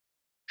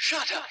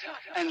Shut up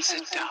and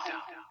sit down.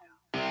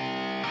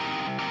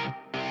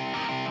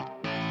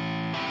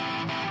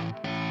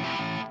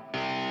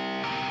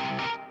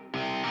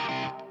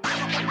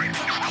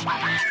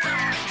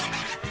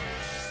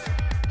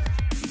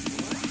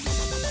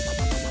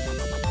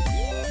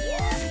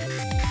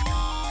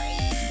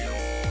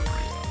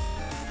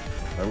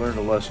 I learned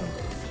a lesson.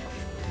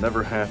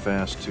 Never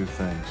half-ass two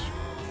things.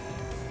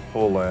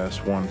 Whole-ass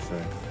one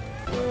thing.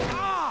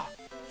 Ah!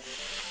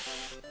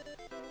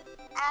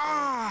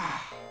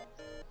 Ah!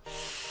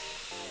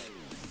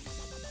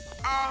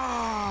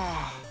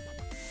 Ah!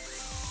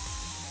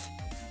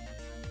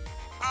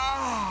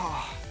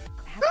 Ah!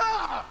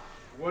 Ah!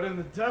 What in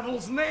the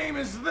devil's name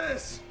is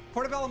this?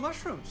 Portobello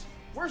mushrooms.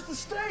 Where's the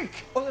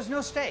steak? Oh, there's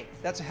no steak.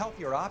 That's a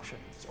healthier option.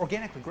 It's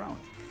organically grown.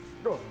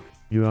 Oh.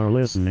 You are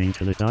listening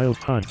to the Dialed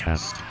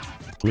Podcast.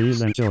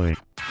 Please enjoy.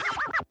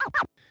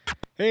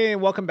 Hey,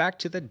 welcome back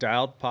to the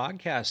Dialed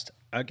Podcast.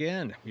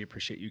 Again, we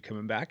appreciate you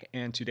coming back.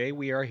 And today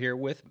we are here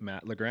with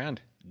Matt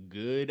LeGrand.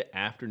 Good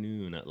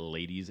afternoon,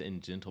 ladies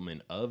and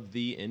gentlemen of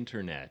the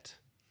internet.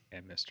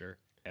 And Mr.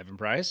 Evan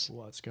Price.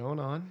 What's going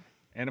on?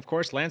 And of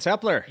course, Lance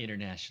Hepler.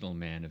 International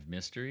Man of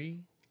Mystery,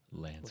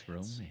 Lance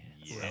Romance.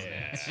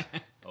 Yeah.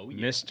 Oh,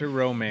 yeah. Mr.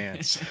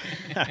 Romance.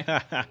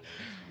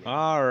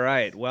 All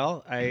right.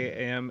 Well, I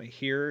am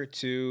here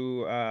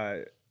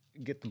to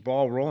get the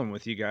ball rolling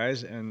with you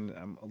guys, and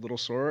I'm a little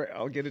sore.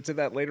 I'll get into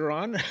that later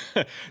on.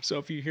 So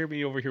if you hear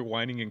me over here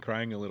whining and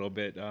crying a little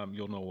bit,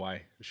 you'll know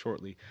why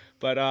shortly.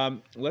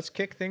 But let's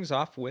kick things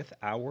off with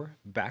our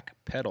back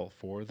pedal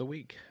for the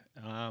week.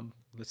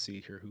 Let's see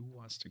here. Who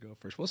wants to go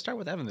first? We'll start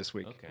with Evan this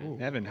week. Okay. Ooh,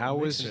 Evan, how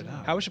was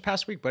your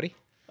past week, buddy?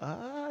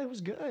 It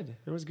was good.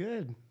 It was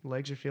good.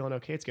 Legs are feeling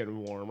okay. It's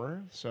getting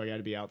warmer, so I got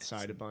to be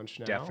outside a bunch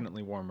now.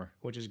 Definitely warmer.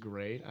 Which is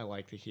great. I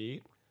like the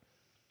heat.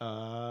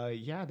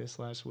 Yeah, this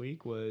last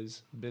week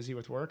was busy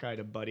with work. I had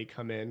a buddy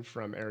come in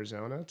from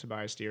Arizona,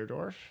 Tobias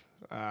Deerdorf.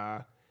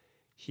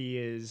 He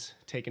is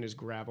taking his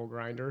gravel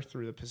grinder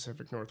through the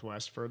Pacific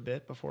Northwest for a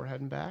bit before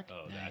heading back.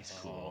 Oh, that's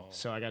cool.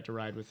 So I got to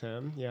ride with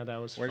him. Yeah, that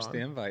was Where's fun. the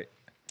invite?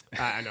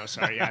 I know,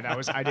 sorry. Yeah, that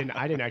was. I didn't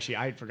actually.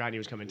 I had forgotten he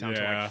was coming down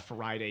till Yeah, like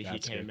Friday. He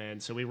that's came good. in,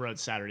 so we rode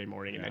Saturday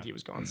morning, and then he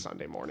was gone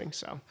Sunday morning.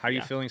 So How are you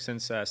yeah. feeling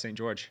since St.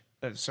 George?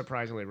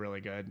 Surprisingly, really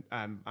good.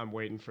 I'm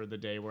waiting for the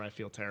day where I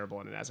feel terrible,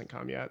 and it hasn't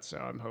come yet. So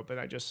I'm hoping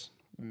I just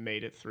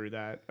made it through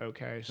that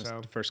okay.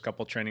 So The first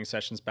couple training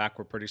sessions back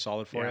were pretty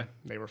solid for yeah, you.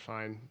 they were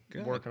fine.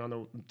 Good. Working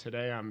on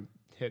today. I'm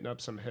hitting up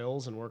some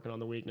hills and working on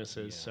the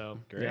weaknesses. So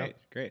Great, yep.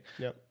 great.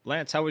 Yep.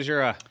 Lance, how was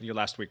your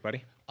last week,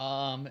 buddy?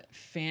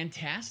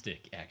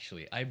 Fantastic,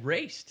 actually. I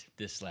raced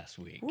this last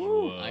week.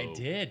 Whoa. I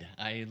did.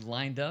 I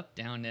lined up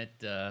down at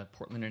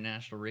Portland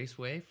International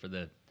Raceway for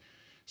the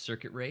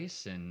circuit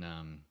race, and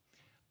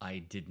I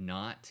did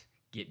not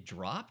get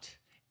dropped,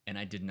 and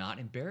I did not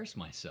embarrass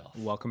myself.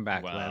 Welcome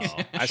back, Wow. Lance.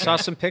 I saw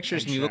some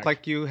pictures, and you look check.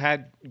 like you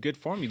had good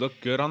form. You look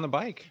good on the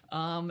bike.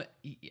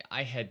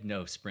 I had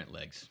no sprint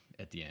legs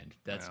at the end.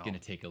 That's Wow. going to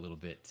take a little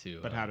bit to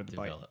But how did the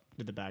develop. bike?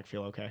 Did the back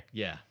feel okay?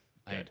 Yeah,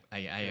 Good.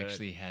 I Good.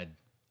 actually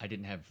I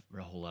didn't have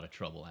a whole lot of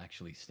trouble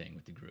actually staying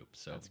with the group.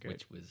 So good.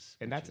 which was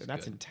And which was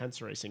that's good.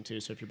 intense racing too.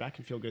 So if your back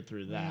can feel good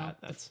through Well,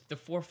 that, the- that's the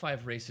 4 or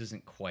 5 race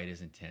isn't quite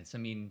as intense. I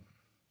mean,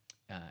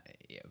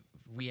 yeah,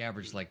 we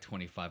averaged like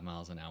 25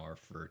 miles an hour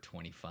for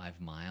 25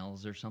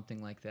 miles or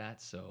something like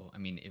that. So I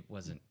mean, it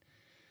wasn't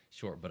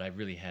short, but I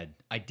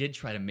did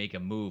try to make a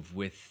move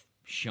with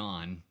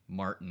Sean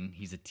Martin.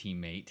 He's a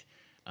teammate.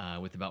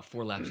 With about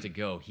 4 laps to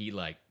go, he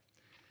like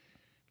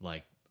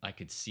I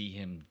could see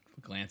him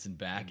glancing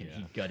back, and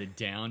he gutted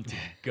down to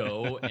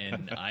go,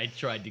 and I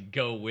tried to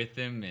go with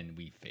him, and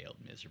we failed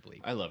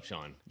miserably. I love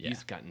Sean. Yeah.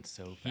 He's gotten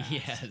so fast. He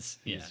has,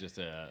 He's yeah. just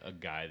a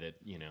guy that,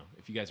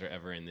 if you guys are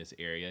ever in this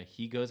area,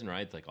 he goes and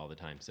rides like all the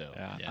time. So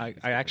Yeah,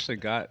 I actually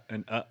got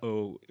an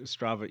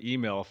Strava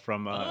email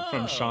from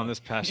Sean this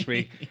past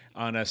week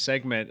on a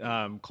segment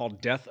called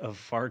Death of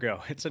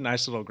Fargo. It's a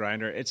nice little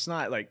grinder. It's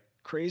not like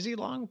crazy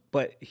long,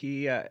 but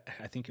he I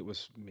think it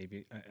was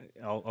maybe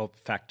I'll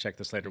fact check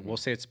this later. We'll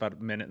say it's about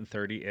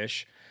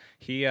 1:30-ish.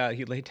 He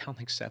laid down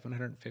like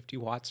 750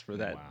 watts for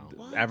that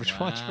average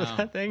watts for Wow.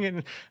 that thing,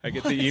 and I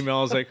get the email.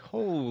 I was like,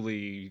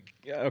 holy,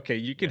 okay,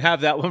 you can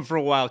have that one for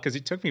a while, because he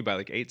took me by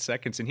like 8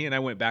 seconds, and he and I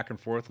went back and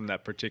forth on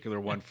that particular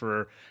one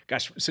for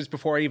since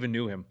before I even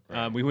knew him.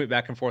 We went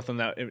back and forth on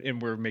that,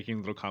 and we're making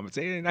little comments.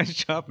 Hey, nice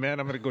job, man.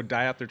 I'm gonna go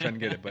die out there trying to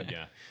get it, but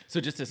Yeah.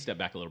 So just to step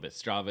back a little bit,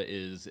 Strava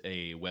is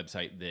a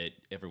website that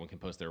everyone can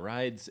post their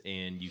rides,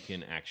 and you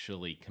can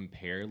actually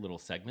compare little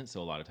segments.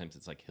 So a lot of times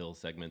it's like hill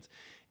segments.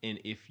 And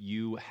if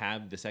you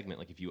have the segment,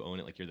 like if you own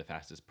it, like you're the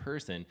fastest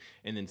person,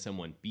 and then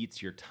someone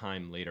beats your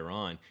time later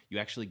on, you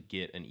actually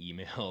get an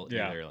email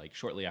either like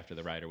shortly after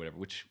the ride or whatever,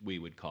 which we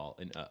would call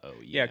an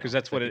Yeah, because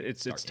that's what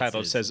it's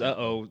titled. It says,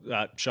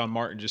 says, Sean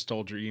Martin just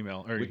told your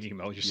email, or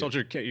you sold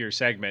your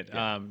segment.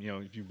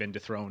 You've been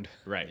dethroned.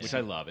 Right, which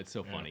I love. It's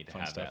so funny to fun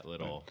have stuff. that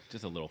little,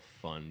 just a little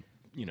fun,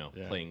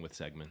 playing with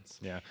segments.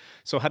 Yeah.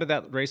 So how did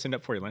that race end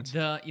up for you, Lance?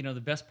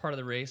 The best part of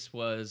the race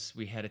was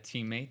we had a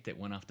teammate that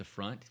went off the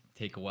front.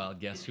 Take a wild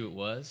guess who it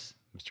was.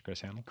 Mr.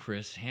 Chris Hamill.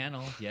 Chris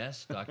Hannell,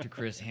 yes, Dr.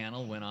 Chris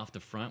Hannell went off the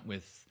front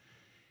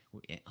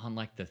on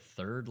like the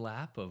third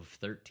lap of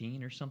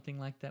 13 or something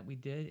like that we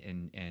did,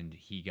 and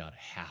he got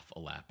half a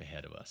lap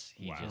ahead of us.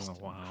 He just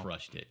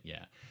crushed it.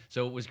 Yeah,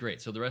 so it was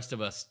great. So the rest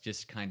of us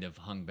just kind of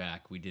hung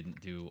back. We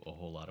didn't do a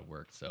whole lot of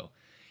work, so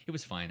it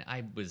was fine.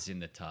 I was in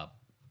the top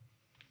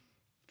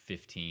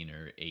 15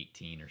 or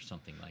 18 or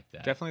something like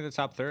that. Definitely the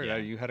top third. Yeah.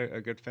 You had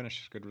a good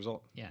finish, good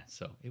result. Yeah,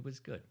 so it was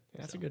good.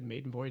 That's So- a good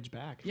maiden voyage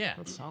back. Yeah.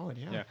 That's solid.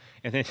 Yeah. Yeah,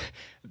 and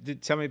then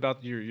tell me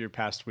about your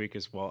past week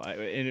as well.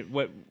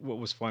 What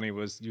was funny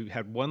was you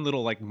had one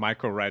little like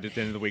micro ride at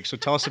the end of the week. So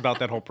tell us about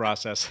that whole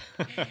process.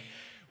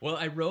 Well,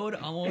 I rode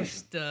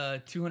almost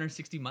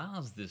 260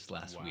 miles this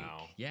last week.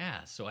 Wow.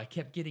 Yeah, so I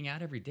kept getting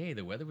out every day.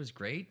 The weather was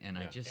great, and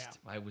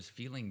I was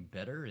feeling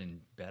better,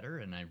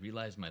 and I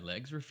realized my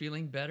legs were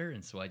feeling better,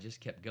 and so I just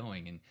kept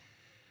going.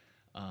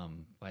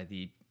 And by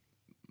the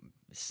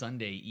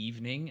Sunday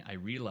evening, I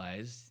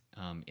realized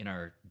in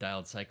our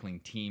Dialed Cycling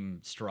Team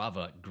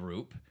Strava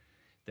group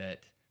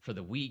that for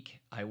the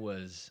week I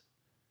was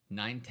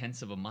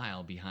 0.9 of a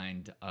mile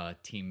behind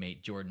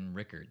teammate Jordan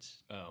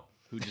Rickards. Oh,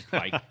 who just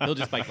bike? He'll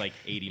just bike like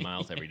 80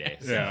 miles every day.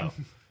 So, Yeah.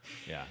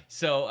 yeah.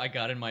 So I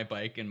got in my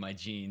bike and my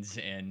jeans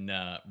and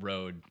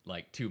rode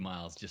like 2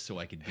 miles just so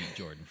I could beat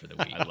Jordan for the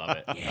week. I love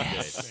it.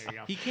 Yes. Good.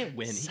 He can't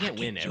win. He can't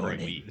win every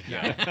Jordan. week.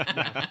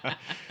 Yeah,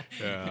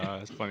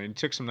 that's funny. And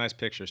took some nice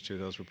pictures too.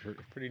 Those were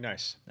pretty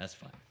nice. That's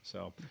fine.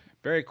 So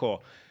very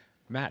cool.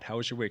 Matt, how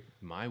was your week?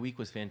 My week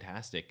was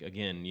fantastic.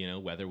 Again,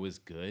 weather was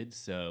good,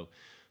 so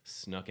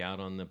snuck out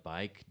on the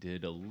bike,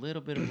 did a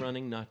little bit of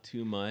running, not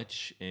too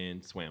much,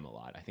 and swam a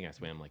lot. I think I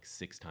swam like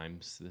 6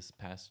 times this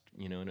past,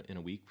 in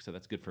a week, so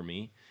that's good for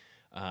me.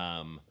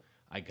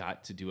 I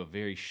got to do a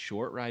very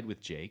short ride with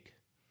Jake.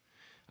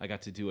 I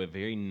got to do a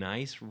very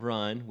nice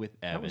run with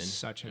Evan. That was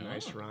such a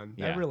nice run.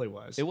 Yeah. That really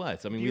was. It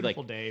was. I mean,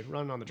 Beautiful we day,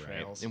 running on the right?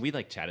 trails. And we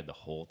chatted the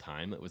whole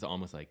time. It was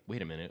almost like,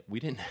 wait a minute, we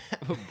didn't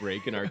have a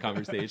break in our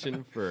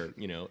conversation for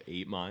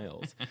 8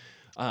 miles.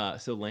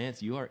 So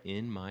Lance, you are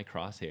in my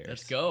crosshairs.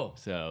 Let's go.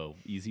 So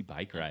easy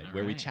bike ride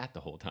where we right. chat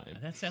the whole time.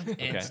 That sounds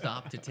and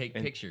stop to take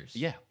pictures.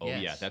 Yeah. Oh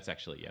Yes. yeah. That's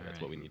actually that's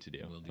right. what we need to do.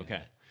 We'll do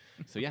okay.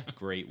 So yeah,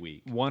 great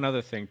week. One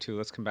other thing too.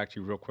 Let's come back to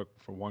you real quick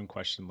for one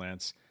question,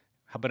 Lance.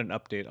 How about an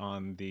update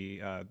on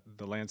the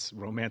Lance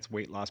Romance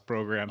weight loss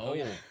program? Oh,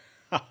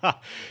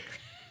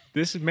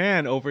 This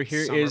man over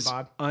here Summer is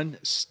bod.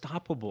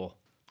 unstoppable.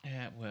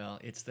 well,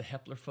 it's the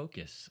Hepler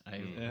Focus. I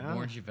Yeah.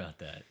 warned you about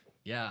that.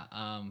 Yeah,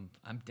 I'm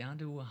down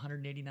to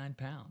 189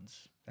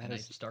 pounds. And I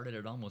started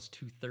at almost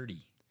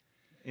 230.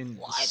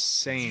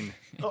 Insane.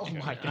 Oh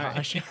my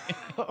gosh.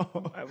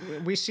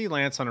 We see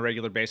Lance on a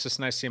regular basis,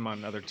 and I see him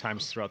on other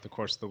times throughout the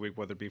course of the week,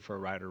 whether it be for a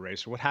ride or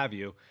race or what have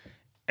you.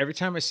 Every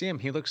time I see him,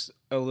 he looks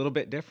a little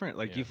bit different.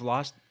 Like you've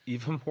lost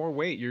even more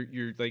weight.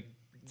 You're like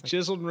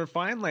chiseled and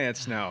refined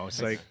Lance now.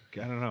 It's like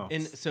I don't know.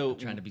 And so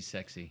Trying to be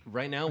sexy.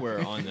 right now we're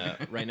on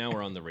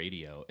the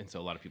radio, and so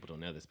a lot of people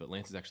don't know this, but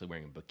Lance is actually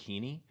wearing a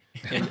bikini,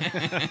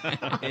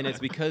 and it's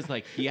because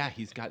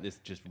he's got this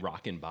just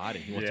rockin' bod,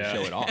 and he wants to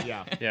show it off.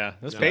 Yeah. Yeah,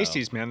 those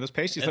pasties, man. Those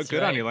pasties look That's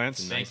good on right. you,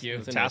 Lance. Thank you. The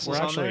It's a tassels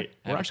We're on there.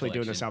 actually a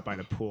doing this collection. out by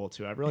the pool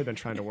too. I've really been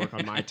trying to work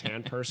on my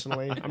tan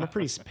personally. I'm a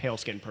pretty pale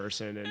skinned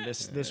person, and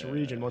this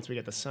region, once we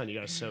get the sun, you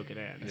got to soak it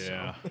in.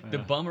 Yeah. The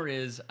bummer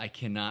is I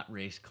cannot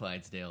race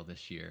Clydesdale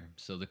this year.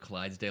 So the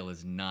Clydesdale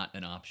is not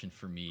an option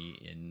for me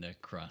in the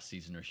cross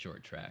season or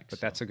short track. But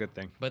that's a good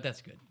thing. But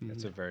that's good.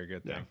 That's a very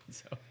good thing.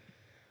 So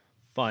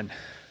Fun.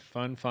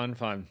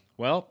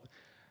 Well,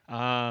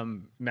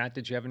 Matt,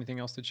 did you have anything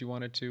else that you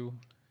wanted to?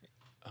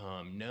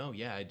 No,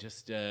 yeah, I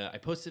just I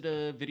posted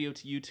a video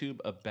to YouTube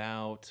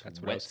about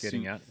That's what I was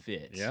getting wetsuit at.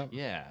 fit. Yep.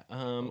 Yeah,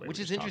 we which were is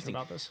just talking interesting.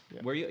 about this?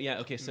 Yeah. Where you? Yeah.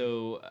 Okay.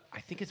 So I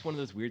think it's one of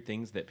those weird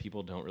things that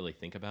people don't really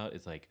think about.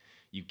 It's like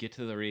you get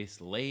to the race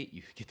late,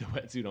 you get the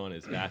wetsuit on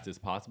as fast as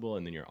possible,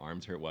 and then your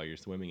arms hurt while you're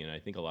swimming. And I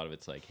think a lot of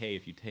it's like, hey,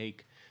 if you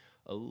take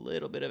a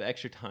little bit of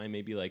extra time,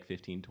 maybe like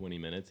 15, 20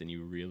 minutes, and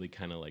you really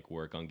kind of like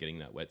work on getting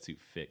that wetsuit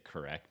fit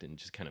correct and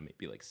just kind of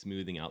maybe like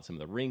smoothing out some of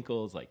the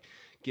wrinkles, like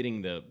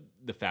getting the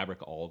fabric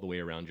all the way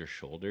around your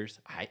shoulders.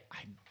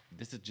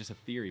 This is just a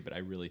theory, but I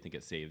really think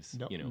it saves,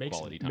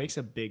 quality time. Makes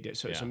a big difference.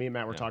 So Yeah, me and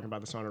Matt were yeah. talking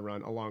about this on a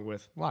run, along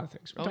with a lot of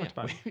things. We Oh, talked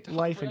yeah. about We talked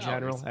life for in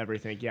general, hours.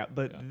 everything. Yeah,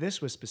 but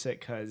this was specific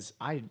because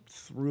I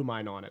threw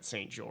mine on at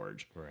St.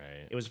 George.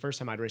 Right. It was the first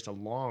time I'd raced a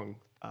long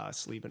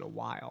sleeve in a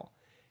while.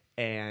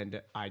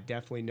 And I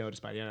definitely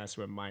noticed by the end of that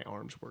swim, my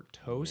arms were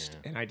toast,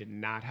 and I did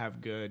not have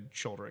good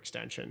shoulder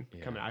extension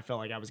coming. I felt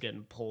like I was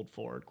getting pulled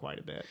forward quite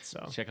a bit.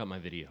 So Check out my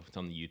video. It's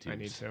on the YouTube. I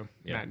need to.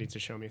 Yeah. Matt needs to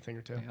show me a thing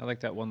or two. I like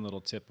that one little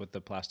tip with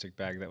the plastic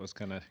bag. That was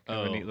kind of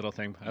a neat little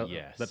thing.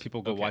 yes. Let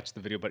people go Okay. watch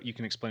the video, but you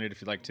can explain it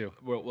if you'd like to.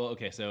 Well,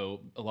 okay.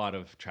 So a lot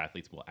of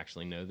triathletes will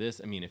actually know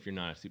this. I mean, if you're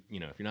not, if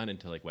you're not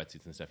into like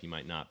wetsuits and stuff, you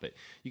might not. But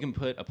you can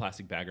put a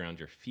plastic bag around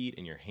your feet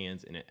and your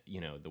hands, and it,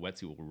 the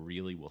wetsuit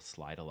will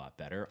slide a lot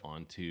better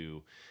onto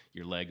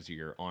your legs or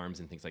your arms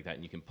and things like that,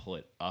 and you can pull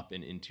it up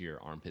and into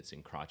your armpits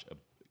and crotch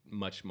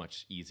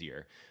much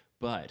easier.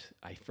 But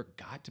I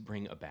forgot to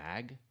bring a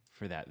bag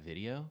for that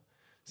video.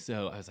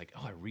 So I was like,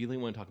 oh, I really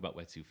want to talk about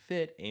Wetsuit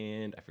Fit,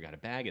 and I forgot a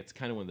bag. It's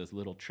kind of one of those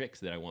little tricks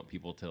that I want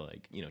people to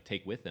like,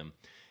 take with them.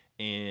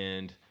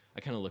 And I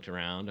kind of looked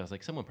around. I was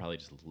like, someone probably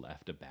just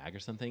left a bag or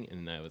something.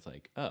 And I was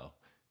like, oh,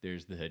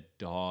 there's the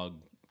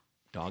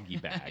doggy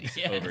bags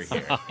over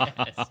here.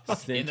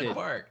 Yes. In the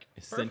park.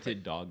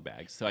 Scented dog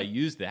bags. So I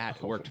used that.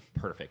 It worked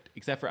perfect.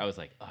 Except for I was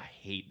like, oh, I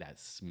hate that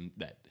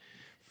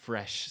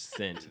fresh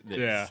scent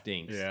that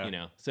stinks.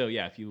 So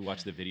if you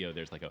watch the video,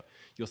 there's like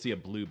you'll see a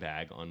blue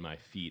bag on my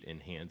feet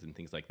and hands and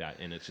things like that.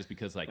 And it's just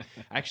because like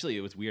actually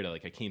it was weird. I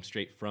came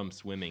straight from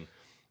swimming.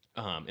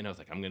 And I was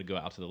like, I'm going to go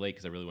out to the lake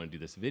because I really want to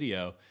do this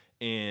video.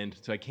 And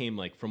so I came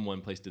like from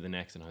one place to the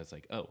next, and I was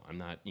like, oh, I'm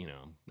not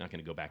going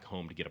to go back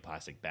home to get a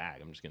plastic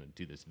bag. I'm just going to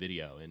do this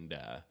video, and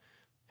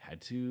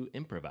had to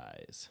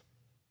improvise.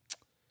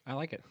 I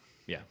like it.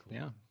 Yeah.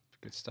 Yeah.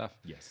 Good stuff.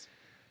 Yes.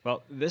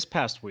 Well, this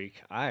past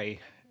week, I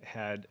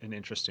had an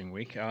interesting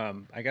week.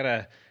 I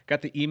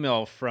got the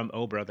email from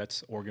OBRA,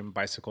 that's Oregon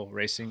Bicycle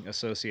Racing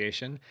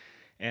Association.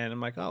 And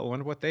I'm like, oh, I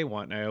wonder what they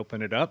want. And I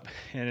open it up,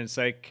 and it's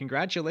like,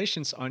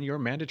 congratulations on your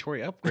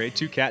mandatory upgrade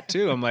to Cat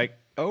 2. I'm like,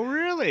 oh,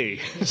 really?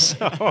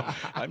 So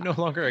I'm no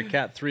longer a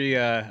Cat 3,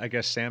 I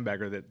guess,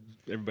 sandbagger that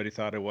everybody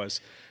thought it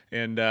was.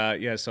 And,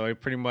 so I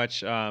pretty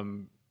much, I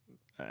don't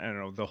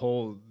know, the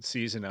whole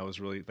season I was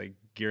really, like,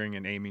 gearing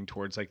and aiming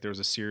towards, like, there was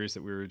a series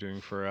that we were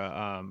doing for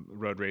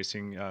road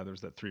racing. There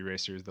was that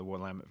 3-race series, the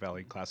Willamette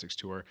Valley Classics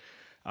Tour.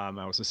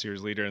 I was a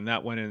series leader in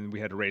that one, and we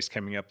had a race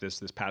coming up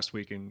this past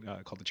weekend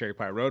called the Cherry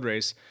Pie Road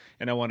Race,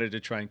 and I wanted to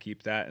try and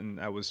keep that,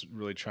 and I was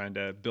really trying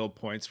to build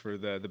points for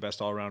the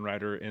best all-around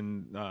rider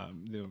in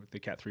the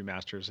Cat 3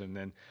 Masters, and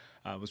then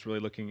I was really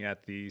looking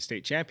at the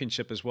state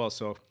championship as well,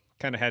 so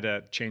kind of had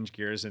to change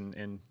gears, and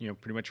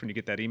pretty much when you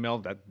get that email,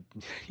 that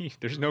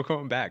there's no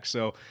going back.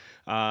 So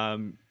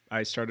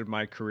I started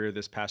my career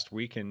this past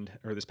week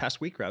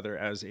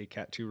as a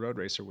Cat 2 road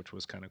racer, which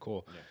was kind of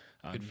cool. Yeah.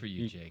 Good for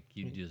you, Jake.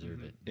 You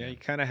deserve it. Yeah, you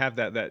kind of have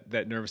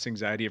that nervous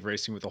anxiety of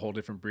racing with a whole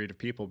different breed of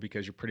people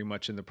because you're pretty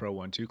much in the Pro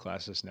 1-2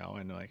 classes now.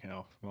 And like,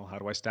 well, how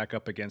do I stack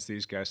up against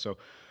these guys? So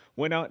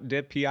went out and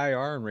did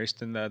PIR and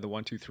raced in the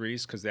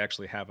 1-2-3s because they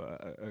actually have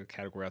a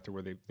category out there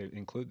where they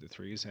include the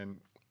 3s, and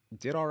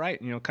did all right.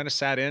 Kind of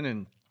sat in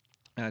and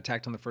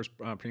attacked on the first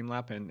prelim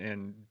lap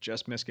and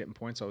just missed getting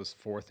points. I was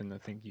fourth, and I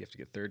think you have to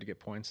get third to get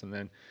points. And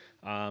then,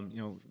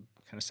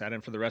 kind of sat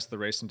in for the rest of the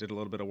race and did a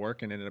little bit of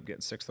work and ended up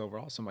getting sixth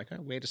overall. So I'm like, oh,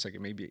 wait a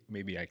second,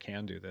 maybe I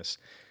can do this.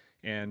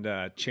 And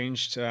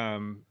changed,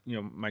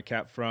 my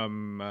Cat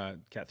from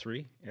Cat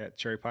 3 at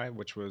Cherry Pie,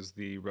 which was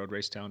the road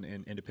race down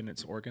in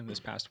Independence, Oregon this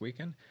past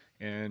weekend,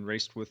 and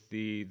raced with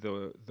the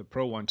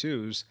Pro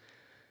 1-2s.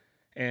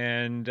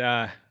 And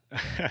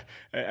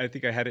I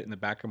think I had it in the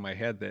back of my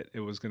head that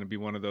it was going to be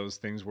one of those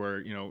things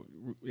where,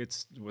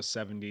 it was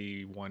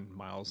 71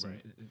 miles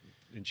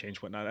and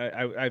change whatnot.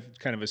 I've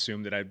kind of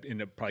assumed that I'd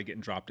end up probably getting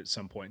dropped at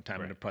some point in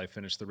time and I'd probably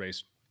finish the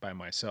race by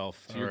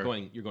myself. So you're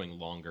going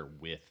longer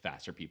with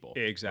faster people.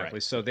 Exactly.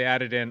 Right. So they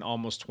added in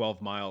almost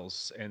 12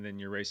 miles, and then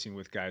you're racing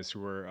with guys who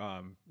were,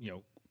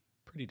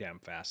 pretty damn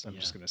fast. I'm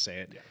just going to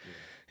say it. Yeah.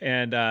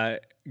 And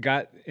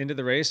got into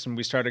the race, and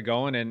we started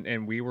going,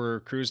 and we were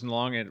cruising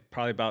along at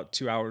probably about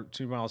 2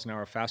 miles an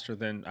hour faster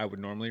than I would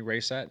normally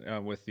race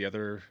at with the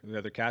other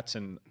cats,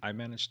 and I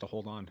managed to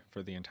hold on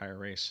for the entire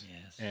race.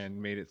 Yes.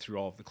 And made it through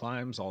all of the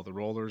climbs, all the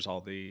rollers,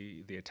 all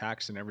the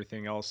attacks, and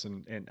everything else,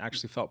 and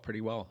actually felt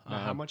pretty well.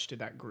 How much did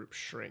that group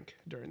shrink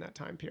during that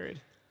time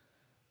period?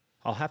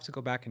 I'll have to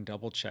go back and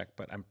double check,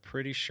 but I'm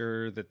pretty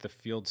sure that the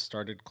field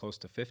started close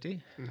to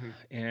 50,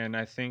 and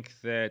I think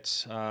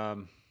that.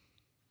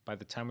 By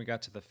the time we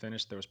got to the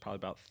finish, there was probably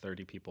about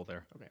 30 people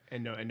there. Okay,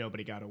 and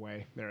nobody got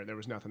away. There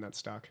was nothing that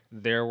stuck.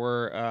 There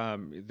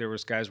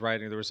was guys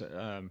riding. There was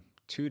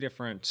two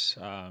different,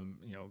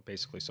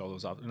 basically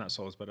solos, not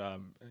solos, but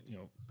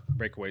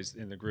breakaways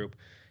in the group,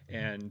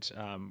 and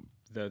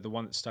the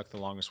one that stuck the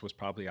longest was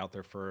probably out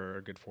there for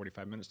a good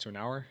 45 minutes to an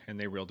hour, and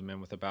they reeled him in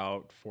with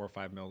about 4 or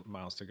 5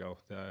 miles to go.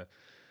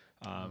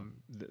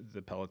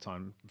 The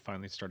peloton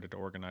finally started to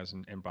organize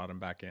and brought him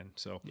back in.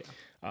 So,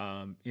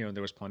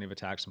 there was plenty of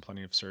attacks and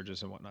plenty of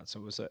surges and whatnot. So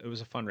it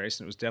was a fun race,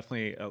 and it was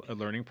definitely a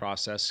learning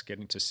process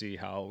getting to see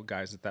how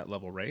guys at that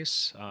level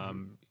race.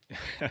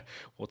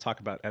 We'll talk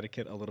about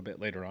etiquette a little bit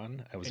later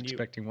on. I was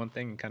expecting one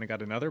thing and kind of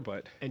got another,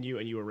 but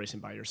you were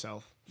racing by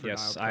yourself.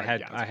 Yes,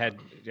 Dialed,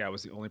 I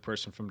was the only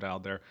person from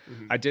Dialed there.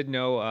 I did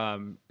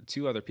know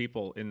 2 other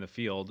people in the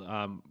field.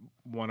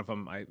 One of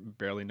them I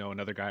barely know.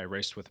 Another guy I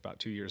raced with about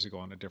 2 years ago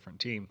on a different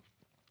team.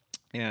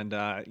 And,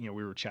 we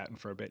were chatting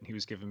for a bit, and he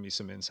was giving me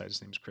some insight.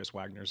 His name's Chris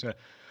Wagner. He's a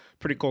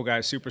pretty cool guy,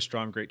 super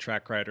strong, great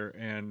track rider.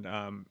 And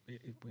we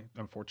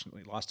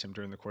unfortunately lost him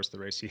during the course of the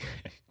race. He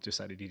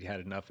decided he'd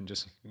had enough and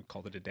just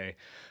called it a day.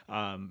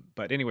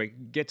 But anyway,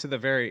 get to the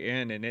very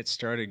end, and it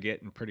started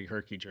getting pretty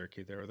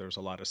herky-jerky. There was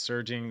a lot of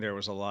surging. There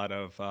was a lot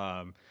of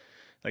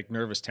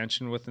nervous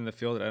tension within the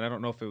field. And I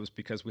don't know if it was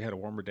because we had a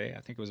warmer day.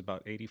 I think it was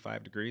about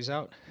 85 degrees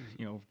out.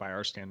 By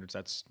our standards,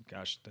 that's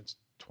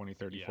 20,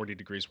 30, 40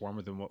 degrees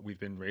warmer than what we've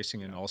been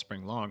racing in all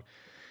spring long.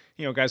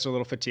 guys are a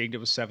little fatigued. It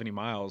was 70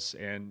 miles,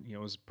 and it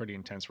was a pretty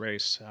intense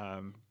race.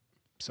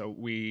 So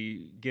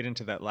we get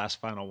into that last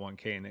final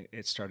 1K, and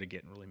it started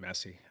getting really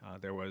messy.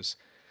 There was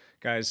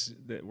guys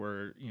that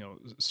were,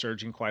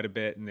 surging quite a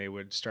bit, and they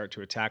would start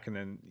to attack. And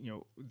then,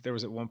 there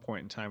was at one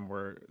point in time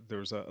where there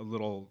was a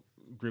little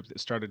group that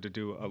started to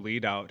do a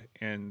lead out,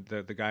 and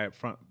the guy up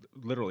front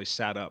literally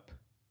sat up.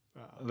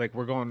 Like,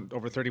 we're going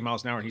over 30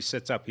 miles an hour, and he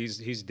sits up.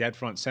 He's dead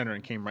front center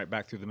and came right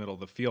back through the middle of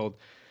the field.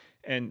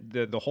 And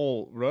the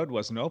whole road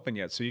wasn't open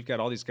yet, so you've got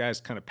all these guys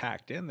kind of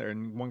packed in there,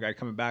 and one guy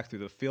coming back through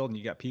the field, and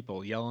you got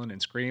people yelling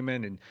and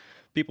screaming and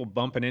people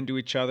bumping into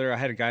each other. I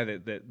had a guy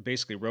that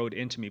basically rode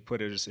into me,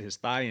 put his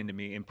thigh into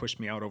me, and pushed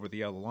me out over the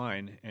yellow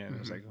line. And I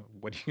was like,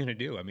 what are you going to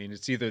do? I mean,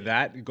 it's either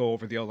that, go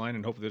over the yellow line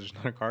and hope there's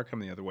not a car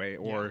coming the other way,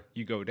 or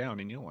you go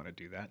down, and you don't want to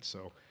do that.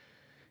 So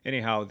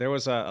anyhow, there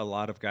was a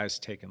lot of guys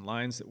taking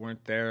lines that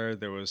weren't there.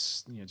 There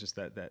was just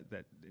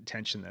that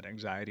tension, that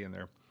anxiety in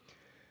there.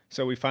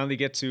 So we finally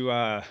get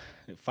to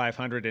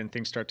 500, and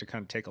things start to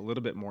kind of take a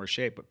little bit more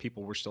shape, but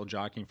people were still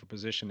jockeying for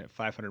position. At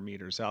 500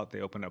 meters out,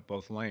 they open up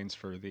both lanes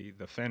for the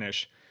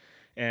finish,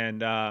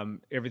 and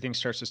everything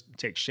starts to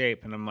take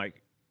shape. And I'm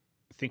like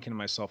thinking to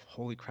myself,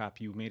 holy crap,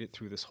 you made it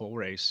through this whole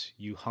race.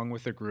 You hung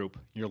with the group.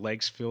 Your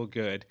legs feel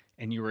good,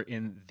 and you were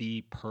in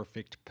the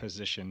perfect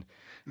position.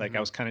 Like, I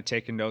was kind of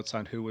taking notes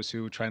on who was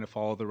who, trying to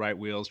follow the right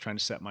wheels, trying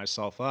to set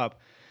myself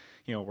up.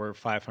 We're at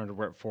 500,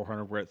 we're at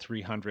 400, we're at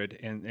 300,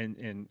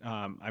 and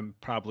I'm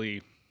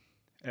probably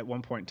at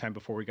one point in time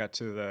before we got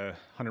to the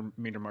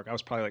 100-meter mark, I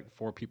was probably like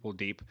 4 people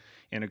deep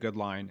in a good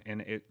line,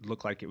 and it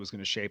looked like it was going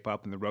to shape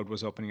up, and the road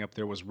was opening up.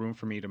 There was room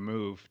for me to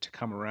move, to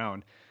come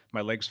around.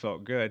 My legs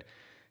felt good,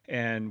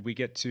 and we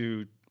get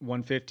to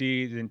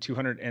 150, then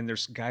 200, and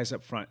there's guys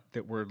up front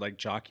that were like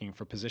jockeying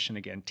for position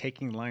again,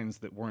 taking lines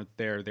that weren't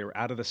there. They were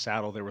out of the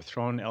saddle. They were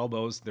throwing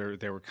elbows.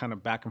 They were kind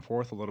of back and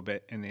forth a little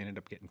bit, and they ended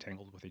up getting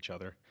tangled with each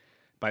other.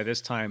 By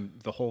this time,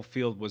 the whole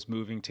field was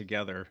moving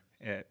together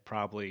at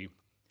probably,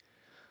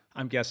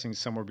 I'm guessing,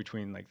 somewhere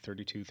between like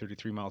 32,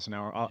 33 miles an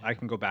hour. I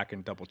can go back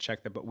and double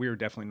check that, but we were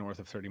definitely north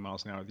of 30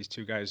 miles an hour. These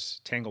two guys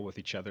tangle with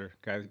each other.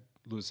 Guy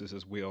loses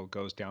his wheel,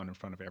 goes down in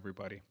front of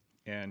everybody.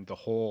 And the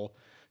whole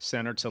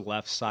center to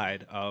left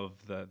side of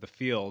the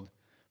field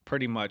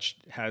pretty much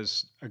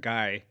has a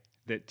guy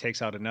that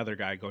takes out another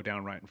guy, go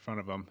down right in front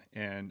of him.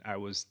 And I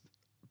was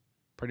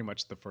pretty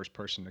much the first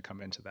person to come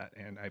into that,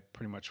 and I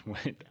pretty much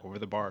went over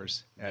the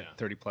bars at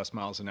 30 plus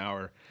miles an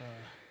hour.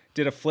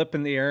 Did a flip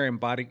in the air and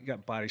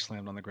got body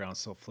slammed on the ground,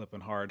 still flipping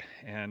hard.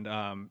 And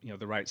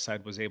the right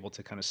side was able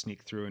to kind of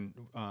sneak through, and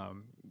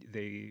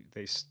they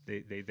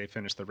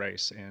finished the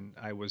race. And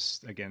I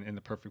was again in the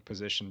perfect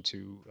position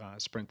to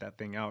sprint that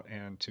thing out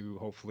and to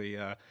hopefully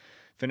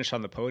finish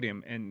on the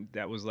podium. And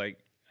that was like,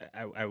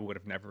 I would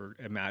have never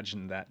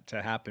imagined that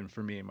to happen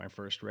for me in my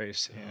first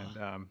race.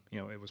 And,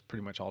 it was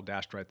pretty much all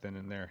dashed right then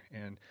and there.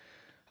 And,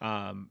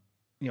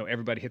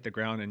 everybody hit the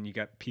ground, and you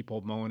got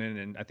people moaning,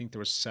 and I think there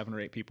was 7 or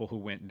 8 people who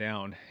went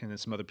down, and then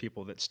some other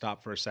people that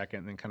stopped for a second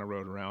and then kind of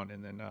rode around.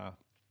 And then,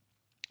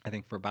 I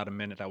think for about a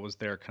minute I was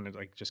there kind of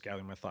like just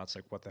gathering my thoughts,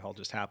 like what the hell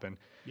just happened?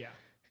 Yeah.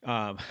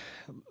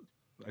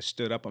 I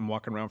stood up. I'm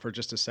walking around for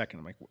just a second.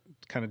 I'm like,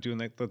 kind of doing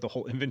like the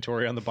whole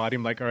inventory on the body.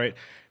 I'm like, all right,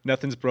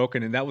 nothing's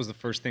broken. And that was the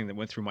first thing that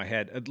went through my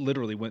head. It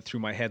literally went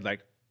through my head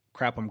like,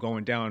 crap, I'm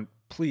going down.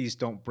 Please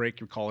don't break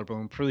your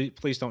collarbone.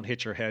 Please don't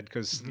hit your head,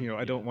 because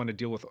I don't want to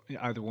deal with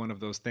either one of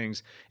those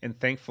things. And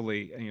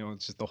thankfully,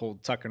 it's just the whole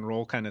tuck and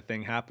roll kind of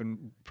thing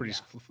happened pretty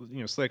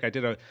slick. I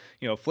did a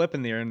flip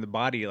in the air, and the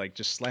body like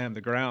just slammed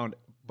the ground.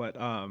 But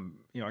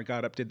I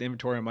got up, did the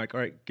inventory. I'm like,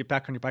 all right, get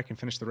back on your bike and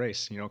finish the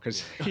race.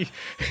 Because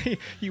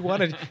you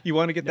want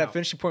to get that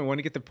finishing point. You want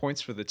to get the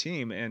points for the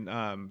team. And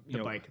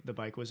the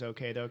bike was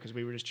okay though, because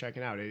we were just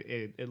checking out.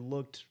 It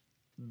looked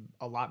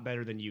a lot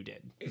better than you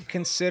did.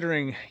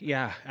 Considering,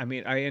 I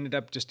mean, I ended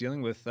up just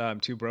dealing with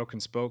 2 broken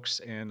spokes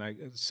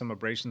and some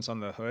abrasions on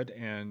the hood,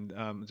 and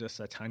just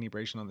a tiny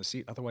abrasion on the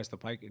seat. Otherwise, the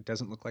bike, it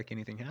doesn't look like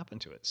anything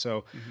happened to it.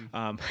 So,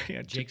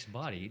 Jake's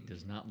body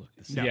does not look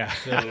the same. Yeah.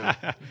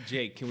 So,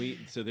 Jake,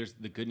 there's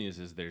the good news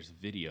is there's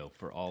video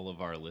for all of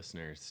our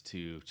listeners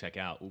to check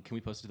out. Can we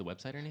post it to the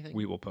website or anything?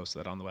 We will post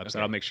that on the website.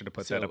 Okay. I'll make sure to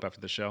put that up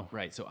after the show.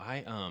 Right. So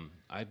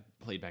I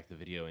played back the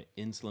video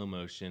in slow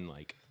motion,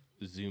 like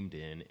zoomed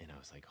in, and I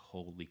was like,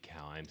 holy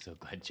cow, I'm so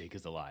glad Jake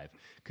is alive.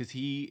 Because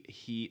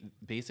he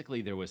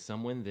basically, there was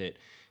someone that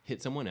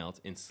hit someone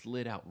else and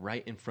slid out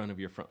right in front of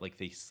your front, like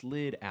they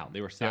slid out, they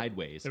were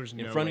sideways There was in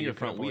no front way of your you could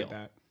front avoid wheel.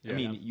 that. I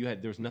mean,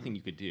 there was nothing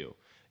you could do,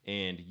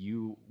 and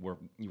you were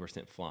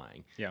sent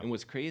flying. Yeah. And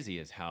what's crazy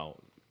is how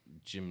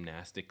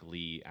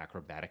gymnastically,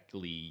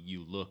 acrobatically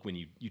you look when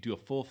you do a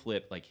full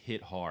flip, like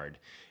hit hard,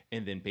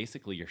 and then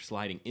basically you're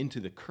sliding into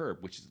the curb,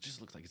 which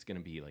just looks like it's going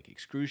to be like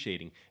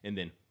excruciating, and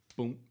then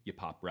boom, you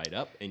pop right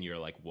up, and you're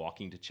like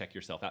walking to check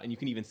yourself out, and you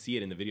can even see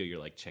it in the video. You're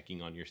like checking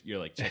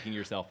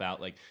yourself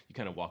out. Like you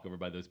kind of walk over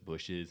by those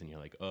bushes, and you're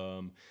like,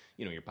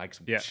 your bike's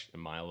a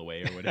mile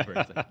away or whatever.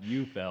 It's like,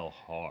 you fell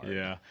hard.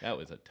 Yeah. That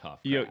was a tough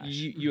You, crash.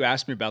 you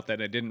asked me about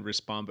that. I didn't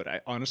respond, but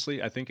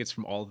I think it's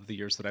from all of the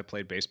years that I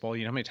played baseball.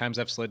 You know how many times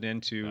I've slid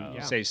into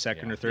say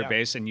second or third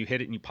base, and you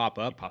hit it and you pop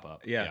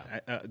up. Yeah.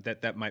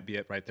 That might be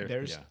it right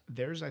there.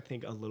 There's I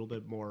think a little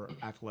bit more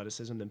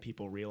athleticism than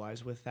people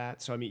realize with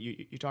that. So I mean,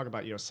 you talk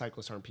about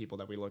cyclists aren't people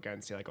that we look at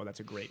and say like, oh, that's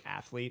a great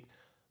athlete.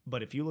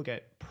 But if you look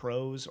at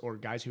pros or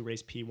guys who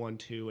race P1,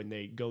 2, and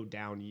they go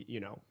down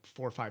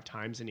 4 or 5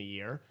 times in a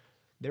year,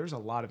 there's a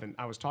lot of.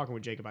 I was talking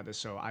with Jake about this.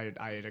 So I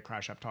had a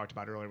crash I've talked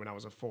about earlier when I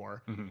was a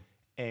 4. Mm-hmm.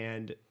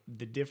 And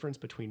the difference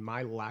between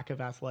my lack of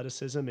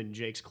athleticism and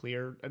Jake's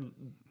clear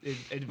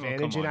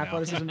advantage in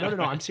athleticism. No,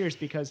 I'm serious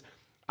because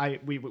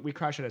we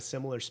crashed at a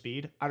similar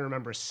speed. I don't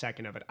remember a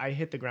second of it. I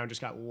hit the ground,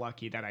 just got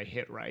lucky that I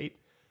hit right.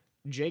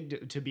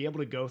 Jake, to be able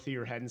to go through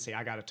your head and say,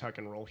 I got to tuck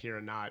and roll here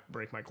and not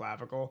break my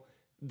clavicle,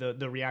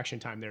 the reaction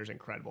time there is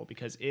incredible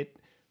because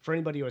for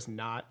anybody who has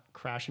not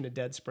crashed in a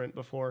dead sprint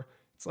before,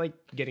 it's like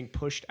getting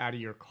pushed out of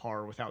your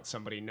car without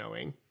somebody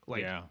knowing.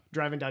 Like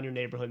driving down your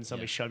neighborhood and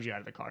somebody shoves you out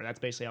of the car. That's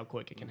basically how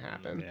quick it can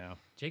happen. Yeah.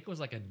 Jake was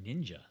like a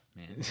ninja,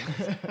 man.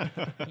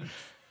 He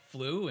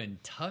flew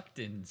and tucked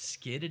and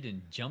skidded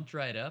and jumped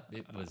right up.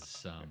 It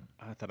was.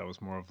 I thought I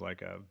was more of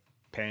like a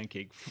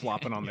pancake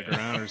flopping on the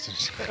ground or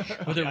something.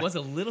 Well, there was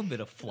a little bit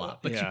of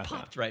flop, but you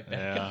popped right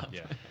back up.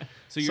 Yeah.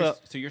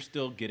 So you're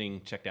still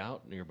getting checked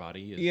out in your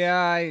body?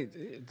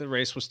 The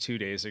race was 2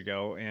 days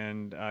ago,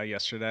 and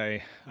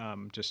yesterday,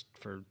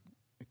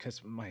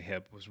 because my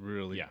hip was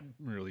really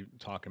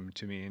talking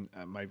to me,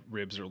 and my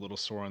ribs are a little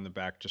sore on the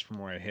back just from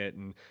where I hit,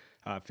 and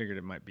I figured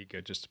it might be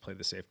good just to play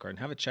the safeguard and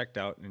have it checked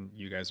out. And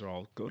you guys are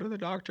all go to the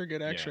doctor,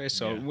 get X-rays.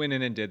 So went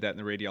in and did that, and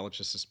the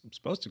radiologist is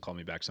supposed to call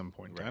me back some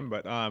point in time,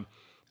 but.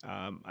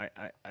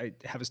 I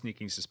have a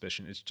sneaking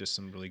suspicion it's just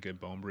some really good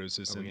bone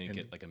bruises. Are we gonna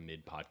get like a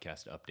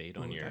mid-podcast update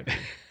on your?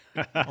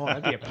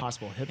 That'd be a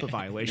possible HIPAA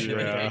violation.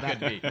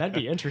 That'd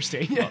be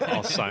interesting.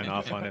 I'll sign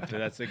off on it if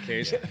that's the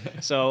case.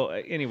 So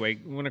anyway,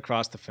 went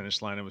across the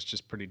finish line. I was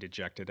just pretty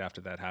dejected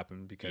after that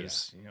happened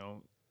because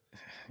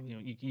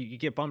you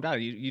get bummed out.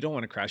 You don't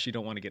want to crash. You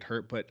don't want to get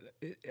hurt. But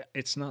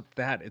it's not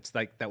that. It's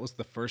like that was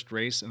the first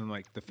race, and I'm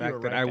like the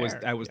fact that I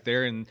was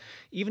there, and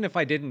even if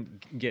I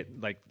didn't get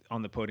like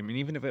on the podium, and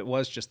even if it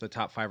was just the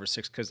top 5 or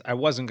 6, because I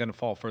wasn't going to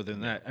fall further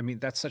than that. I mean,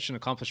 that's such an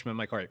accomplishment. I'm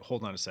like, all right,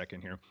 hold on a second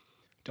here.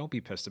 Don't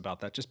be pissed about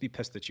that. Just be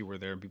pissed that you were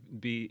there.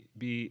 Be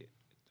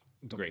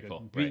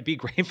grateful. Be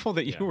grateful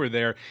that you were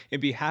there,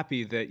 and be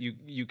happy that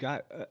you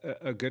got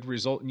a good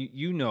result. And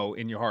you know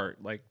in your heart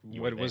like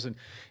what it wasn't,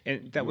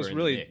 and that was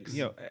really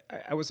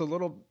I was a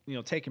little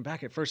taken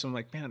back at first. I'm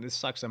like, man, this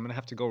sucks. I'm gonna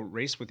have to go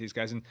race with these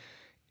guys, and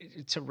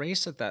to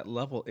race at that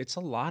level, it's a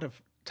lot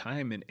of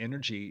time and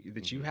energy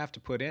that you have to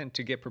put in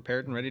to get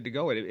prepared and ready to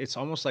go. It's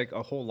almost like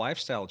a whole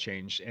lifestyle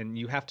change, and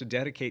you have to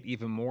dedicate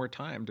even more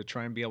time to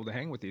try and be able to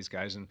hang with these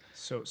guys. And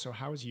so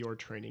how is your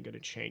training going to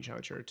change now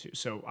that you're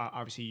so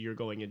obviously you're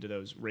going into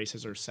those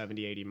races are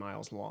 70, 80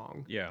 miles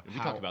long. Yeah. We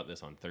talked about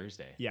this on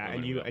Thursday. Yeah.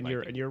 And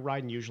you're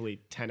riding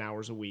usually 10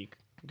 hours a week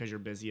because you're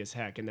busy as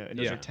heck. And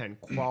those are 10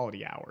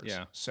 quality hours.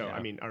 Yeah. So, I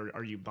mean,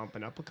 are you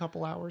bumping up a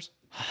couple hours?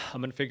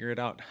 I'm going to figure it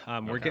out.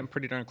 We're getting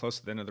pretty darn close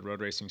to the end of the road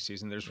racing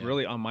season. There's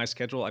really on my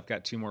schedule, I've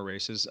got 2 more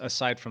races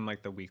aside from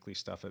like the weekly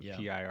stuff at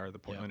PIR, the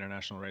Portland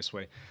International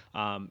Raceway.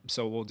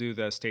 So we'll do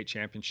the state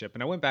championship.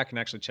 And I went back and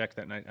actually checked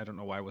that, and I don't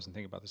know why I wasn't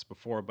thinking about this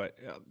before, but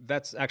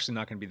that's actually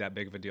not going to be that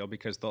big of a deal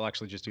because they'll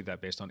actually just do that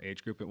based on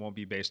age group. It won't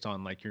be based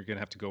on like you're going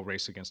to have to go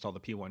race against all the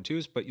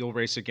P1-2s, but you'll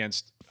race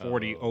against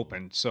 40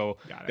 open. So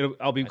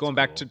I'll be going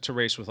back to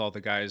race with all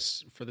the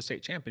guys for the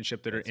state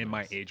championship that are in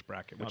my age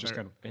bracket, which is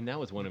kind of. And that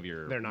was one of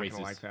your They're not races.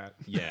 Gonna like that.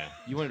 Yeah,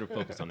 you wanted to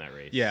focus on that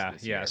race. Yeah.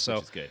 This year, So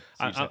which is good.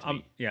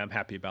 So I'm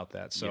happy about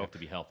that. So you have to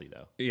be healthy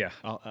though. Yeah,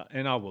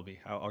 I will be.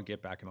 I'll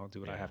get back and I'll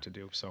do what I have to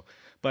do. So,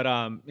 but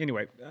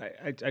anyway,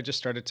 I just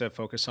started to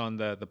focus on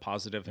the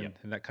positive, and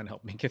that kind of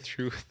helped me get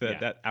through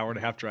that hour and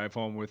a half drive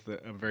home with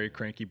a very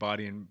cranky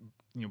body and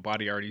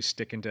body already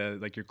sticking to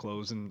like your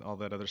clothes and all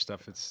that other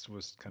stuff.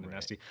 Was kind of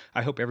nasty.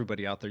 I hope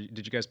everybody out there.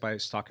 Did you guys buy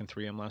stock in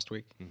 3M last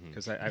week?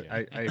 Because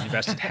I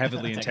invested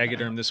heavily in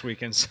Tegaderm this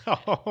weekend.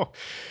 So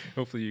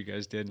hopefully you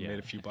guys did and made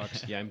a few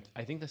bucks. Yeah,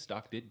 I think the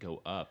stock did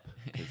go up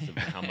because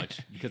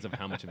of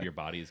how much of your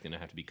body is going to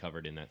have to be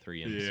covered in that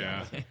 3M.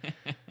 Yeah.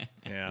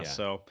 Yeah.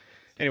 So.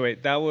 Anyway,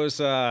 that was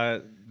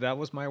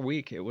my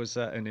week. It was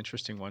an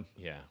interesting one.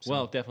 Yeah. So.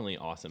 Well, definitely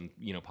awesome.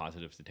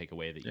 Positives to take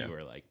away that you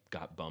were like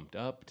got bumped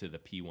up to the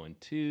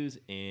P1-2s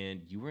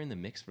and you were in the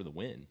mix for the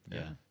win.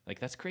 Yeah. Like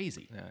that's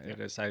crazy. Yeah, it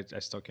is. I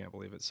still can't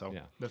believe it. So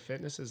the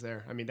fitness is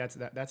there. I mean, that's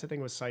the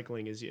thing with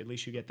cycling is at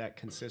least you get that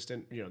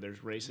consistent.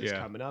 There's races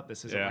coming up.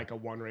 This isn't like a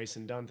one race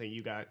and done thing.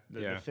 You got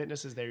the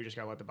fitness is there. You just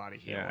gotta let the body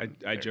heal. Yeah,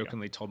 I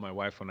jokingly told my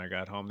wife when I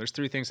got home, there's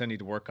 3 things I need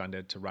to work on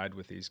to ride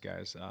with these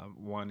guys.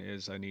 One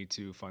is I need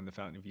to find the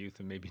fountain of youth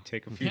and maybe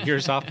take a few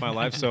years off my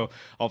life. So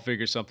I'll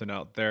figure something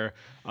out there.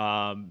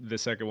 The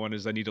second one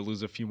is I need to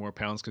lose a few more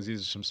pounds because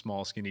these are some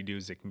small, skinny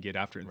dudes that can get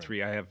after it. And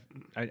three, I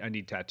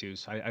need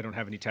tattoos. I don't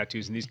have any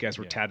tattoos, and these guys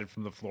were tatted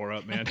from the floor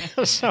up, man.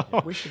 So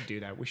We should do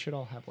that. We should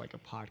all have like a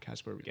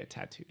podcast where we get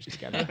tattoos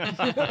together.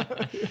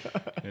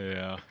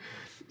 yeah.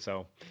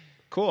 So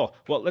cool.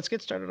 Well, let's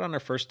get started on our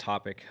first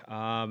topic.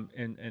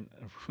 And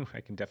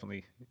I can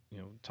definitely,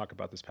 talk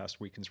about this past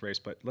weekend's race,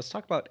 but let's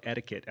talk about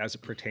etiquette as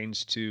it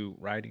pertains to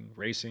riding,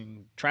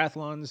 racing,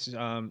 triathlons.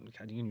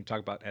 You can talk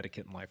about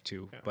etiquette in life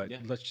too, but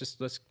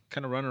let's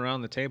kind of run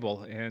around the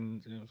table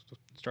and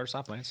start us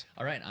off, Lance.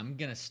 All right, I'm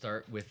going to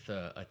start with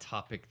a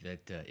topic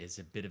that is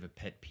a bit of a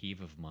pet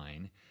peeve of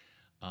mine.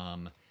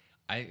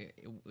 I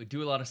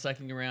do a lot of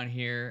cycling around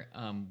here.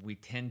 We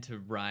tend to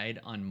ride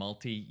on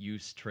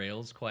multi-use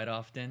trails quite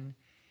often.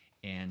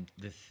 And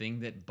the thing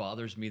that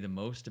bothers me the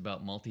most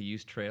about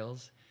multi-use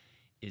trails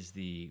is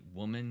the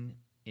woman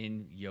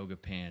in yoga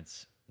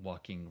pants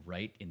walking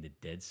right in the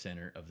dead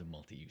center of the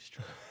multi-use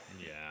trail.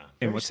 Yeah.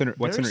 And what's in her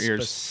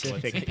ears?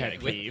 Specific pet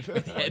peeve.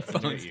 With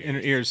headphones In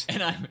her ears.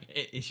 And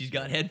she's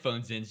got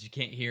headphones in, so she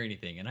can't hear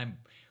anything. And I'm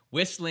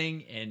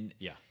whistling and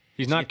Yeah.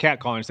 He's not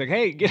catcalling. He's like,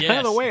 hey, get out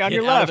of the Yes, way on get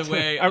your out of left. the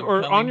way, or I'm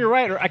on coming. your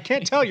right. Or I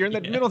can't tell. You're in the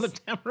middle of the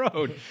damn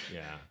road.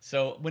 Yeah.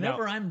 So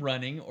whenever I'm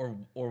running or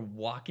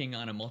walking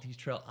on a multi-use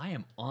trail, I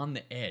am on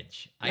the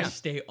edge. I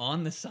stay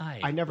on the side.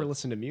 I never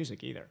listen to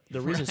music either.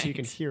 The reason so you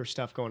can hear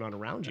stuff going on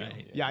around you.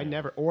 Right. Yeah, I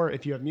never. Or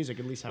if you have music,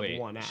 at least have Wait,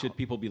 one out. should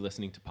people be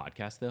listening to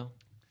podcasts though?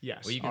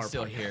 Yes. Well, you can our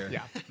still podcast. hear.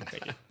 Yeah.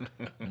 Thank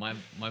you.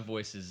 My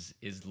voice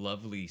is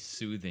lovely,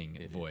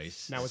 soothing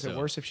voice. Now, is it so-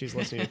 worse if she's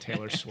listening to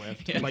Taylor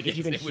Swift? Yeah, Like, if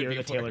you can it would hear be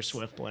the Taylor worse.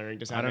 Swift blaring,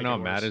 does that I don't make know, it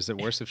Matt. worse? Is it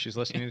worse if she's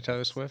listening to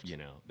Taylor Swift?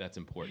 That's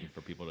important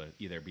for people to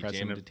either be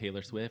President- jammed to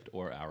Taylor Swift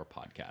or our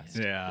podcast.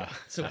 Yeah.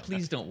 So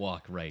please don't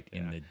walk right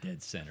in the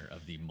dead center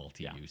of the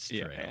multi-use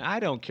trail. Yeah,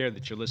 I don't care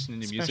that you're listening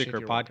to Especially music if or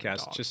you're walking a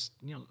podcasts. dog. Just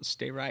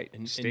stay right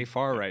and stay and-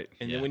 far right.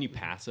 And Yeah. then when you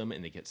pass them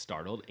and they get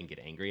startled and get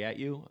angry at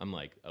you, I'm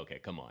like, okay,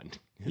 come on.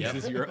 Yep.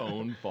 This is your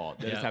own fault.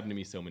 That has Yep. happened to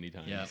me so many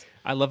times. Yep.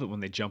 I love it when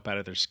they jump out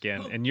of their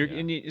skin, and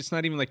it's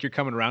not even like you're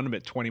coming around them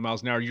at 20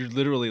 miles an hour. You're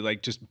literally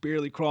like just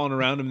barely crawling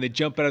around them. And they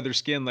jump out of their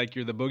skin like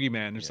you're the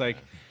boogeyman. It's like,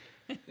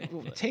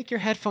 well, take your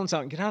headphones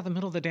out and get out of the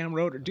middle of the damn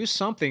road, or do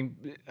something.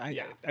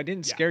 I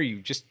didn't scare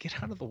you. Just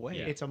get out of the way.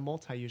 It's a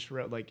multi-use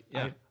road. Like,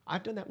 Yeah.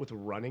 I've done that with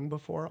running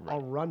before.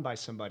 I'll run by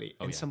somebody,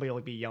 and somebody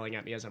will be yelling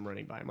at me as I'm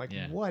running by. I'm like,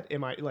 Yeah. what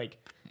am I, like,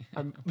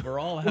 I'm... We're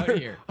all out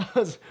here. I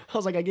was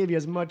like, I gave you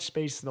as much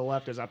space to the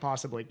left as I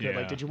possibly could. Yeah.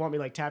 Like, did you want me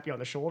like tap you on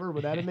the shoulder?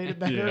 Would that have made it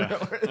better?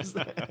 Yeah. Or is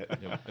that...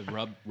 Yeah,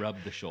 rub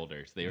the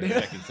shoulders. They were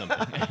expecting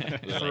something.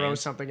 Throw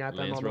something at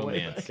them Lance on the way.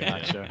 romance.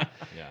 Gotcha.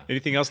 Yeah.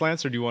 Anything else,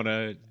 Lance, or do you want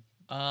to?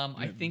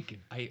 I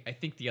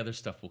think the other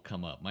stuff will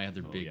come up. My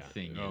other big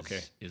thing Okay.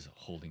 is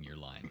holding your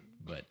line.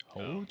 But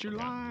Hold your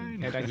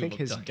line. And I We think will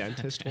his talk-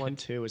 dentist one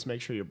too is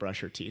make sure you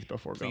brush your teeth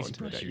before Please going to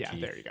brush the your Yeah,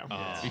 teeth. there you go.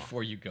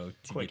 before you go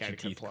to Quick get your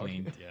etiquette teeth plug.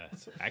 cleaned.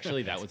 Yes.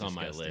 Actually, that was on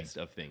my disgusting. list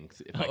of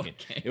things. If I can,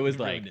 Okay, it was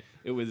we like ruined it.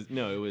 it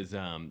was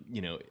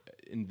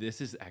and this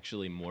is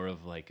actually more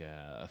of like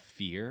a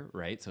fear,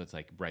 right? So it's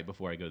like right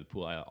before I go to the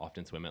pool, I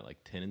often swim at like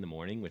 10 in the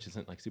morning, which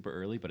isn't like super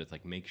early, but it's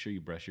like make sure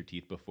you brush your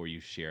teeth before you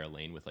share a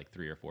lane with like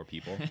 3 or 4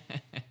 people.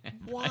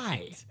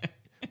 Why?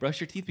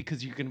 Brush your teeth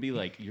because you're gonna be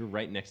like you're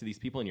right next to these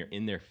people and you're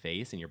in their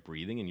face and you're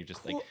breathing and you're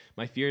just like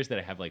my fear is that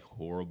I have like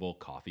horrible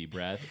coffee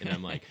breath and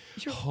I'm like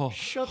You're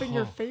shoving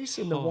your face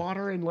in the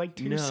water in like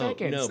 2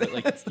 seconds. No, but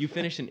like you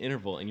finish an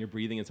interval and you're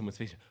breathing in someone's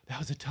face. That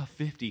was a tough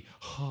 50.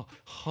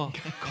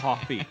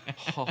 Coffee.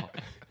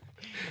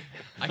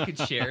 I could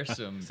share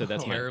some So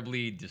that's my-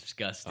 terribly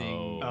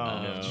disgusting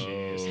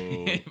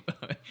jeez.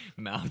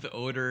 mouth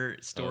odor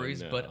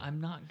stories, no. but I'm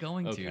not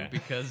going to Okay.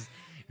 because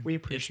We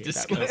it's appreciate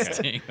that.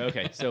 disgusting.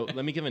 Okay, so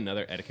let me give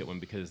another etiquette one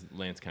because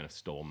Lance kind of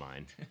stole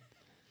mine,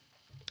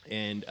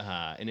 and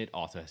it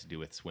also has to do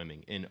with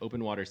swimming. In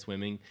open water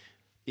swimming,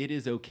 it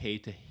is okay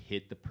to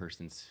hit the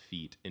person's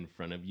feet in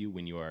front of you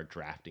when you are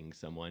drafting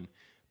someone,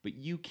 but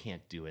you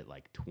can't do it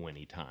like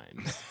 20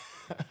 times.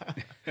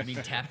 I mean,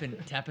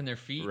 tapping their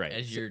feet Right.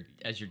 as So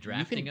you're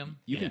drafting them.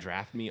 You can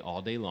draft me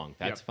all day long.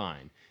 That's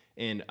fine.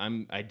 And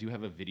I do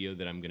have a video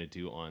that I'm gonna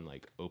do on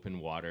like open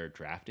water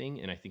drafting,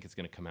 and I think it's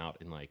gonna come out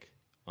in like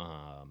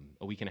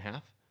a week and a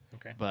half.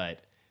 Okay.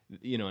 But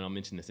and I'll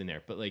mention this in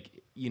there. But like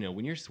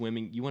when you're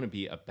swimming, you want to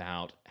be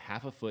about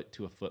half a foot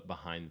to a foot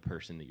behind the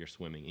person that you're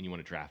swimming, and you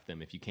want to draft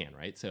them if you can,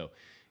 right? So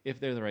if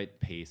they're the right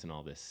pace and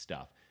all this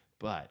stuff,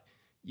 but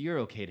you're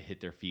okay to hit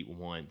their feet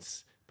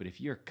once. But if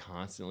you're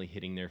constantly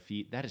hitting their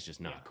feet, that is just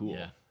not cool.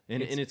 Yeah.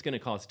 And it's going to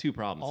cause 2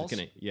 problems. Also,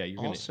 it's gonna, you're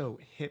gonna, also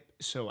hip.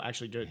 So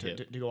actually,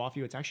 to go off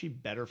you, it's actually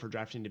better for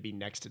drafting to be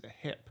next to the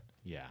hip.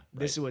 yeah.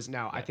 This right. was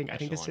now. I think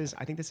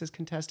this is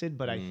contested,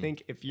 but I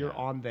think if you're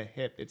on the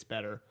hip, it's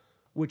better.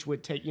 Which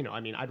would take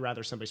I'd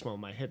rather somebody swim on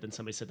my hip than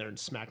somebody sit there and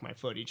smack my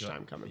foot each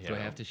time coming. Do I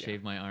have to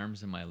shave my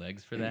arms and my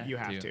legs for that? You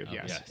have too? to. Okay.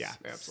 Yes. Yeah.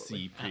 Absolutely.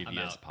 See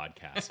previous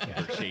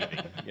podcast for shaving.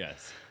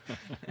 Yes.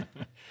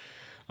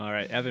 All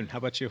right, Evan, how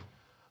about you?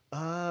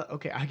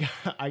 Okay,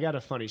 I got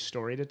a funny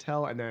story to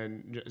tell, and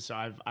then so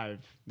I've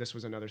this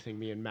was another thing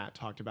me and Matt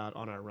talked about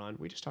on our run.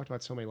 We just talked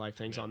about so many life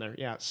things on there.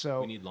 Yeah,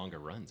 so We need longer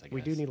runs, I guess.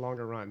 we do need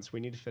longer runs. We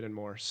need to fit in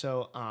more.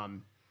 So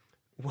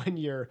when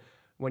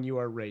you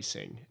are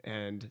racing,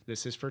 and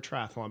this is for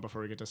triathlon.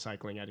 Before we get to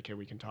cycling etiquette,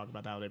 we can talk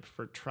about that. But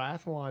for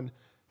triathlon,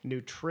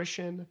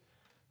 nutrition.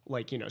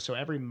 Like, so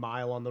every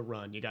mile on the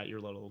run, you got your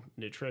little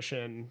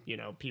nutrition,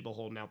 people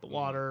holding out the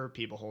water,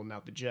 people holding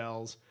out the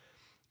gels.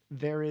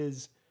 There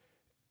is,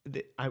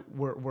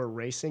 we're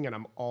racing, and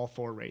I'm all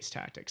for race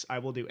tactics. I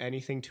will do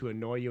anything to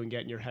annoy you and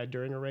get in your head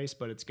during a race,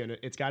 but it's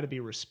got to be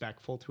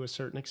respectful to a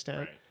certain extent.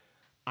 Right.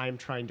 I'm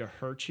trying to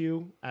hurt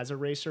you as a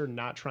racer,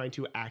 not trying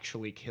to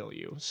actually kill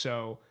you.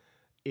 So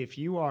if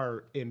you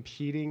are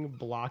impeding,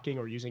 blocking,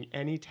 or using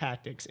any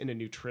tactics in a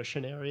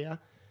nutrition area,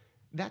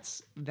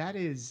 that's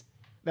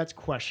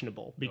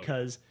questionable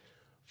because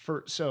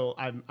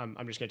I'm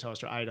just gonna tell a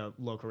story. I had a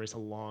local race a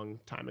long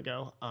time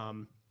ago.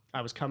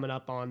 I was coming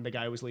up on the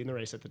guy who was leading the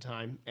race at the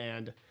time,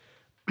 and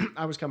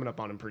I was coming up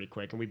on him pretty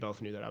quick, and we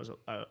both knew that I was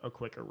a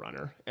quicker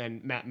runner.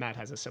 And Matt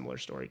has a similar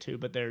story too.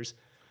 But there's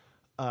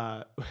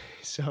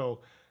so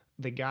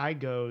the guy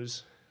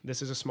goes.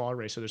 This is a smaller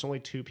race, so there's only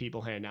 2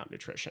 people handing out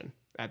nutrition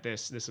at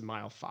this. This is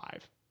mile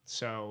 5,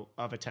 so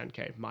of a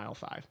 10K, mile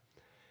 5.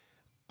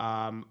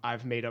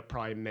 I've made up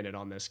probably a minute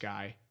on this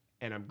guy,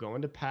 and I'm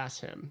going to pass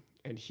him,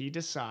 and he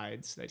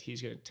decides that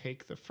he's going to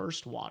take the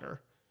first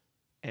water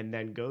and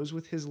then goes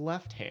with his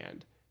left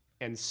hand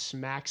and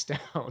smacks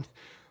down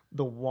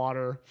the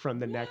water from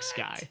the next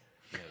guy.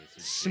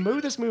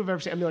 Smoothest move I've ever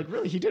seen. I mean, like,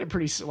 really, he did it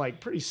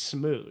pretty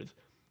smooth.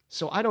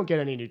 So I don't get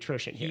any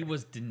nutrition here. He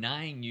was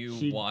denying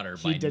you water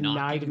he by denied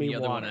not giving me the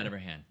other water. one out of her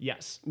hand.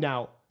 Yes.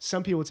 Now,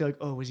 some people would say, like,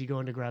 oh, was he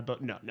going to grab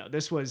both? No.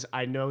 This was,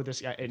 I know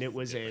this guy, and it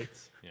was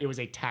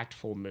a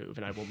tactful move,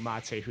 and I will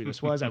not say who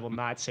this was. I will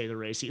not say the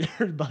race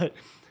either. But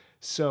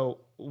so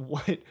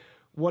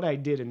what I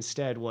did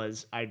instead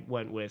was I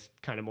went with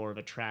kind of more of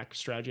a track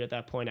strategy at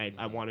that point.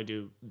 I wanted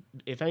to,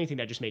 if anything,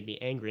 that just made me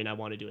angry, and I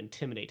wanted to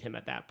intimidate him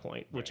at that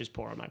point, which is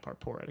poor on my part,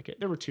 poor etiquette.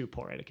 There were 2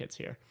 poor etiquettes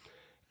here.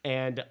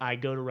 And I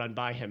go to run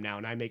by him now,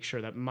 and I make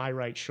sure that my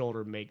right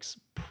shoulder makes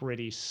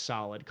pretty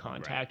solid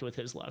contact with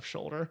his left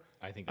shoulder.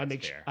 I think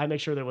that's fair. I make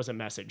sure there was a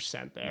message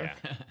sent there,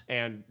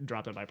 and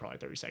dropped it by probably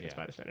 30 seconds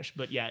by the finish.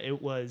 But yeah, it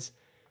was.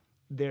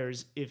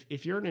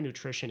 If you're in a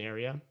nutrition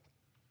area,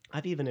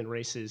 I've even in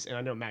races, and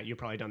I know Matt, you've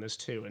probably done this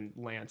too, and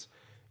Lance.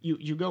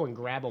 You go and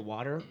grab a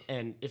water,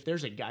 and if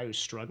there's a guy who's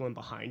struggling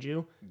behind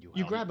you,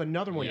 you grab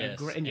another one Yes,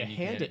 and you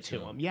hand it to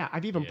him. Yeah,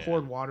 I've even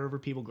poured water over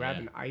people, grabbed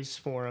an ice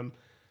for them.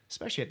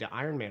 Especially at the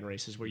Ironman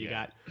races where you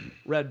got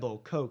Red Bull,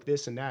 Coke,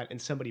 this and that,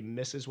 and somebody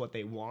misses what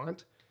they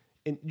want,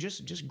 and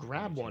just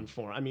grab one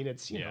for them. I mean,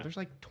 it's there's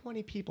like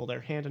 20 people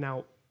there handing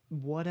out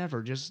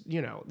whatever. Just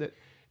that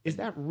is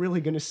that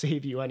really going to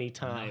save you any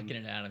time?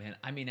 Knocking it out of hand.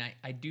 I mean,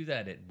 I do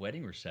that at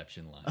wedding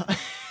reception lines,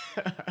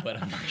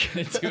 but I'm not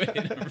going to do it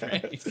in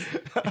a race.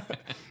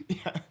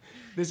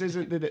 This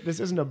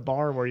isn't a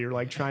bar where you're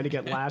like trying to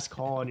get last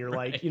call and you're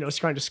like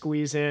trying to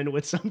squeeze in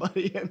with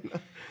somebody and.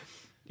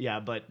 Yeah,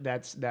 but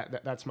that's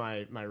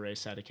my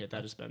race etiquette.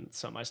 That has been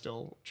something I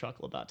still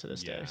chuckle about to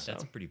this day. So.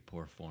 That's pretty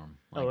poor form.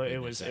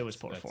 It was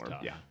poor form.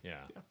 Tough. Yeah.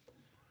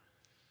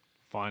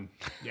 Fun.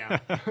 Yeah.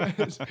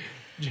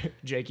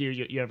 Jake,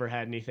 you ever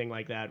had anything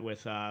like that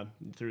with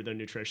through the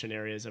nutrition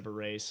areas of a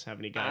race? Have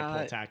any guy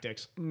pull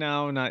tactics?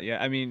 No, not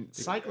yet. I mean,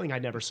 cycling, I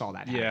never saw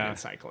that happen in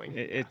cycling.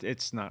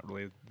 It's not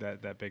really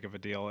that big of a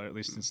deal, or at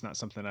least it's not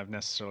something I've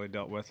necessarily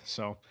dealt with.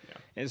 So,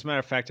 as a matter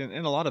of fact,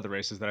 in a lot of the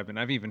races that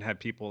I've even had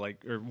people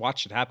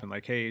watch it happen.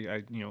 Like,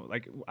 hey,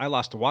 I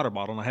lost a water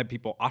bottle, and I had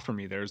people offer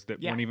me theirs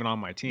that weren't even on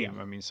my team.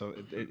 I mean, so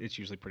it's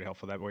usually pretty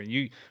helpful that way.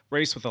 You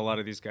race with a lot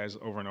of these guys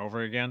over and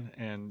over again,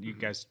 and you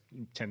guys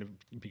tend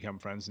to become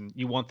friends, and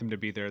you want them to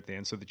be there at the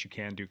end so that you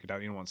can duke it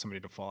out. You don't want somebody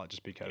to fall out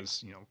just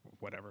because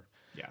whatever.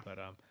 Yeah.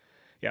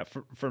 But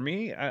for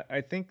me,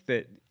 I think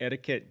that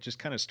etiquette just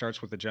kind of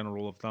starts with the general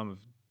rule of thumb of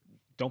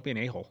don't be an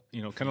a-hole.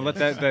 Kind of let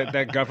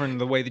that govern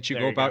the way that you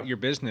go about your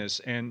business,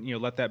 and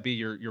let that be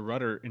your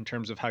rudder in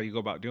terms of how you go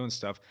about doing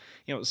stuff.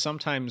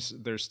 Sometimes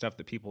there's stuff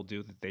that people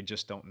do that they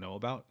just don't know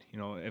about.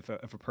 If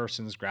a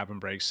person's grabbing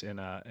brakes in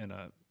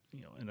a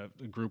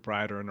group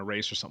ride or in a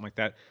race or something like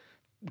that,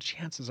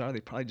 chances are they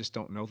probably just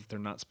don't know that they're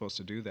not supposed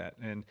to do that.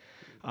 And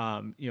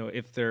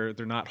if they're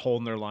not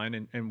holding their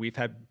line, and we've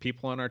had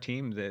people on our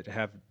team that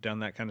have done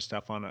that kind of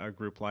stuff on a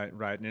group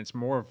ride, and it's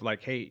more of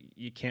like, hey,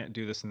 you can't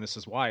do this and this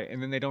is why,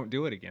 and then they don't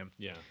do it again.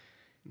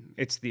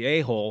 It's the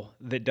a-hole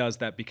that does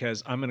that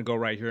because I'm going to go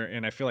right here,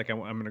 and I feel like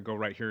I'm going to go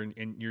right here,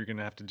 and you're going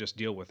to have to just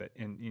deal with it.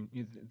 And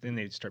then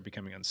they start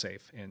becoming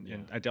unsafe.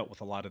 And I dealt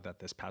with a lot of that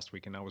this past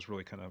week, and I was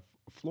really kind of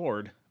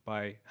floored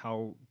by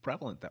how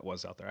prevalent that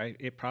was out there.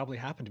 It probably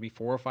happened to me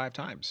 4 or 5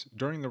 times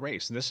during the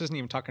race. And this isn't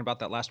even talking about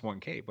that last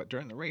 1K, but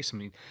during the race, I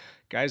mean,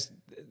 guys,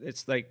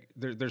 it's like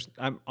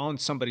I'm on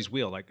somebody's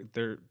wheel. Like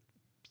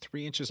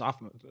 3 inches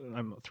off.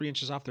 I'm 3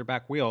 inches off their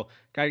back wheel.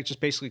 Guy just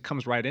basically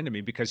comes right into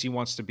me because he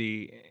wants to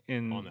be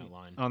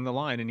on the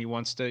line, and he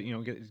wants to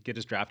get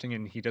his drafting,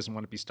 and he doesn't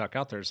want to be stuck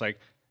out there. It's like,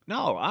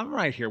 no, I'm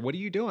right here. What are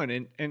you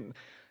doing? And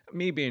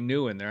me being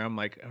new in there, I'm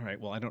like, all right,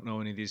 well, I don't know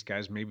any of these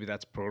guys. Maybe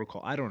that's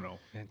protocol. I don't know.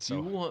 And Do so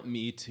you want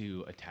me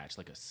to attach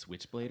like a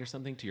switchblade or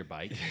something to your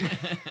bike?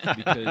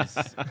 Because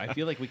I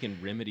feel like we can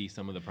remedy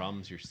some of the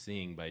problems you're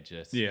seeing by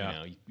just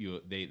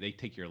they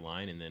take your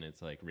line and then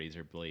it's like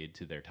razor blade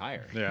to their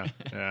tire. yeah.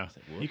 It's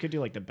like, whoop. You could do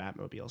like the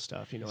Batmobile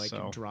stuff, like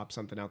So- drop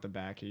something out the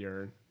back of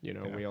your,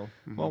 wheel.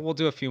 Well, we'll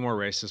do a few more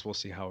races. We'll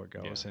see how it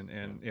goes,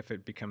 and if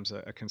it becomes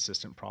a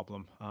consistent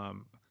problem.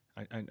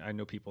 I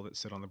know people that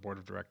sit on the board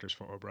of directors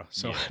for Obra,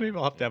 so maybe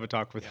I'll have to have a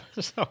talk with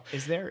them. So.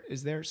 Is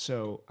there?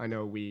 So I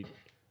know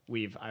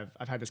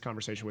I've had this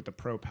conversation with the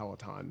pro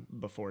Peloton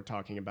before,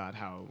 talking about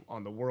how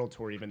on the world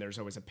tour even there's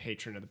always a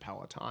patron of the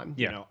Peloton.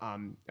 Yeah.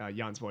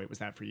 Jans Voigt was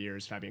that for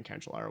years. Fabian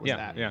Cancellara was Yeah,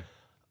 that.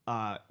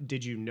 yeah.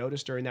 Did you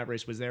notice during that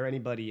race, was there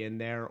anybody in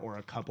there or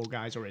a couple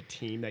guys or a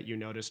team that you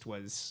noticed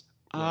was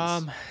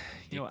I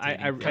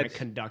kind of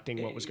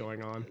conducting what was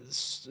going on?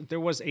 There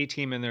was a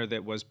team in there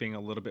that was being a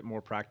little bit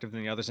more proactive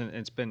than the others, and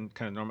it's been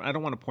kind of normal. I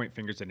don't want to point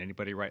fingers at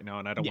anybody right now,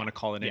 and I don't want to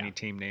call it any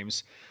team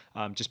names,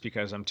 just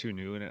because I'm too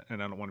new, and I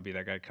don't want to be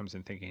that guy that comes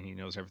in thinking he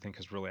knows everything,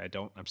 because really I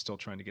don't. I'm still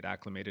trying to get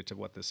acclimated to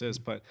what this is,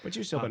 but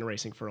you've still been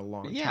racing for a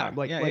long time.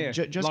 yeah,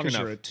 Just long because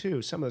you're enough. a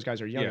 2, some of those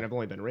guys are young Yeah. and have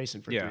only been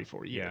racing for Yeah,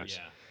 3-4 years.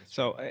 yeah.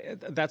 So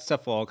that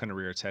stuff will all kind of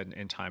rear its head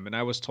in time. And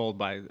I was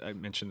told I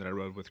mentioned that I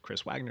rode with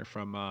Chris Wagner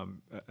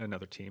from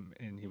another team,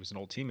 and he was an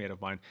old teammate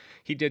of mine.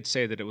 He did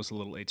say that it was a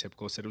little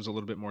atypical. He said it was a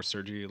little bit more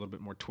surgery, a little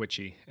bit more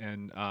twitchy.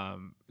 And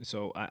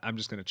so I'm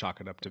just going to chalk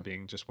it up to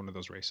being just one of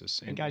those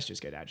races. And guys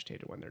just get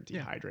agitated when they're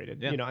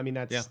dehydrated. Yeah.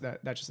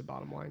 That's just the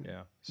bottom line.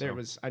 Yeah. There So-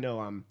 was, I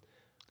know,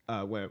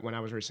 when I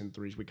was racing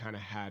threes, we kind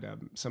of had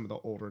some of the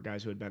older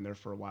guys who had been there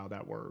for a while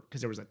that were, because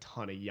there was a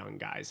ton of young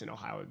guys in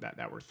Ohio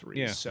that were threes.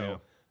 Yeah, So yeah.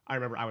 I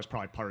remember I was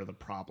probably part of the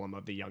problem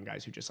of the young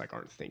guys who just like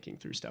aren't thinking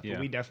through stuff. Yeah. But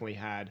we definitely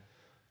had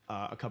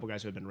a couple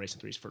guys who had been racing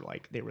threes for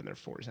they were in their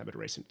 40s, have been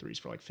racing threes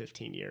for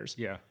 15 years.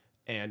 Yeah.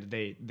 And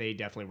they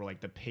definitely were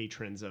like the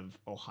patrons of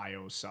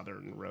Ohio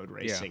Southern road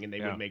racing, and they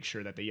would make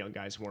sure that the young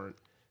guys weren't,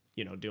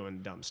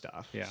 doing dumb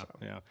stuff. Yeah, So.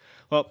 yeah.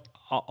 Well,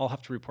 I'll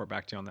have to report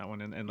back to you on that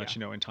one and let you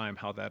know in time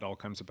how that all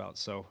comes about.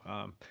 So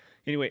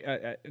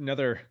anyway,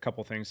 another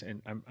couple things,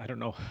 and I don't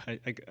know,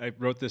 I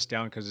wrote this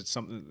down because it's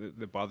something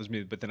that bothers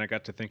me, but then I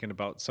got to thinking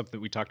about something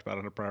we talked about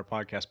on a prior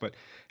podcast. But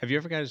have you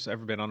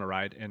ever been on a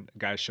ride and a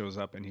guy shows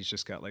up and he's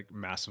just got like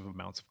massive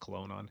amounts of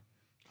cologne on?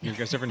 You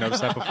guys ever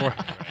noticed that before?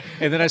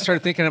 And then I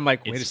started thinking, I'm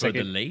like, wait It's a for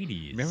second. the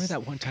ladies. Remember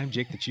that one time,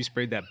 Jake, that you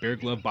sprayed that Bear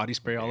Glove body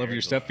spray all over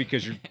your stuff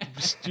because your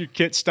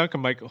kit stunk?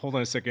 I'm like, hold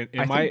on a second.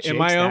 Am I think am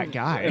Jake's I that own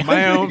guy. Am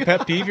I own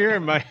pet peeve here?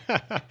 Am I?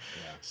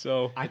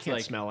 So I can't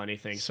like- smell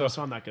anything, so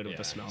I'm not good with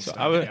the smell so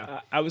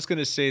stuff. I was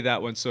gonna say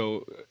that one.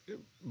 So,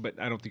 but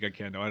I don't think I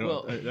can. No, I don't.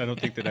 Well- I don't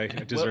think that I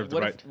deserve the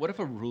what right. What if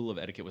a rule of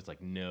etiquette was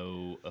like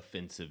no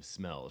offensive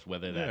smells,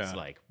 whether that's Yeah.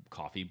 like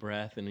coffee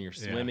breath and you're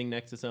swimming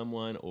next to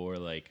someone, or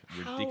like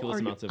How ridiculous are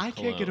you- amounts of I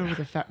cologne. can't get over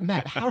the fact,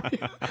 Matt. How are you?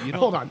 You don't-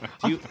 Hold on.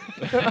 do you-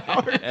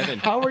 Evan,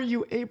 How are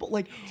you able?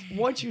 Like,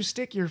 once you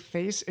stick your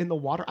face in the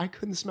water, I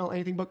couldn't smell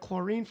anything but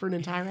chlorine for an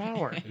entire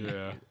hour.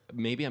 Yeah.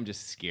 maybe I'm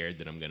just scared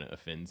that I'm gonna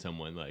offend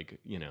someone,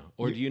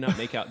 or do you not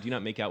make out? Do you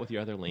not make out with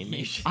your other lane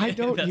mates? I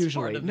don't That's part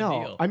usually. of the No,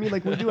 deal. I mean,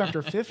 like we do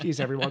after 50s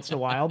every once in a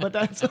while, but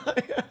that's.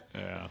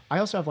 Yeah. I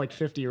also have like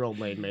 50-year-old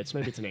lane mates.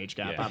 Maybe it's an age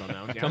gap. Yeah. I don't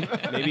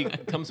know. Yeah.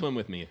 Come swim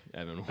with me,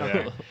 Evan.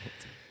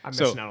 I'm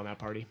So- missing out on that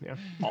party. Yeah.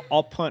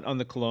 I'll punt on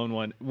the cologne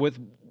one with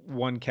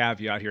one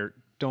caveat here.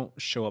 Don't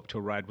show up to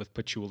a ride with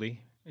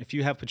patchouli. If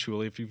you have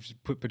patchouli, if you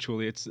put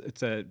patchouli, it's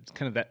a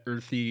kind of that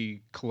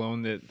earthy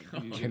cologne that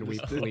Can we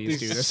please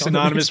do this?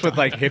 synonymous with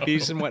like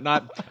hippies and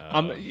whatnot.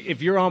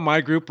 If you're on my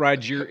group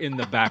ride, you're in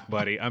the back,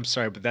 buddy. I'm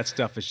sorry, but that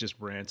stuff is just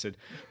rancid.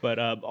 But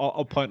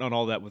I'll punt on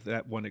all that with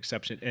that one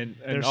exception. And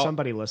There's I'll-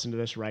 somebody listening to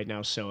this right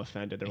now so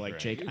offended. They're like,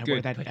 Jake, I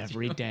wear Good. that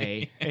every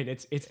day, and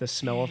it's the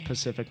smell of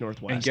Pacific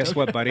Northwest. And guess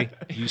what, buddy?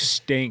 You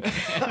stink.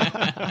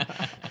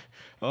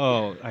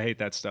 Oh, I hate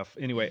that stuff.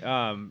 Anyway,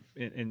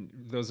 and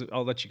those,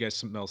 I'll let you guys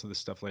smell some of this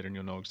stuff later, and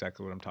you'll know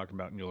exactly what I'm talking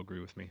about, and you'll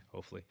agree with me,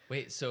 hopefully.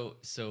 Wait, so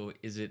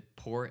is it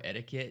poor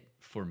etiquette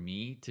for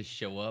me to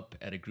show up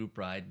at a group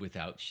ride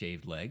without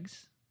shaved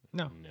legs?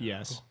 No,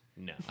 Yes.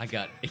 No. I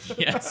got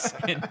yes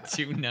and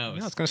 2 no's.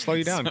 No, it's gonna slow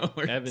you down. So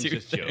we're Evan's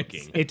just 2 no's.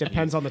 joking. It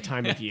depends on the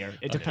time of year.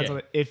 It depends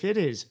on if it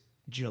is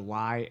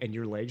July and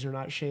your legs are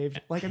not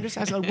shaved. Like, I'm just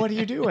asking, like, what are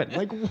you doing?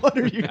 Like, what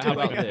are you How doing?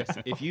 about this?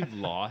 If you've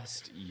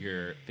lost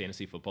your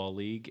fantasy football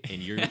league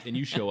and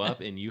you show up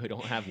and you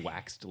don't have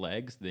waxed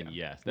legs, then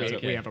yes, that's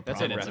We have a that's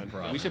problem.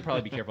 reference. We should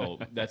probably be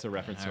careful. That's a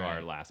reference to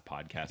our last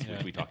podcast,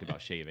 which we talked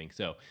about shaving.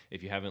 So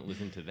if you haven't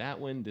listened to that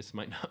one, this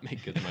might not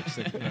make as much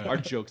sense. Our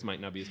jokes might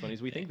not be as funny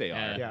as we think they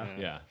are.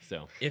 Yeah.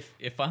 So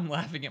If I'm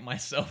laughing at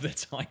myself,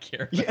 that's all I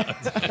care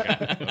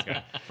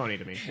about. Funny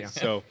to me. Yeah.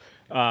 So,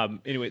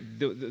 anyway,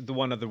 the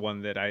one other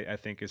one that I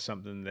think is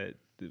something that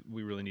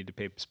we really need to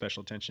pay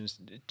special attention is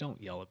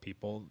don't yell at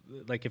people.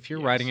 Like if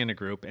you're riding in a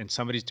group and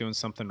somebody's doing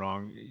something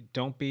wrong,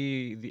 don't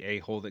be the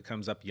a-hole that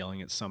comes up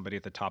yelling at somebody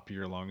at the top of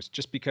your lungs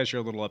just because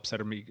you're a little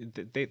upset. Or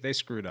they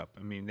screwed up.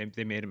 I mean,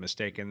 they made a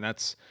mistake, and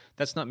that's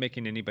not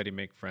making anybody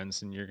make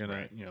friends. And you're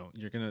gonna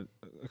you're gonna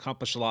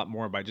accomplish a lot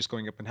more by just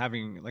going up and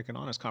having like an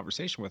honest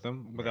conversation with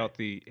them without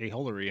the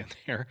a-holery in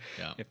there,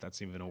 if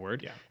that's even a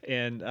word.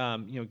 And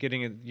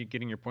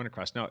getting your point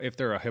across. Now, if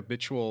they're a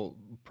habitual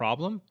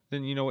problem,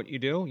 then you know what you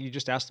do. You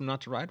just ask them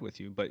not to ride with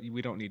you. But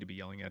we don't need to be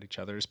yelling at each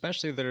other,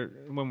 especially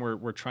when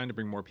we're trying to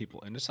bring more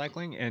people into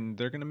cycling, and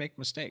they're going to make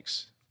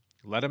mistakes.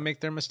 Let them make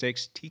their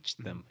mistakes, teach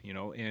them,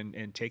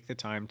 and take the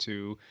time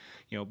to,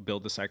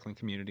 build the cycling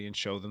community and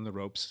show them the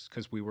ropes,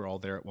 because we were all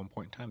there at one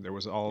point in time. There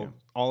was all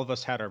of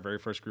us had our very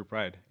first group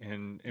ride.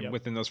 And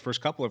within those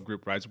first couple of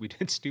group rides, we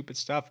did stupid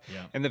stuff.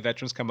 And the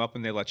veterans come up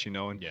and they let you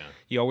know. And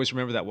you always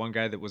remember that one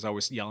guy that was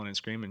always yelling and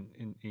screaming.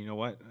 And you know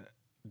what?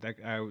 That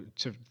I,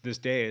 to this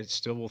day, I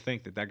still will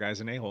think that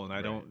guy's an a-hole. And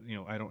I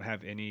don't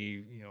have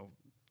any,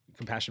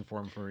 compassion for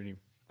him for any.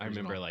 I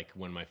remember like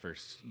one of my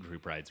first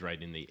group rides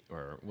riding it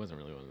wasn't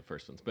really one of the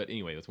first ones, but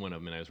anyway, it was one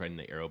of them, and I was riding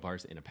the aero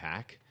bars in a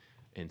pack,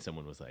 and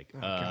someone was like,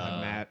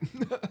 God, Matt.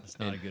 That's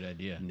not a good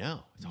idea.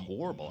 No, it's a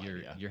horrible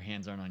idea. Your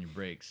hands aren't on your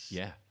brakes.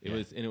 Yeah, it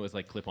was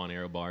like clip-on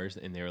aero bars,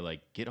 and they were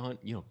like, get on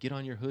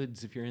your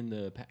hoods if you're in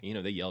the pack.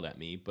 They yelled at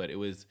me, but it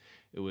was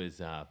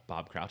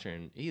Bob Croucher,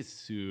 and he's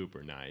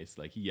super nice.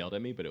 Like, he yelled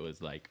at me, but it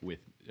was like with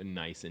a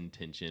nice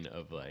intention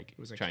of like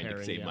trying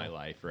to save my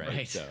life,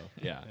 right?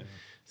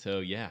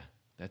 So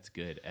that's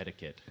good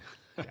etiquette.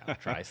 Yeah,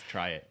 try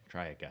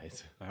it,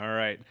 guys. All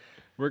right.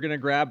 We're going to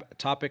grab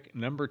topic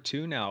number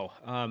 2 now.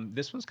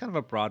 This one's kind of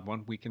a broad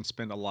one. We can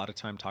spend a lot of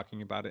time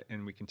talking about it,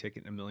 and we can take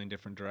it in a million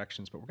different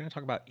directions, but we're going to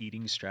talk about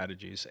eating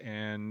strategies.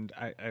 And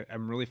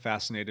I'm really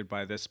fascinated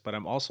by this, but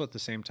I'm also at the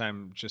same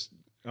time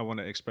I want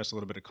to express a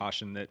little bit of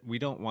caution that we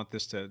don't want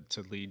this to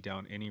lead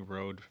down any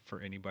road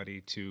for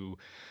anybody to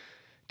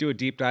do a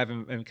deep dive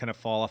and kind of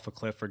fall off a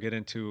cliff or get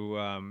into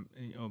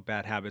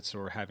bad habits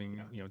or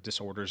having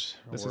disorders.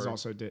 This is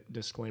also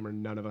disclaimer: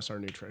 none of us are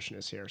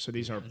nutritionists here, so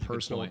these are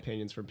personal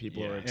opinions from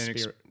people who are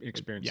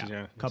experiences.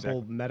 Yeah,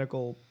 couple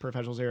medical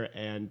professionals here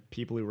and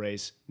people who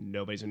race.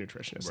 Nobody's a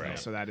nutritionist, though,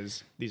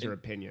 so these are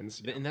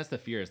opinions. And that's the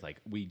fear, is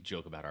like we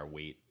joke about our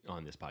weight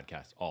on this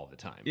podcast all the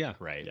time. Yeah,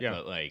 right. Yeah.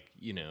 But like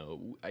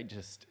I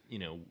just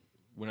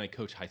when I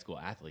coach high school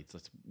athletes,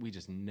 we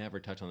just never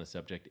touch on the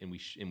subject, and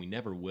we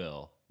never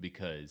will,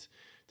 because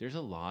there's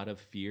a lot of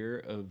fear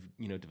of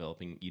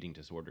developing eating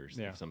disorders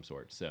of some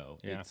sort. So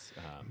it's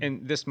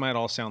and this might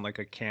all sound like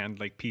a canned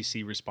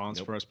PC response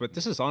for us, but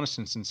this is honest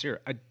and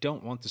sincere. I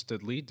don't want this to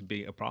lead to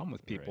be a problem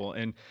with people,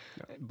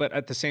 but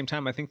at the same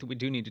time, I think that we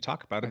do need to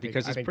talk about it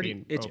because it's pretty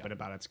being open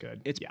about it's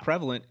good. It's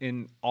prevalent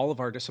in all of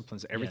our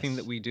disciplines, everything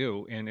that we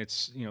do, and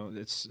it's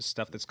it's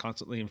stuff that's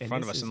constantly in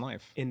front of us in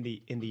life. In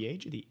the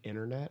age of the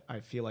internet, I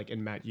feel like,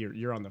 and Matt,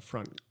 you're on the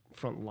front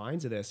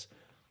lines of this.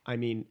 I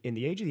mean, in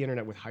the age of the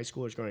internet, with high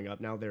schoolers growing up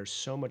now, there's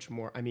so much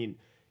more. I mean,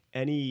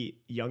 any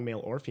young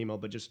male or female,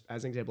 but just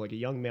as an example, like a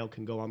young male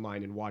can go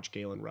online and watch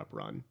Galen Rupp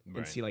run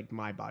and see like,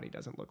 my body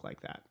doesn't look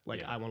like that.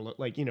 Like I want to look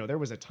like, there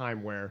was a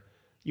time where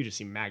you just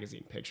see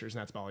magazine pictures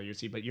and that's all you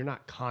see, but you're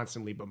not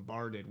constantly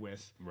bombarded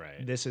with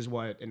this is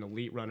what an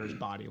elite runner's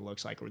body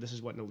looks like, or this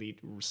is what an elite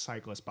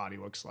cyclist body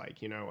looks like,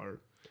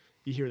 or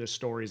you hear the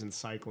stories in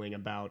cycling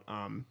about,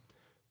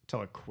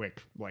 tell a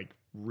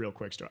real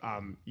quick story.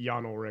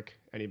 Jan Ullrich,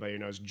 anybody who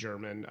knows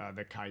German,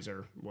 the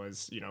Kaiser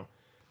was,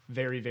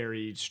 very,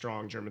 very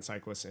strong German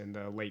cyclist in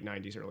the late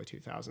 90s, early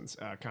 2000s.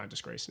 Kind of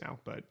disgraced now,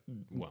 but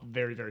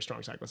very, very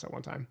strong cyclist at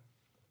one time.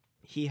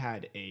 He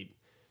had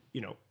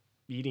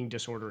eating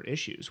disorder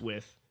issues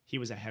he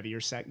was a heavier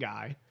set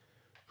guy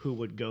who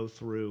would go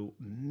through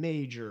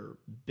major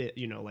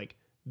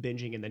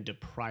binging and then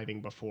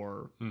depriving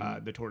before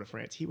the Tour de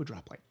France. He would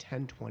drop like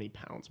 10, 20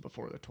 pounds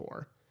before the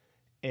Tour.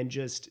 And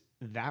just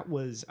that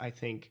was, I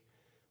think,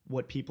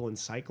 what people in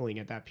cycling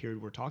at that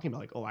period were talking about.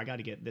 Like, I got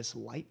to get this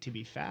light to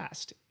be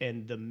fast.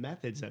 And the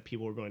methods that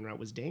people were going around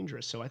was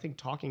dangerous. So I think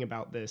talking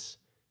about this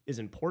is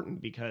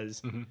important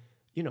because,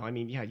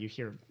 you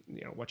hear,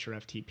 what's your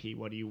FTP?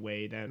 What do you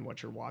weigh then?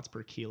 What's your watts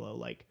per kilo?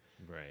 Like,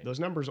 those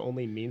numbers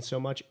only mean so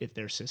much if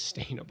they're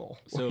sustainable.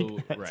 So,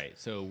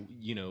 So,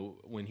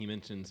 when he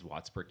mentions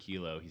watts per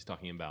kilo, he's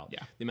talking about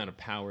the amount of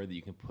power that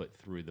you can put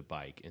through the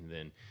bike. And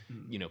then,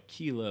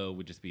 kilo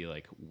would just be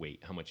like weight,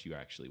 how much you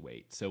actually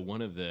weigh. So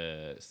one of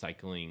the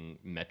cycling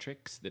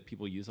metrics that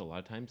people use a lot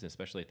of times,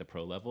 especially at the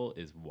pro level,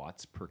 is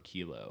watts per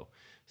kilo.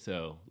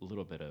 So a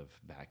little bit of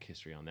back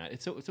history on that.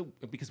 It's so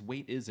because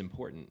weight is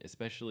important,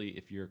 especially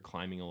if you're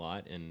climbing a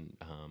lot and,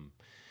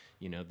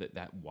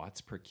 that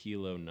watts per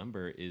kilo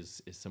number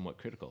is somewhat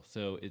critical.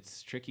 So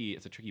it's tricky.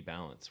 It's a tricky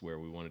balance where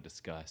we want to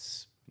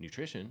discuss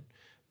nutrition,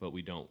 but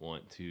we don't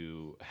want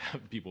to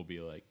have people be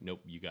like, nope,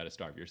 you got to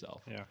starve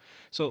yourself. Yeah.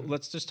 So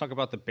let's just talk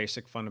about the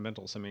basic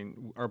fundamentals. I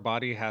mean, our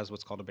body has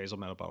what's called a basal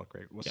metabolic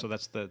rate. So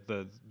that's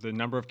the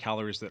number of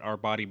calories that our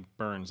body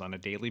burns on a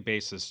daily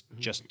basis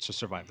just to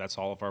survive. That's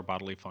all of our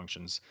bodily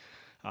functions.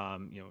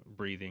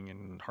 breathing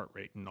and heart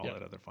rate and all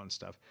that other fun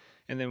stuff.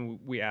 And then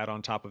we add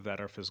on top of that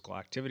our physical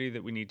activity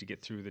that we need to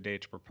get through the day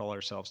to propel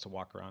ourselves to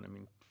walk around. I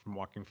mean, from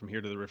walking from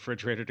here to the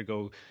refrigerator to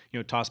go,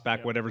 toss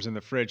back whatever's in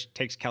the fridge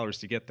takes calories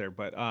to get there.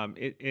 But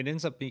it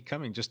ends up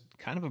becoming just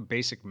kind of a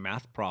basic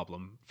math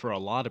problem for a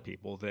lot of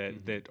people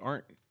that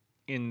aren't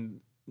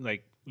in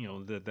like,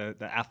 the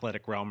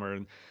athletic realm or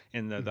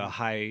in the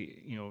high,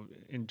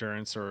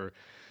 endurance or,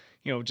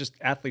 just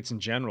athletes in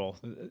general.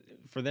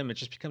 For them, it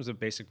just becomes a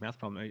basic math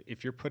problem.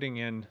 If you're putting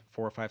in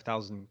 4,000 or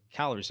 5,000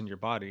 calories in your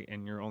body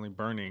and you're only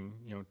burning,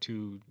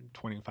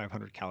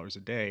 2,500 calories a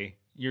day,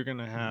 you're going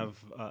to have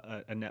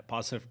a net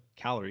positive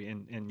calorie,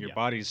 and your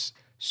body's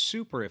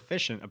super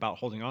efficient about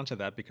holding on to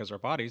that because our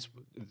bodies,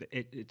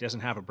 it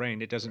doesn't have a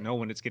brain. It doesn't know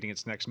when it's getting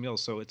its next meal,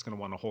 so it's going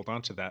to want to hold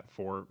on to that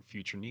for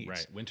future needs.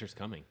 Right. Winter's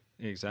coming.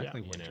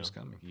 Exactly. Winter's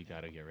coming. You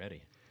got to get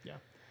ready. Yeah.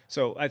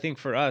 So I think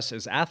for us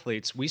as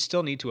athletes, we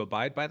still need to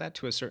abide by that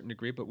to a certain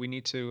degree, but we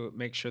need to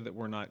make sure that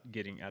we're not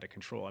getting out of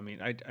control. I mean,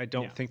 I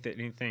don't think that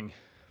anything.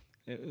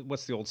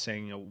 What's the old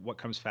saying? What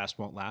comes fast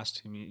won't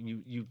last. I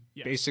mean, you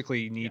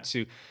basically need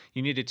to take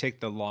you need to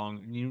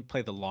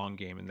play the long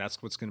game, and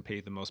that's what's going to pay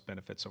you the most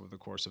benefits over the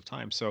course of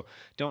time. So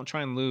don't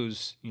try and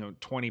lose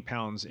 20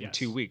 pounds in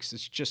 2 weeks.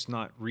 It's just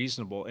not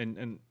reasonable,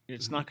 and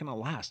it's not going to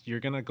last.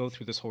 You're going to go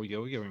through this whole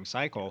yo-yoing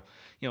cycle.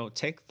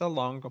 Take the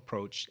long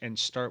approach and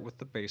start with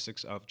the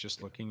basics of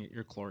just looking at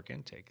your caloric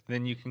intake.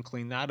 Then you can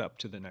clean that up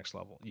to the next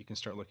level. You can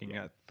start looking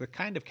at the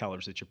kind of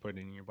calories that you're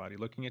putting in your body,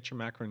 looking at your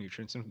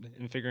macronutrients,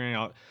 and figuring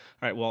out,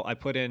 all right, well, I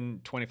put in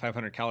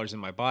 2,500 calories in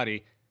my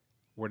body.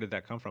 Where did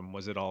that come from?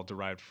 Was it all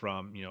derived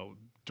from,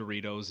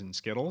 Doritos and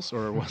Skittles,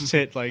 or was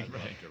it like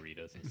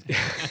Doritos and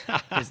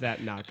Skittles. Is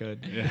that not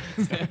good?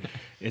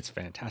 It's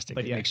fantastic.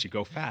 But it makes you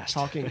go fast.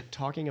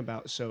 Talking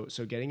about so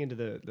getting into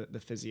the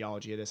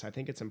physiology of this, I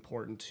think it's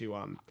important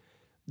to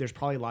there's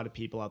probably a lot of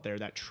people out there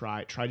that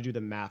try to do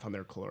the math on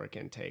their caloric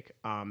intake.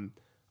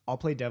 I'll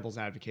play devil's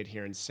advocate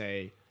here and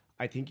say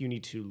I think you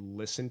need to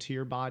listen to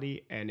your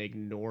body and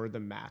ignore the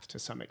math to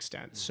some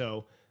extent.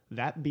 So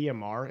that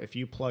BMR, if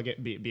you plug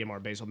it,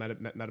 BMR, basal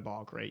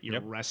metabolic rate, you're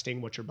resting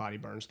what your body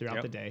burns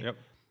throughout the day.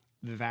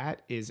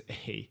 That is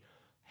a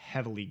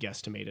heavily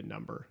guesstimated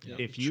number.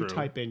 If you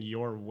type in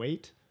your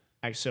weight,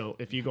 so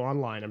if you go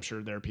online, I'm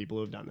sure there are people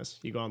who have done this.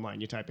 You go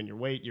online, you type in your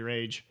weight, your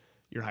age,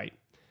 your height.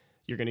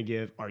 You're going to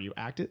give, are you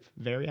active,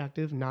 very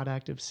active, not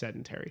active,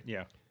 sedentary?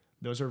 Yeah.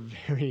 Those are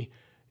very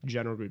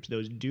general groups.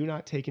 Those do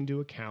not take into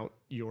account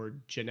your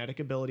genetic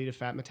ability to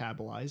fat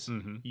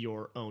metabolize,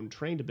 your own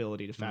trained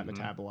ability to fat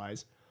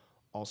metabolize,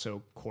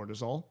 also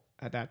cortisol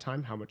at that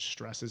time, how much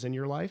stress is in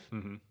your life,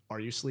 are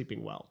you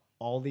sleeping well,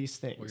 all these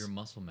things. Or your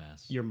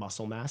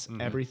muscle mass.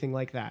 Everything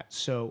like that.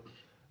 So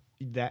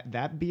that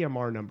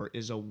BMR number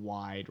is a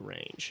wide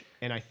range.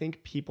 And I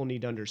think people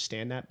need to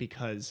understand that,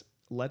 because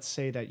let's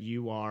say that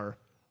you are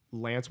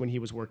Lance when he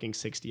was working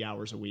 60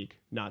 hours a week,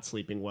 not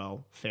sleeping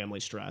well, family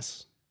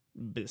stress,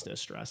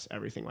 business stress,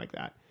 everything like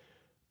that.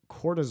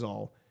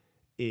 Cortisol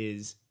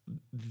is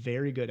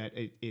very good at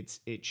it.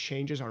 It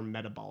changes our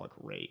metabolic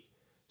rate.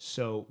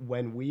 So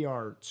when we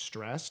are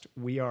stressed,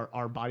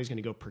 our body's going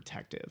to go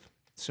protective.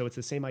 So it's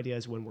the same idea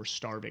as when we're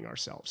starving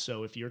ourselves.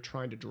 So if you're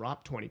trying to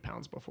drop 20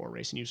 pounds before a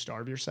race and you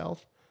starve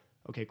yourself,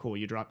 okay, cool.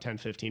 You drop 10,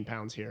 15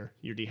 pounds here.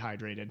 You're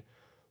dehydrated.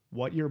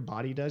 What your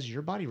body does,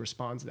 your body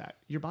responds to that.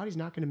 Your body's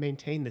not going to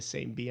maintain the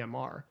same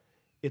BMR.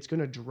 It's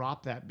going to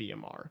drop that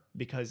BMR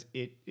because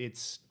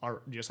it's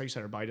just like you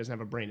said, our body doesn't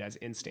have a brain, it has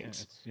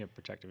instincts. Yeah, it's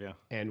protective, yeah.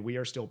 And we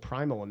are still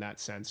primal in that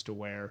sense, to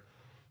where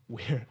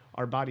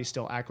our bodies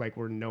still act like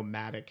we're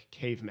nomadic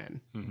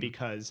cavemen,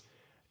 because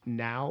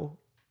now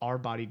our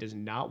body does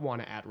not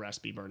want to at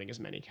rest be burning as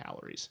many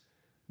calories,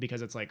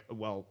 because it's like,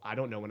 well, I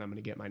don't know when I'm going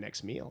to get my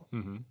next meal.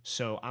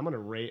 So I'm going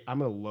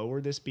to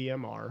lower this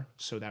BMR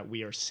so that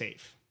we are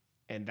safe.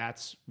 And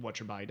that's what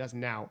your body does.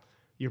 Now,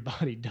 your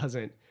body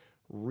doesn't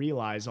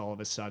realize all of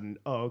a sudden,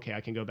 oh, okay,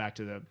 I can go back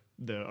to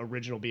the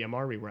original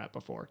BMR we were at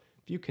before.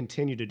 If you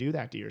continue to do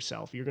that to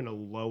yourself, you're going to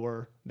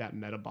lower that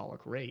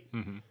metabolic rate.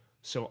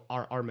 So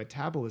our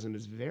metabolism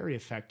is very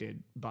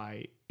affected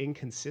by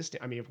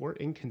inconsistent. I mean, if we're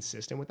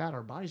inconsistent with that,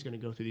 our body's going to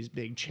go through these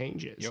big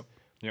changes.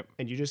 Yep.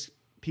 And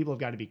people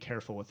have got to be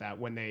careful with that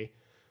when they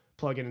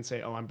plug in and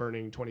say, oh, I'm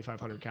burning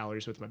 2,500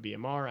 calories with my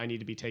BMR. I need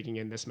to be taking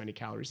in this many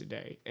calories a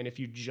day. And if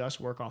you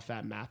just work off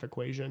that math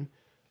equation,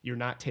 you're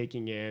not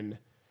taking in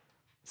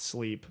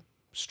sleep,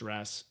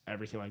 stress,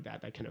 everything like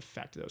that can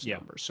affect those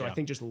numbers. So I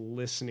think just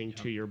listening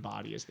to your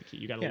body is the key.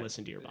 You got to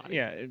listen to your body.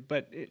 Yeah,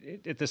 but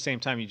at the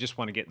same time, you just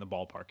want to get in the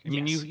ballpark. I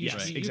mean, you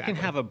can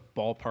have a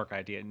ballpark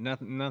idea.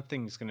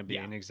 Nothing's going to be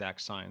an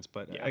exact science.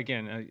 But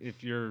again,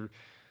 if you're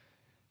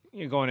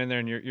going in there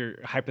and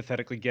you're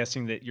hypothetically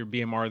guessing that your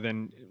BMR,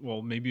 then,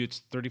 well, maybe it's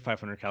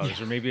 3,500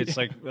 calories or maybe it's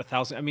like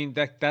 1,000. I mean,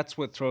 that's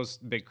what throws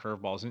big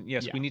curveballs. And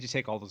yes, we need to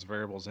take all those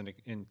variables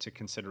into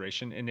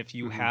consideration. And if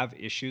you have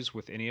issues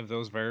with any of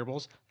those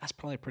variables, that's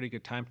probably a pretty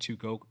good time to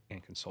go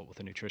and consult with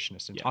a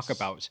nutritionist and talk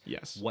about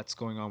what's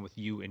going on with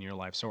you in your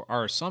life. So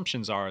our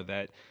assumptions are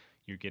that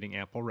you're getting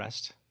ample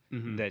rest,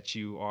 that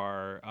you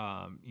are,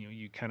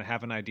 you kind of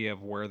have an idea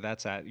of where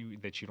that's at,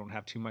 that you don't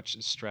have too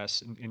much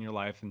stress in your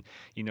life, and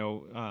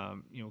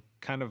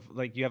kind of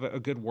like you have a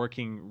good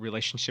working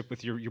relationship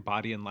with your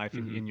body and life,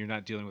 and you're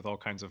not dealing with all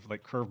kinds of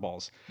like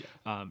curveballs.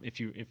 If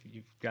you've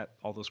got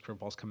all those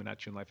curveballs coming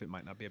at you in life, it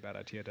might not be a bad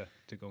idea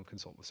to go and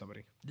consult with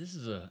somebody. This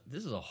is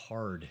a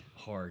hard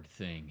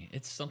thing.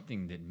 It's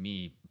something that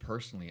me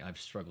personally I've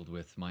struggled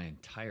with my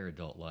entire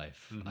adult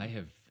life.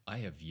 I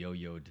have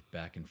yo-yoed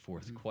back and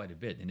forth quite a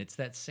bit, and it's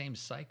that same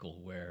cycle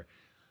where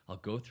I'll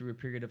go through a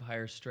period of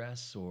higher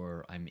stress,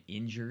 or I'm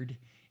injured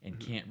and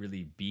can't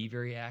really be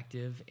very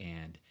active,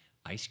 and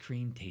ice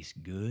cream tastes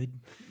good.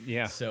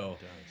 Yeah. So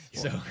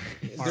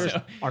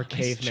Our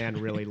caveman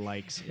really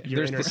likes. Your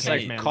There's inner the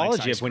caveman likes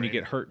psychology ice of when you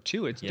cream. get hurt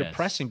too. It's Yes.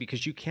 depressing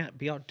because you can't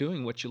be out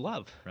doing what you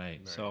love.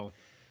 Right. So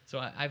So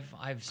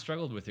I've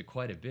struggled with it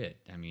quite a bit.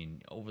 I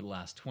mean, over the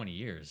last 20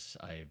 years,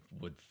 I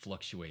would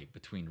fluctuate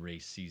between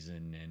race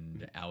season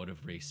and out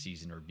of race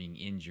season, or being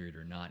injured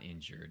or not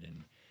injured,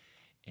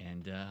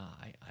 and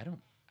I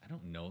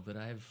don't know that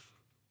I've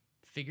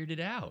figured it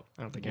out.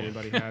 I don't think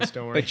anybody has.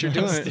 Don't worry. But you're I'm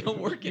doing still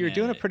working you're at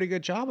doing a it. pretty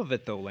good job of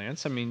it though,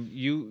 Lance. I mean,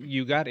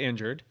 you got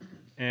injured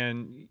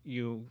and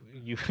you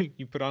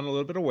put on a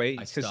little bit of weight.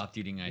 I 'cause- stopped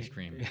eating ice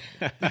cream.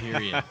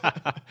 Period.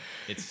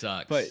 It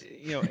sucks. But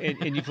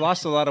and you've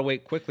lost a lot of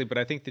weight quickly. But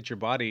I think that your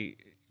body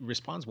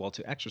responds well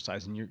to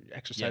exercise, and you're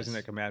exercising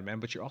Yes. like a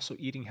madman. But you're also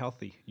eating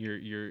healthy. You're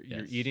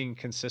Yes. eating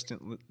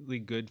consistently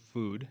good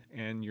food,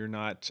 and you're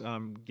not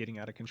getting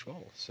out of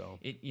control. So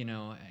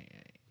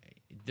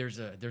there's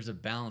a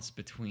balance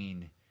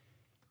between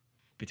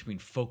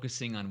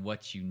focusing on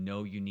what you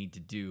know you need to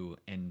do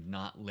and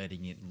not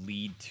letting it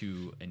lead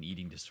to an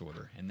eating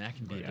disorder, and that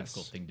can be a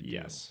difficult thing to do.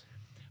 Yes.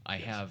 I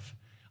have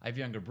a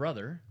younger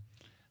brother,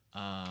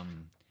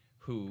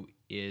 who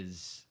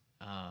is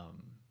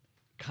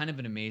kind of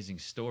an amazing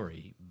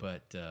story.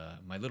 But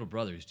my little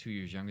brother, who's 2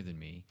 years younger than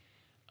me,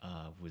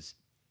 was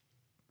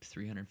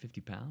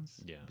 350 pounds.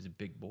 Yeah. He was a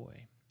big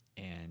boy,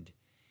 and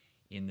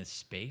in the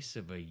space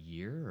of a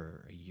year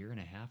or a year and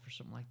a half or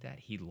something like that,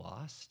 he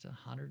lost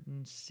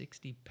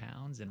 160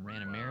 pounds and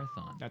ran a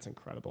marathon. That's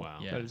incredible.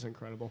 Wow. Yeah. That is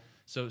incredible.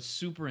 So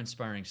super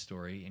inspiring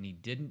story, and he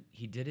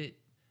did it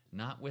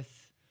not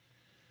with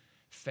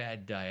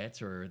fad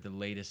diets or the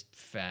latest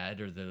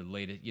fad or the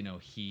latest,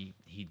 he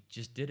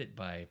just did it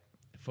by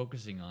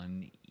focusing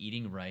on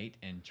eating right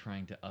and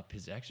trying to up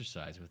his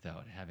exercise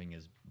without having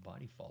his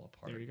body fall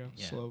apart. There you go.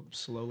 Yeah.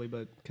 Slowly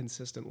but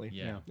consistently.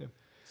 Yeah.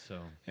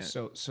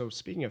 So So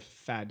speaking of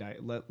fad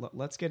diet,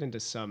 let's get into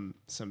some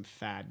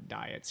fad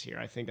diets here.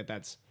 I think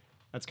that's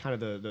kind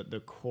of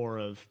the core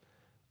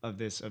of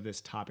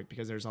this topic,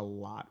 because there's a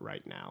lot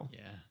right now.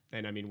 yeah.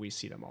 And I mean, we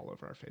see them all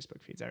over our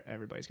Facebook feeds.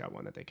 Everybody's got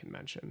one that they can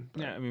mention.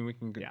 But yeah, I mean, we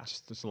can go Yeah.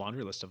 just this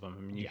laundry list of them.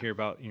 I mean, you hear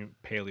about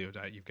paleo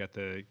diet, you've got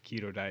the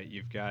keto diet,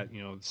 you've got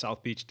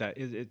South Beach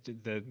diet,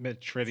 the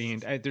Mediterranean.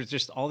 There's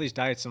just all these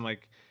diets. I'm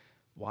like,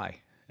 why?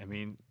 I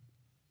mean,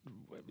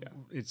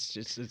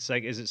 it's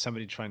like, is it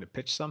somebody trying to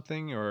pitch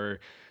something, or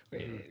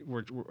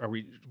what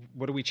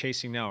are we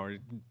chasing now? Or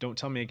don't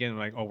tell me again,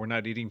 like, oh, we're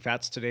not eating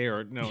fats today,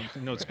 or no,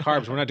 it's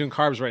carbs. We're not doing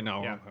carbs right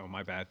now. Yeah. Oh,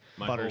 my bad.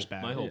 Butter's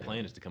bad. My whole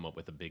plan is to come up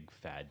with a big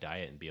fad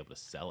diet and be able to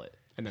sell it.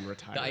 and then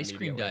retire. The ice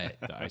cream immediately.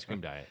 diet. The ice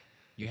cream diet.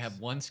 You have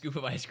one scoop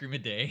of ice cream a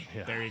day.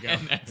 There you go.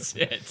 And that's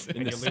it.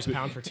 And you lose a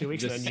pound for 2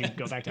 weeks, and then you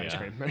go back to ice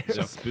cream.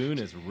 The spoon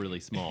is really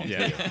small.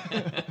 Yeah.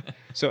 too.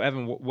 So,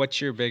 Evan, what's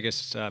your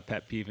biggest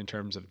pet peeve in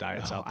terms of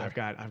diets out there?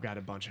 I've got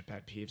a bunch of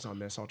pet peeves on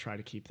this. I'll try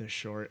to keep this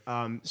short.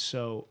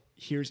 So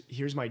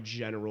here's my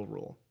general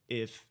rule.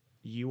 If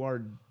you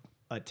are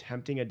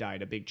attempting a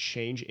diet, a big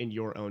change in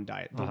your own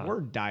diet, the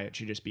word diet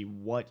should just be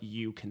what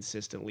you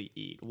consistently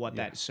eat.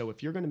 So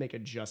if you're going to make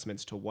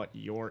adjustments to what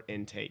your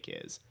intake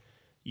is,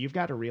 you've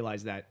got to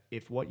realize that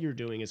if what you're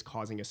doing is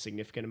causing a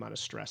significant amount of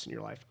stress in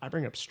your life, I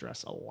bring up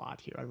stress a lot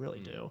here. I really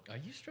do. Are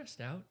you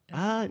stressed out?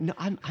 No,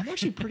 I'm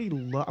actually pretty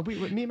low.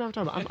 Me and my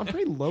time, I'm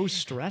pretty low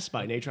stress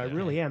by nature. I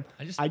really am.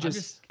 I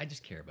just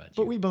care about you.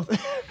 But we both,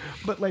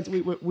 but Lance,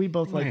 we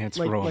both Lance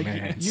like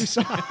romance. you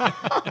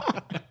saw.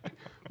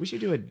 We should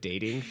do a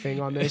dating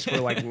thing on this, where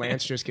like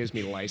Lance just gives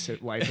me life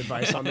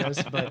advice on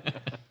this.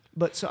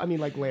 But so I mean,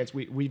 like Lance,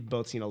 we've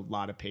both seen a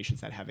lot of patients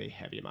that have a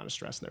heavy amount of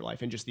stress in their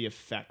life and just the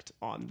effect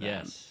on them.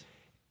 Yes.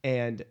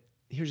 And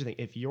here's the thing: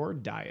 if your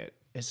diet,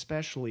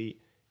 especially,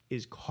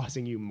 is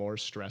causing you more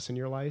stress in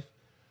your life,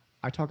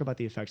 I talk about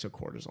the effects of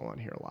cortisol on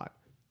here a lot.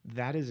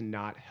 That is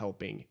not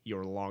helping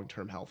your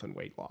long-term health and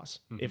weight loss.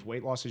 If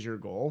weight loss is your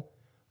goal,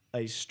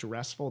 a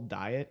stressful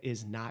diet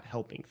is not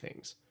helping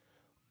things.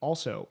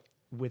 Also,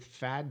 with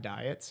fad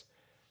diets,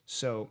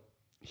 so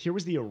here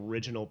was the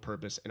original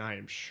purpose, and I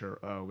am sure,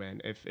 oh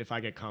man, if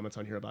I get comments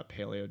on here about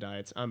paleo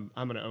diets, I'm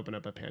going to open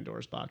up a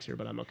Pandora's box here,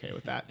 but I'm okay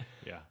with that.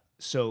 Yeah.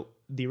 So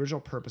the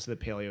original purpose of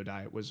the paleo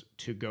diet was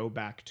to go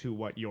back to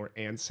what your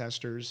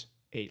ancestors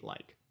ate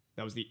like.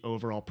 That was the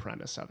overall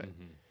premise of it.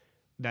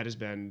 That has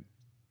been,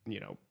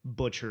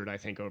 butchered, I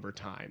think, over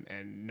time,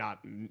 and not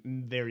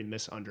very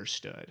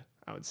misunderstood,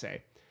 I would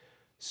say.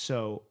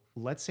 So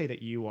let's say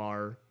that you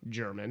are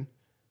German,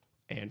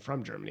 and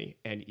from Germany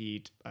and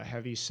eat a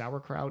heavy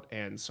sauerkraut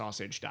and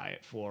sausage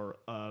diet for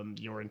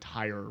your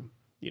entire,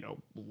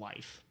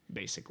 life,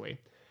 basically.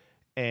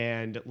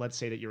 And let's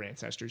say that your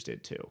ancestors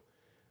did too.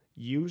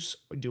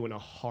 Doing a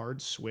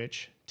hard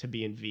switch to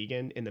being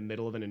vegan in the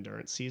middle of an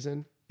endurance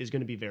season is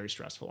going to be very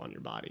stressful on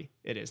your body.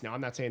 It is. Now,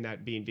 I'm not saying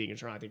that being vegan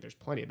is wrong. I think there's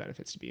plenty of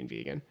benefits to being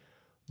vegan.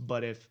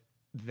 But if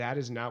that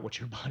is not what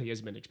your body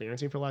has been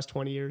experiencing for the last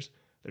 20 years,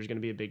 there's going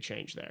to be a big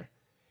change there.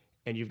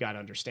 And you've got to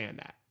understand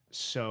that.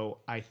 So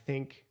I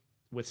think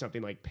with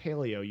something like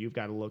paleo, you've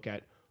got to look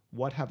at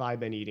what have I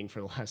been eating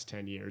for the last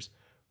 10 years?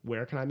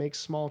 Where can I make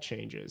small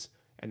changes?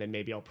 And then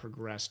maybe I'll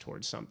progress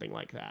towards something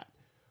like that.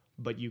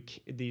 But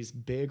these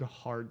big,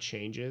 hard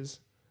changes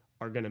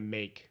are going to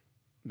make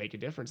a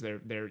difference.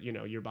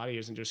 Your body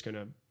isn't just going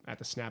to, at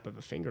the snap of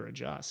a finger,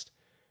 adjust.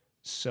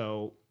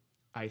 So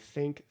I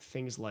think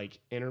things like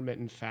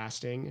intermittent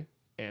fasting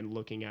and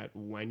looking at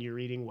when you're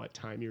eating, what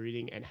time you're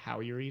eating, and how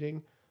you're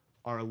eating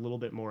are a little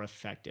bit more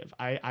effective.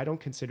 I don't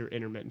consider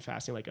intermittent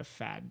fasting like a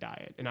fad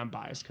diet, and I'm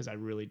biased because I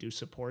really do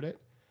support it.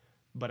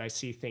 But I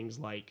see things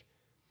like,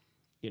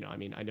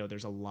 I know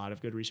there's a lot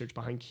of good research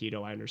behind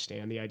keto. I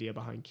understand the idea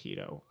behind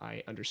keto.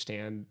 I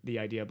understand the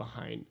idea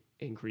behind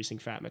increasing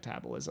fat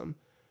metabolism,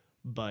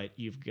 but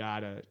you've got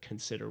to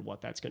consider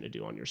what that's going to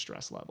do on your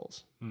stress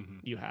levels. Mm-hmm.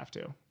 You have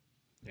to.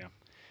 Yeah.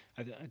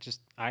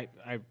 I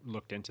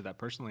looked into that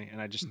personally,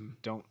 and I just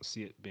don't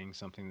see it being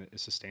something that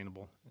is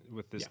sustainable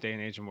with this day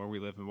and age and where we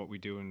live and what we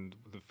do and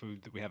the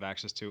food that we have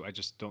access to. I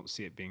just don't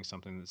see it being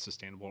something that's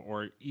sustainable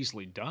or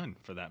easily done,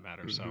 for that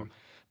matter. So,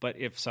 but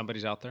if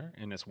somebody's out there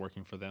and it's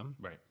working for them,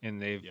 right,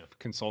 and they've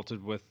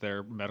consulted with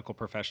their medical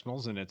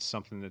professionals and it's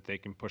something that they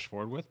can push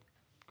forward with,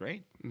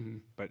 great. Mm-hmm.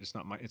 But it's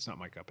not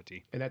my cup of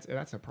tea. And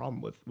that's a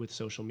problem with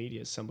social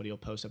media. Is somebody will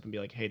post up and be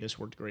like, "Hey, this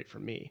worked great for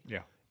me." Yeah.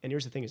 And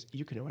here's the thing: is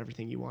you can know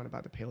everything you want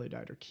about the paleo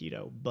diet or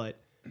keto, but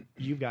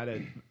you've got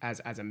to,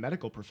 as a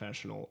medical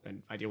professional,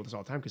 and I deal with this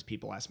all the time because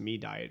people ask me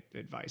diet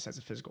advice as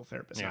a physical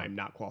therapist. And I'm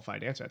not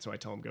qualified to answer that, so I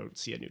tell them go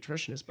see a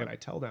nutritionist. But I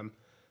tell them,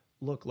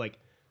 look, like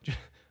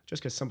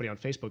just because somebody on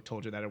Facebook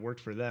told you that it worked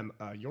for them,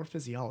 your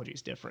physiology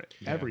is different.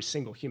 Yeah. Every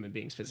single human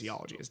being's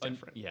physiology is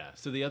different.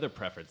 So the other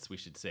preference we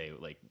should say,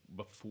 like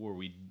before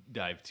we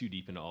dive too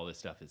deep into all this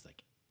stuff, is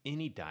like,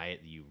 any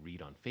diet that you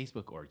read on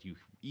Facebook, or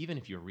even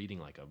if you're reading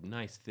like a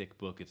nice thick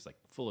book, it's like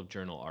full of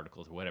journal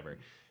articles or whatever,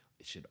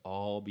 it should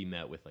all be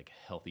met with like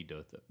a healthy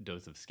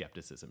dose of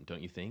skepticism,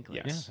 don't you think?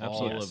 Like, yes,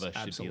 all of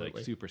us should be like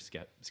super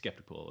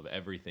skeptical of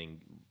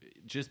everything,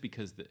 just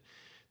because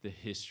the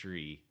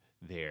history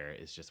there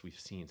is just, we've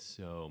seen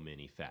so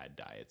many fad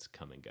diets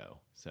come and go.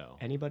 So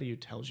anybody who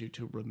tells you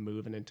to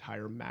remove an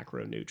entire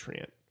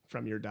macronutrient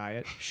from your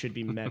diet should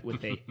be met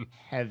with a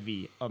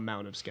heavy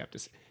amount of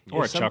skepticism.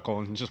 Or chuckle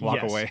and just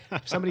walk away.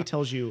 If somebody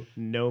tells you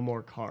no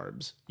more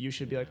carbs, you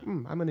should be like,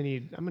 I'm gonna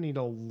need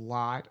a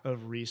lot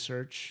of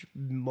research,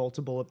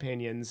 multiple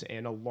opinions,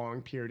 and a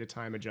long period of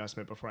time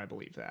adjustment before I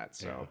believe that.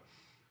 So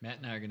Matt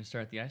and I are going to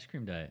start the ice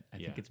cream diet. I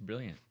think it's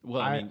brilliant.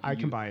 Well, I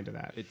can buy into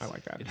that. I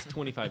like that. It's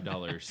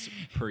 $25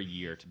 per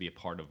year to be a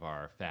part of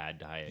our fad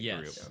diet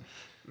group.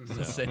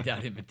 So send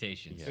out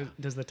invitations. Yeah.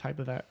 Does the type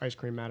of that ice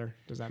cream matter?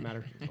 Does that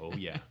matter? Oh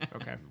yeah.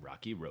 Okay.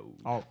 Rocky Road.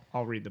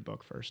 I'll read the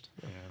book first.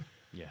 Yeah.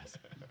 Yes.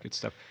 Good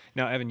stuff.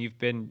 Now, Evan, you've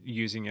been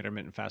using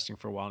intermittent fasting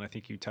for a while, and I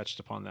think you touched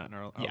upon that in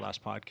our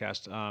last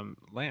podcast.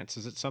 Lance,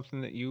 is it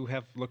something that you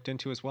have looked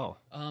into as well?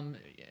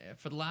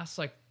 For the last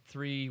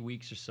 3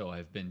 weeks or so,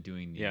 I've been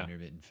doing the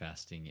intermittent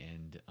fasting,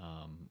 and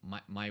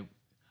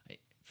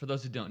for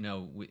those who don't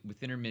know,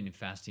 with intermittent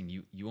fasting,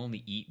 you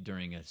only eat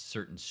during a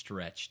certain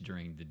stretch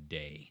during the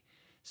day.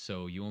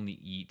 So you only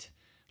eat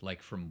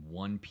from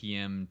 1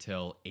 p.m.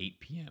 till 8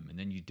 p.m. and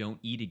then you don't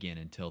eat again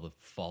until the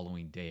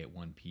following day at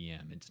 1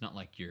 p.m. It's not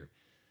like you're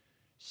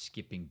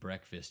skipping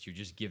breakfast. You're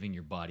just giving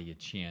your body a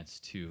chance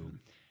to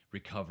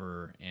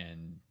recover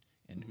and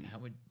how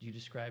would you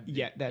describe it?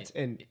 Yeah, that's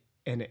and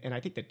I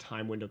think the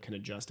time window can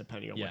adjust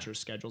depending on what your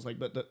schedule's like.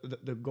 But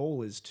the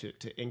goal is to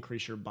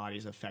increase your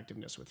body's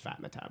effectiveness with fat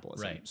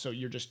metabolism. Right. So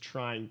you're just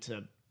trying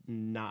to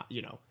not,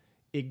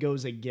 it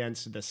goes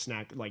against the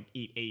snack, like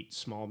eat 8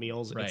 small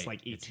meals. Right. It's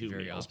like eat 2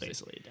 meals opposite.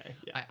 basically a day.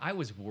 Yeah. I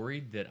was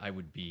worried that I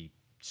would be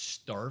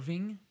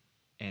starving,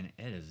 and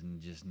it has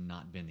just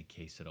not been the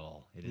case at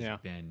all. It has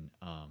been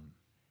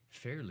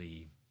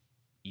fairly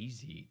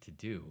easy to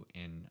do,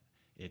 and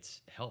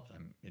it's helped.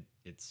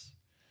 It's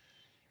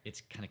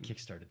kind of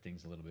kickstarted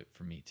things a little bit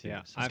for me too.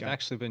 Yeah, So I've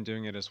actually been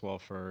doing it as well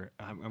for,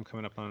 I'm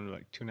coming up on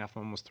 2.5,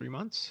 almost 3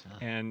 months.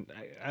 And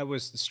I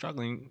was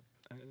struggling,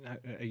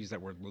 I use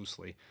that word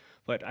loosely,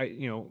 but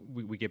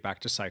we get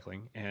back to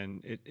cycling,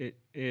 and it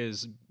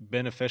is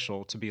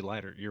beneficial to be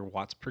lighter. Your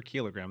watts per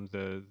kilogram,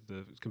 the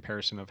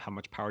comparison of how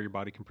much power your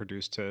body can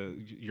produce to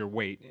your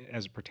weight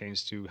as it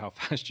pertains to how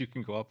fast you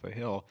can go up a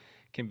hill,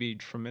 can be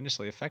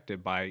tremendously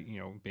affected by,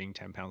 being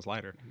 10 pounds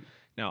lighter.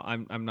 Now,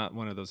 I'm not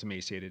one of those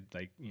emaciated,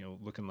 like,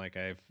 looking like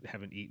I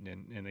haven't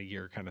eaten in a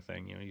year kind of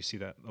thing. You see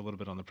that a little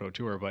bit on the pro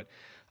tour, but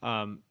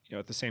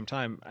at the same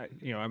time,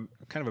 I'm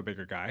kind of a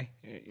bigger guy.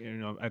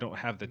 I don't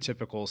have the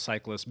typical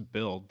cyclist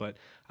build, but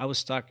I was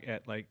stuck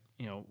at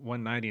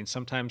 190, and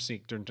sometimes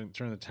during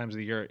the times of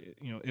the year,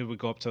 it would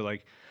go up to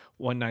like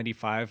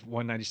 195,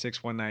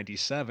 196,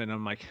 197.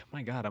 I'm like,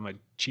 my God, I'm a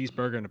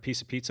cheeseburger and a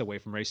piece of pizza away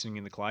from racing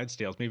in the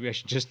Clydesdales. Maybe I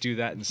should just do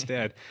that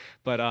instead.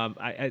 But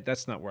I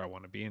that's not where I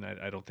want to be, and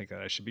I don't think that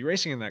I should be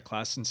racing in that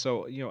class. And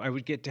so, I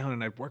would get down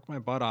and I'd work my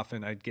butt off,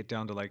 and I'd get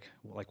down to like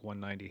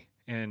 190.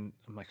 And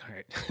I'm like, all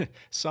right,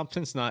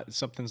 something's not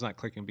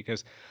clicking,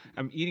 because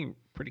I'm eating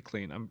pretty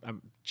clean.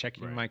 I'm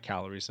checking my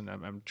calories, and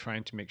I'm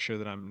trying to make sure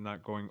that I'm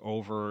not going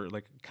over,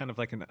 like kind of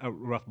like a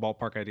rough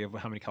ballpark idea of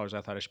how many calories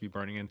I thought I should be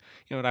burning. And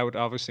and I would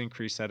obviously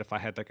increase that if I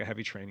had like a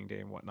heavy training day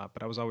and whatnot.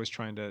 But I was always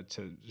trying to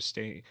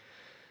stay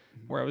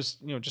where I was,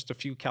 just a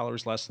few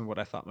calories less than what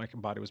I thought my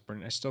body was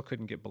burning. I still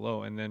couldn't get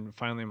below. And then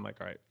finally I'm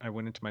like, all right, I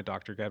went into my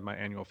doctor, got my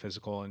annual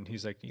physical, and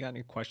he's like, you got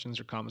any questions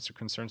or comments or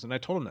concerns? And I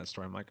told him that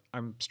story. I'm like,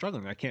 I'm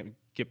struggling. I can't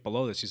get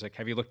below this. He's like,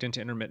 have you looked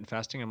into intermittent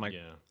fasting? I'm like,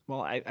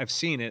 well, I've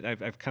seen it.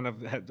 I've kind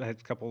of had a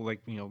couple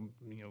like,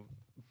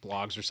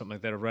 blogs or something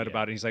like that. I've read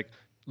about it. He's like,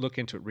 look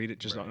into it, read it,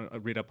 just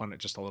read up on it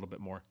just a little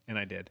bit more. And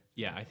I did.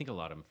 Yeah, I think a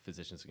lot of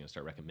physicians are going to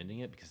start recommending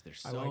it, because there's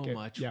so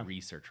much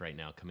research right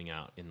now coming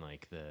out in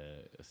like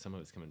some of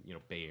it's coming,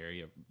 Bay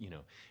Area,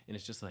 and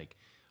it's just like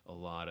a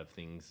lot of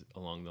things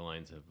along the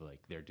lines of like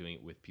they're doing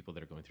it with people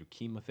that are going through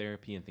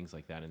chemotherapy and things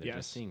like that, and they're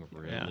just seeing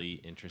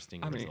really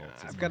interesting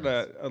results. I've got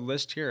a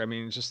list here. I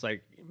mean, it's just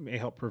like it may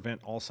help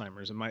prevent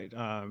Alzheimer's. It might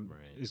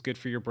is good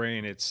for your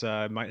brain. It's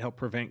might help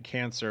prevent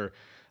cancer.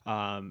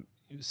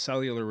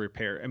 Cellular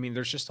repair. I mean,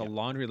 there's just a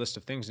laundry list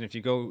of things. And if you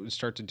go and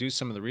start to do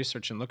some of the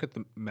research and look at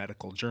the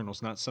medical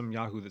journals, not some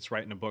Yahoo that's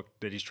writing a book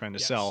that he's trying to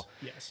sell.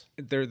 Yes.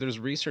 There's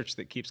research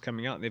that keeps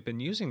coming out. And they've been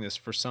using this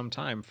for some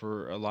time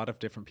for a lot of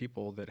different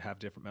people that have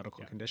different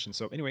medical conditions.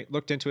 So anyway,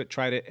 looked into it,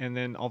 tried it. And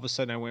then all of a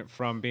sudden I went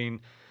from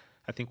being,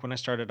 I think when I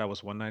started, I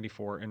was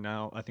 194. And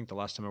now I think the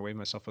last time I weighed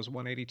myself was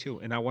 182.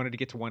 And I wanted to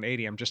get to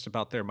 180. I'm just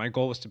about there. My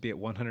goal was to be at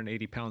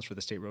 180 pounds for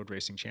the State Road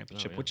Racing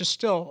Championship, which is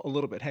still a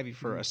little bit heavy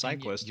for a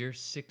cyclist. You're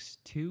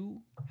 6'2"?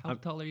 How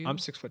tall are you? I'm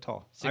 6 foot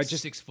tall.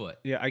 6 foot.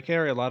 Yeah, I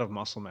carry a lot of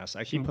muscle mass.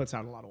 He puts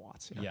out a lot of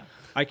watts. Yeah.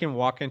 I can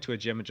walk into a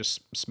gym and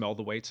just smell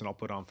the weights, and I'll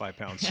put on 5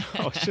 pounds.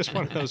 So it's just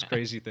one of those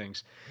crazy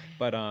things.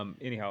 But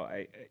anyhow,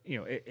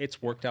 it's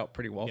worked out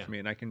pretty well for me,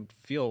 and I can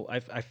feel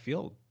I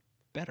feel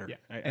better.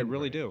 Yeah. I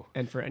really do.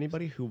 And for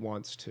anybody who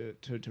wants to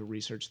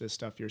research this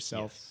stuff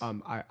yourself,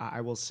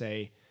 I will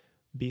say,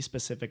 be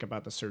specific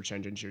about the search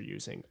engines you're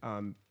using.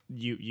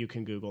 You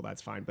can Google,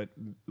 that's fine, but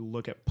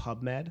look at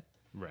PubMed,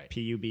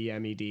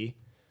 PUBMED.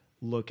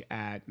 Look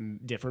at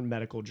different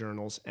medical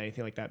journals,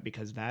 anything like that,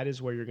 because that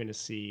is where you're going to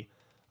see.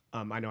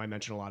 I know I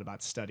mentioned a lot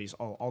about studies.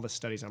 All the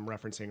studies I'm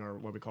referencing are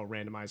what we call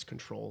randomized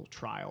control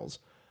trials.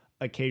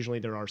 Occasionally,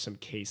 there are some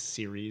case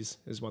series,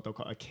 is what they'll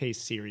call. A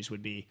case series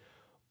would be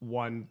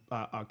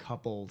a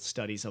couple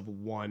studies of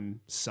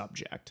one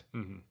subject,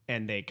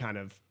 and they kind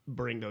of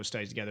bring those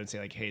studies together and say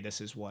like, hey,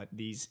 this is what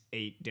these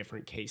 8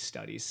 different case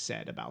studies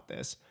said about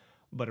this.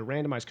 But a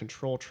randomized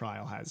control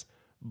trial has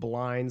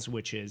blinds,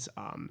 which is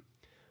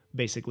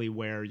basically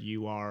where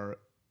you are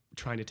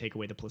trying to take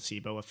away the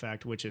placebo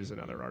effect, which is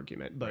another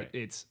argument, but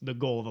it's the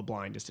goal of a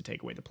blind is to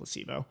take away the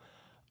placebo.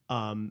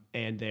 And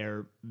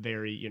they're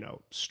very,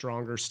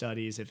 stronger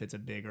studies if it's a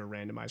bigger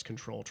randomized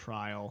control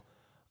trial.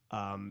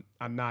 I'm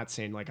not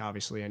saying, like,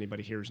 obviously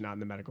anybody here who's not in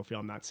the medical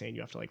field, I'm not saying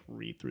you have to like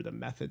read through the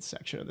methods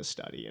section of the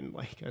study and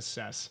like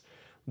assess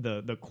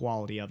the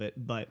quality of it,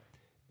 but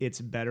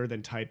it's better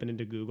than typing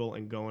into Google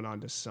and going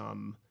onto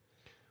some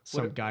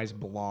guy's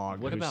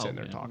blog who's sitting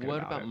there talking about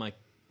it. What about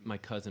my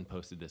cousin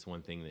posted this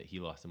one thing that he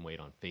lost some weight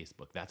on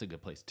Facebook. That's a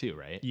good place too,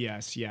 right?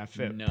 Yes, yeah.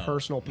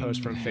 Personal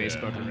post from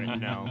Facebook.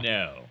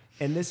 No.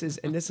 And this is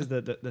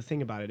the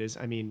thing about it is,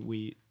 I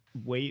mean,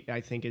 weight,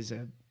 I think, is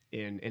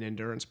in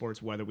endurance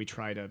sports, whether we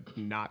try to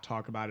not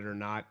talk about it or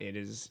not,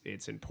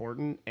 it's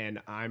important.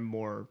 And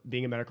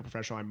being a medical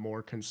professional, I'm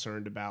more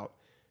concerned about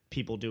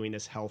people doing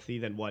this healthy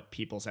than what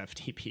people's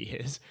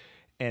FTP is.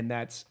 And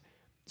that's,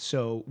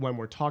 so when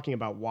we're talking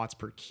about watts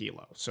per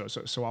kilo, so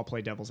I'll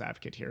play devil's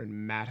advocate here. And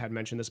Matt had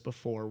mentioned this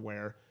before,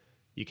 where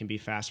you can be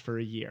fast for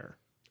a year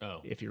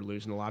if you're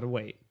losing a lot of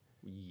weight.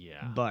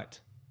 Yeah. But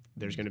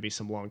there's going to be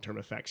some long-term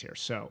effects here.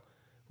 So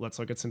let's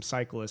look at some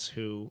cyclists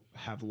who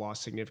have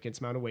lost significant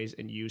amount of weight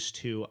and used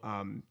to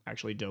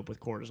actually dope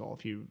with cortisol.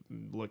 If you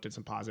looked at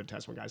some positive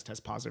tests when guys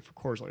test positive for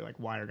cortisol, you're like,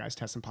 why are guys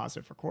testing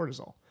positive for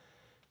cortisol?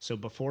 So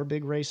before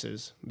big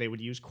races, they would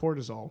use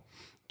cortisol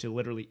to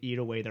literally eat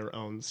away their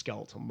own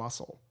skeletal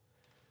muscle.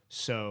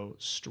 So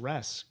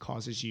stress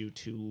causes you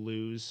to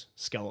lose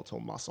skeletal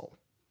muscle.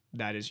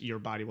 That is, your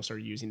body will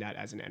start using that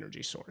as an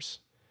energy source,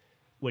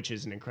 which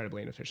is an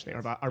incredibly inefficient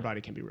thing. Our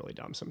body can be really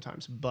dumb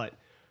sometimes, but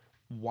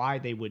why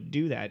they would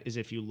do that is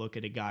if you look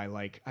at a guy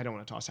like, I don't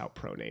want to toss out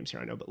pro names here,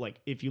 I know, but like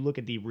if you look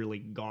at the really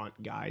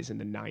gaunt guys in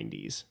the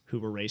 90s who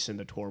were racing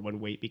the Tour when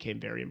weight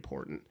became very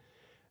important,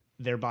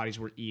 their bodies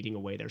were eating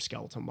away their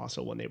skeletal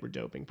muscle when they were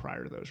doping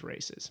prior to those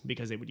races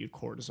because they would use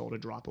cortisol to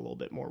drop a little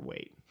bit more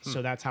weight.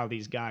 So that's how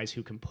these guys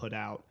who can put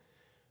out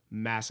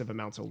massive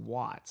amounts of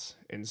watts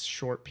in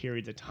short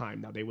periods of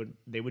time. Now they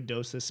would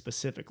dose this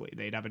specifically.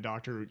 They'd have a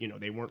doctor,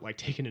 they weren't like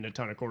taking in a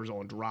ton of cortisol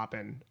and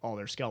dropping all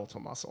their skeletal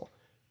muscle.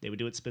 They would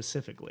do it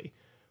specifically.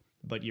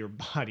 But your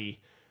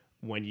body,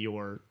 when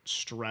you're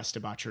stressed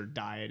about your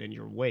diet and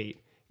your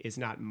weight, is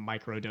not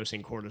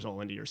microdosing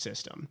cortisol into your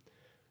system.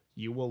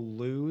 You will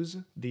lose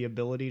the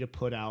ability to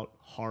put out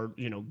hard,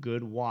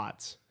 good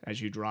watts as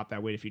you drop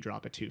that weight if you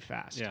drop it too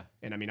fast. Yeah.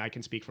 And I mean, I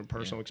can speak from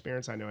personal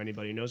experience. I know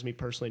anybody who knows me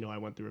personally know I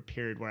went through a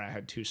period where I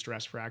had 2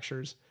 stress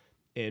fractures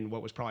in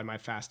what was probably my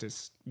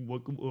fastest,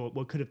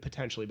 what could have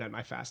potentially been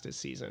my fastest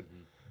season.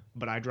 Mm-hmm.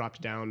 But I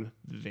dropped down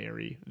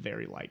very,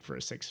 very light for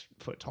a 6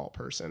 foot tall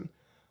person.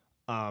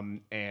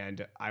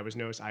 And I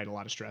had a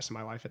lot of stress in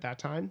my life at that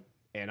time.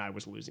 And I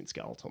was losing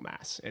skeletal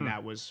mass. And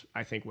that was,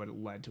 I think, what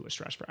led to a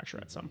stress fracture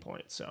at some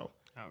point. So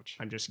Ouch.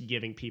 I'm just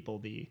giving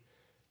people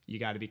you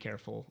got to be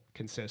careful,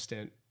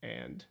 consistent,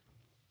 and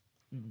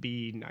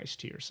be nice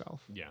to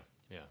yourself. Yeah.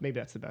 Maybe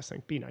that's the best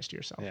thing. Be nice to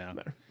yourself. Yeah.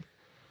 Better.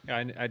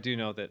 Yeah, I do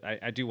know that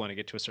I do want to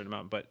get to a certain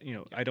amount, but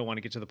I don't want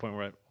to get to the point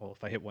where,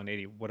 if I hit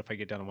 180, what if I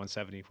get down to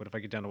 170? What if I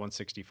get down to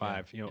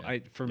 165?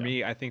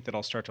 Me, I think that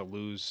I'll start to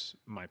lose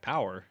my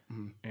power,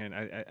 and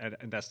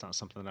and that's not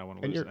something that I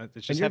want to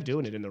lose. And you're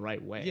doing it in the right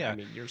way. Yeah. I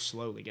mean, you're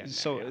slowly getting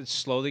So there. it's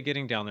slowly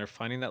getting down there,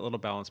 finding that little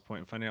balance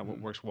point, and finding out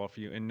what works well for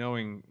you, and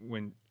knowing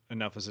when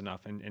enough is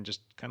enough, and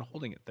just kind of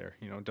holding it there.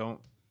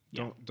 Don't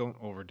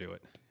overdo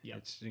it. Yeah.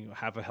 It's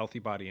have a healthy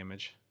body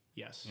image.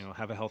 Yes.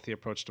 Have a healthy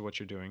approach to what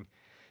you're doing.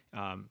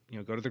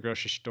 Go to the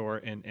grocery store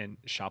and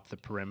shop the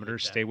perimeter.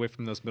 Stay away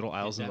from those middle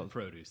aisles. That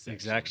produce section.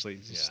 Exactly.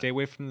 Yeah. Stay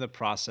away from the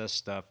processed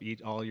stuff.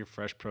 Eat all your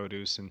fresh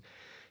produce, and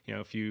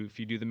if you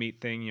do the meat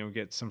thing,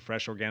 get some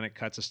fresh organic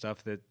cuts of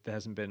stuff that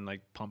hasn't been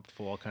like pumped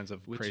full of all kinds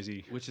of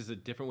crazy. Which is a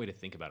different way to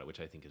think about it, which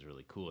I think is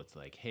really cool. It's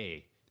like,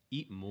 hey,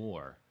 eat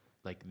more.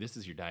 Like, this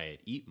is your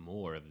diet. Eat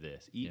more of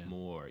this. Eat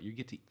more. You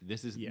get to.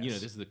 This is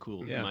this is the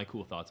cool. Yeah. My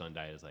cool thoughts on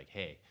diet is like,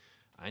 hey,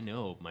 I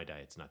know my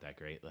diet's not that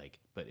great,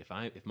 but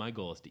if my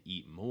goal is to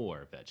eat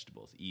more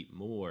vegetables, eat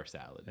more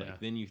salad,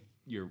 then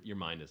your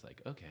mind is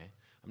like, okay,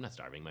 I'm not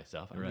starving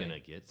myself. I'm gonna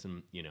get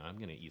some, I'm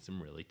gonna eat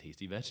some really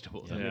tasty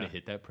vegetables. I'm gonna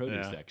hit that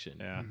produce section.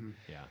 Yeah.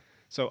 Yeah.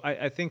 So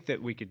I think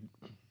that we could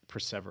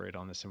perseverate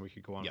on this, and we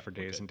could go on for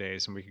we're days good. and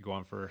days, and we could go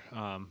on for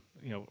all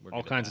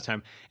good kinds at of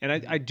time. And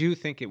I do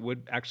think it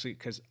would actually,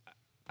 because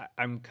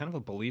I'm kind of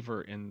a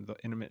believer in the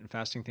intermittent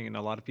fasting thing, and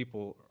a lot of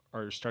people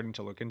are starting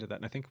to look into that.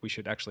 And I think we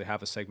should actually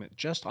have a segment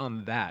just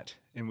on that,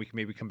 and we can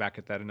maybe come back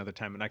at that another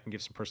time. And I can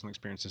give some personal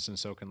experiences in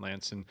Soak and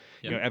Lance, and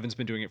Evan's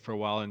been doing it for a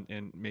while,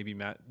 and maybe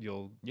Matt,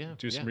 you'll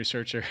do some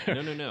research. Or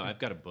No. I've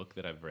got a book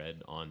that I've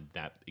read on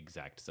that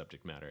exact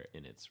subject matter,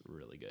 and it's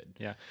really good.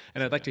 Yeah,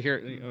 and I'd like to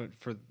hear,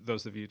 for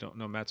those of you who don't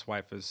know, Matt's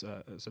wife is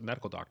a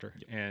medical doctor,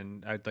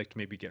 and I'd like to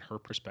maybe get her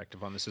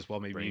perspective on this as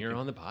well. Maybe Bring her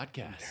on the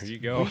podcast. There you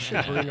go. We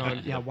should bring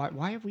on. Yeah.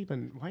 Why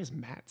is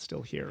Matt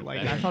still here? Like,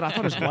 I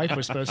thought his wife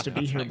was supposed to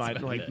be here by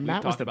like We've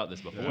Matt was talked about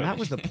this before. Matt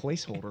was the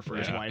placeholder for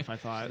his wife. I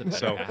thought.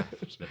 So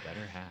The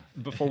better half.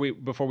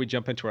 before we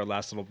jump into our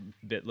last little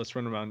bit, let's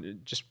run around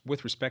just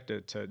with respect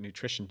to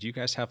nutrition. Do you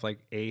guys have like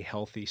a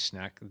healthy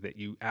snack that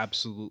you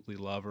absolutely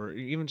love, or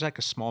even just like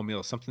a small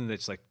meal, something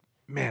that's like,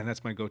 man,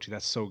 that's my go-to.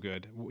 That's so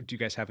good. Do you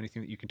guys have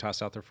anything that you can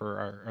toss out there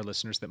for our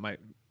listeners that might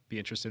be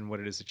interested in what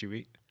it is that you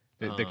eat?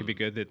 That could be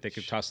good, that they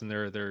could toss in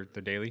their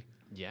daily?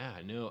 Yeah,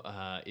 no.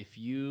 If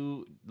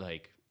you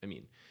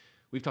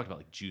we've talked about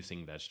like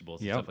juicing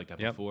vegetables and Yep, stuff like that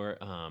yep. before.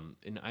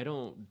 And I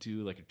don't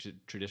do like a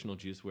traditional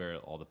juice where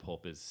all the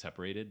pulp is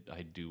separated.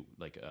 I do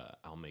like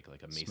I'll make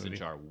like a mason Smoothie.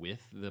 jar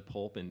with the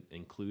pulp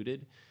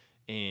included.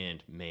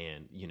 And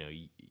man,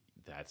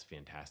 that's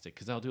fantastic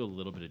because I'll do a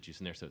little bit of juice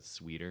in there so it's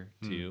sweeter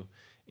too.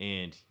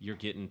 And you're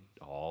getting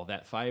all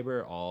that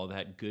fiber, all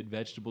that good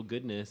vegetable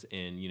goodness,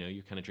 and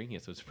you're kind of drinking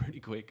it. So it's a pretty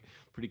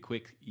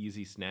quick,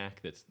 easy snack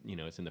that's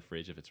it's in the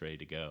fridge if it's ready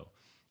to go.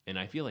 And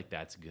I feel like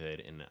that's good,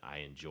 and I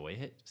enjoy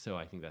it. So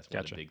I think that's one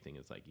of the big things.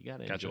 Is like you got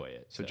to enjoy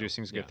it. So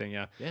juicing's a good thing,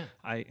 yeah. Yeah.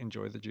 I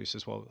enjoy the juice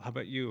as well. How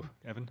about you,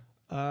 Evan?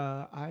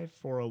 I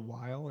for a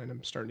while, and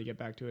I'm starting to get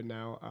back to it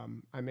now.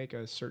 I make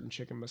a certain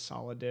chicken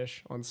masala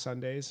dish on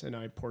Sundays, and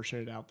I portion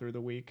it out through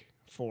the week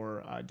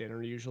for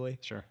dinner usually.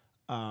 Sure.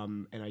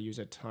 And I use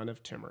a ton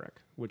of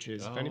turmeric, which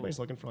is if anybody's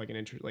looking for like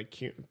an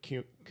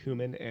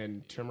cumin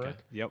and turmeric.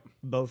 Okay. Yep.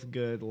 Both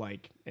good,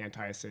 like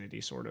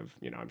anti-acidity sort of.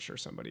 I'm sure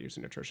somebody who's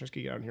a nutritionist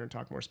could get on here and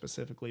talk more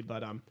specifically,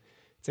 but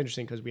it's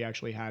interesting because we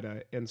actually had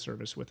a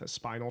in-service with a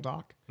spinal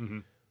doc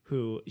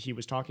who he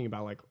was talking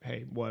about like,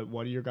 hey, what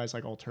are your guys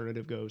like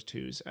alternative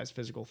go-tos as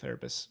physical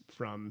therapists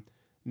from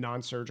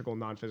non-surgical,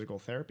 non-physical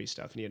therapy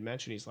stuff. And he had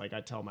mentioned, he's like,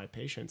 I tell my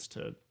patients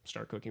to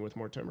start cooking with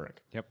more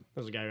turmeric. Yep.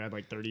 There was a guy who had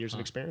like 30 years of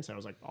experience. And I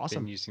was like,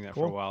 awesome. Been using that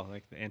Cool. for a while,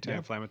 like the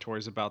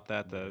anti-inflammatories about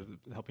that, the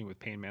helping with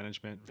pain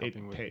management,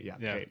 helping with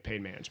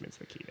Pain management's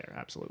the key there.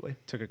 Absolutely.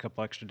 Took a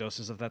couple extra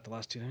doses of that the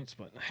last 2 nights,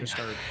 but Just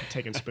started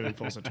taking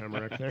spoonfuls of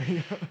turmeric there.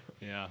 You go.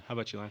 yeah. How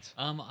about you, Lance?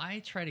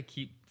 I try to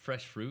keep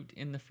fresh fruit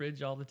in the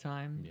fridge all the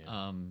time.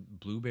 Yeah.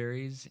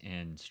 Blueberries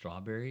and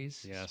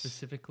strawberries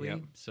specifically.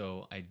 Yep.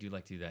 So I do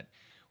like to do that.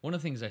 One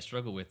of the things I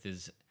struggle with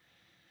is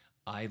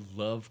I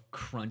love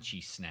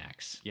crunchy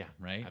snacks. Yeah,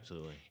 Right?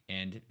 absolutely.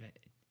 And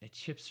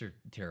chips are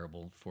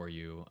terrible for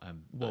you.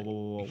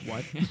 Whoa,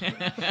 what?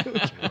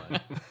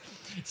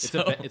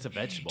 It's a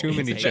vegetable. Too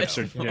many It's chips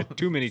are vegetable.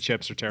 too many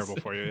chips are terrible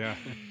for you. Yeah.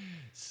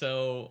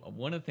 So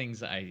one of the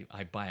things I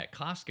buy at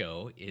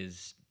Costco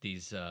is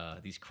these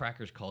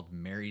crackers called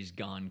Mary's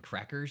Gone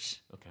crackers.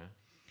 Okay.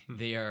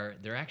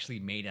 They're actually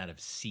made out of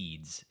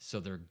seeds, so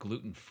they're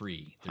gluten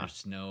free.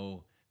 There's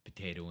no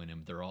potato in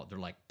them. They're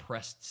like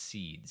pressed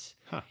seeds,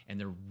 and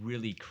they're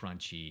really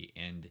crunchy,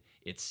 and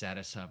it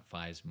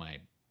satisfies my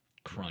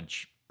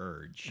crunch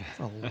urge. That's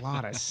a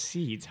lot of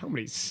seeds. How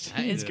many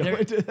seeds They're, go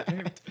into that?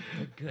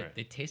 they're good.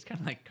 They taste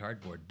kind of like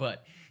cardboard,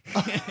 but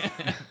Oh,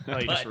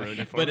 you just ruined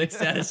it for but me. it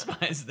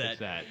satisfies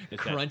that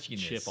It's crunchiness. that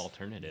chip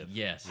alternative.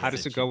 Yes. How it's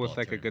does a it go chip with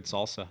like a alternative. good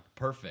salsa?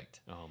 Perfect.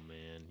 Oh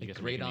man, Like guys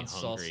are great making on me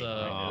hungry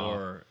salsa right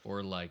now.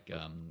 or like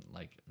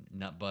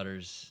nut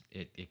butters.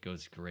 It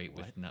goes great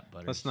with nut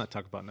butters. Let's not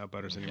talk about nut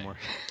butters anymore.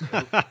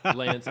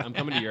 Lance, I'm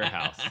coming to your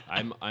house.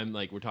 I'm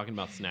like, we're talking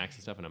about snacks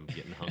and stuff, and I'm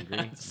getting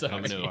hungry. So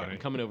coming over. funny. I'm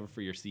coming over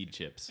for your seed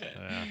chips.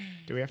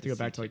 Do we have to go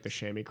back to like the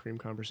chamois cream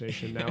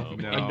conversation now?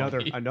 No.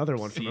 Another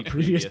one from a See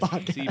previous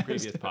podcast. See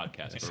previous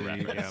podcast for See,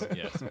 reference.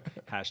 yeah. Yes.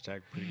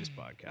 Hashtag previous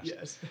podcast.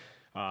 Yes.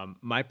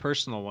 My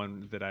personal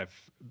one that I've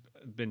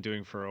been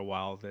doing for a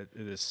while that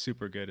is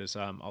super good is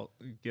I'll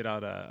get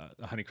out a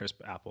Honeycrisp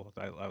apple.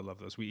 I love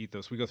those. We eat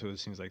those. We go through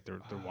those things like they're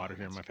water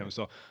here in my family.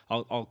 So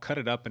I'll cut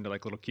it up into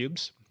like little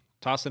cubes,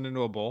 toss it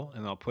into a bowl,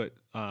 and I'll put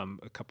a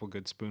couple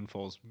good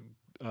spoonfuls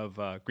of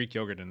Greek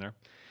yogurt in there.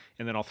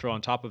 And then I'll throw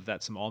on top of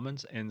that some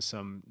almonds and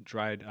some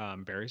dried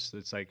berries. So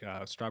it's like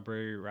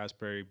strawberry,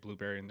 raspberry,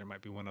 blueberry, and there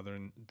might be one other.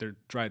 And they're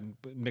dried.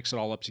 Mix it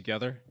all up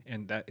together,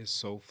 and that is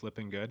so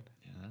flipping good.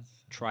 Yeah,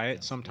 Try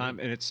it sometime,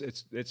 and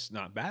it's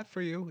not bad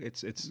for you.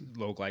 It's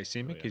low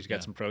glycemic because you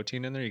got some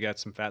protein in there. You got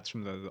some fats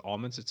from the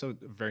almonds. It's a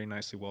very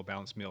nicely well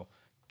balanced meal.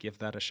 Give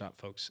that a shot,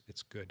 folks.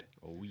 It's good.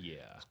 Oh yeah.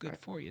 It's good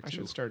for you I too.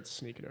 should start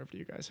sneaking over to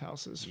you guys'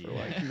 houses for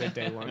like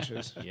midday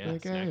lunches. Yeah,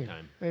 like, snack hey,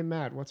 time. Hey,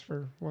 Matt, what's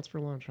for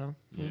lunch, huh?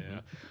 Yeah.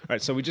 All right.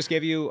 So we just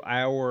gave you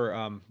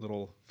our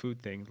little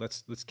food thing.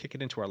 Let's kick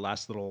it into our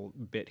last little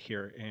bit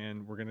here,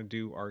 and we're gonna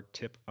do our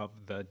tip of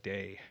the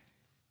day.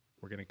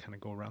 We're gonna kind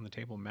of go around the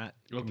table. Matt,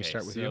 can we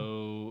start with you?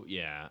 So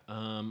yeah,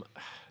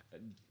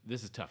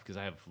 this is tough because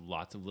I have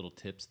lots of little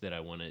tips that I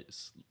want to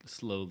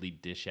slowly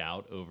dish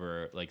out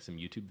over like some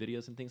YouTube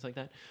videos and things like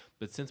that.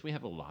 But since we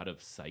have a lot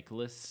of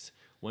cyclists,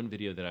 one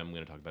video that I'm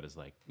going to talk about is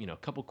like, you know, a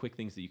couple quick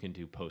things that you can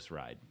do post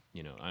ride.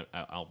 You know,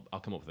 I'll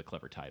come up with a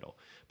clever title.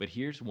 But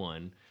here's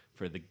one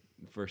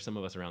for some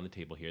of us around the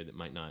table here that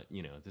might not,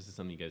 you know, this is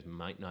something you guys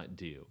might not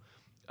do.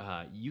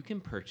 You can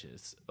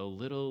purchase a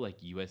little like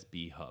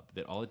USB hub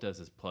that all it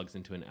does is plugs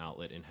into an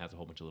outlet and has a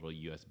whole bunch of little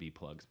USB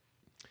plugs.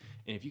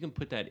 And if you can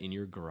put that in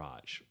your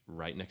garage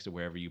right next to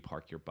wherever you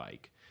park your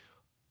bike,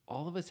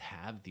 all of us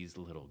have these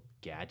little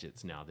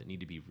gadgets now that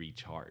need to be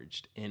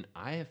recharged. And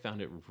I have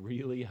found it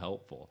really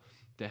helpful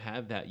to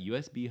have that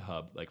USB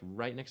hub like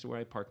right next to where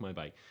I park my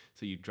bike.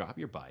 So you drop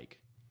your bike,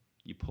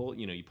 you pull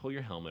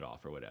your helmet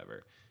off or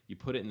whatever, you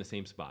put it in the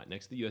same spot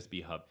next to the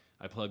USB hub.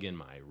 I plug in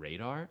my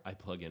radar, I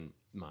plug in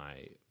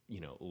my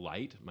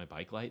light, my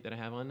bike light that I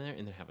have on there,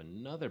 and then have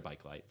another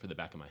bike light for the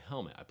back of my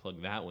helmet. I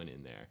plug that one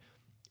in there.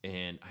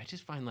 And I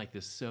just find like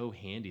this so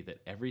handy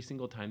that every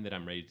single time that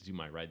I'm ready to do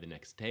my ride the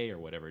next day or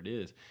whatever it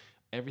is,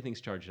 everything's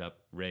charged up,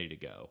 ready to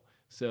go.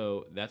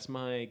 So that's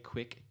my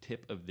quick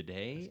tip of the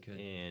day.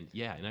 And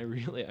yeah, and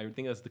I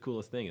think that's the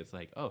coolest thing. It's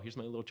like, oh, here's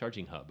my little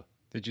charging hub.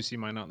 Did you see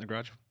mine out in the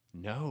garage?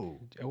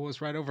 No. It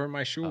was right over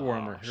my shoe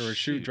warmer or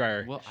shoe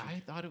dryer. Well, I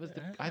thought it was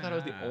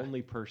the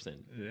only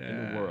person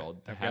in the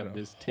world to I've have got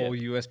this a whole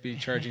tip. USB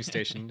charging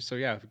station. So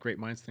yeah, great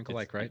minds think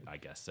alike, right? I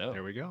guess so.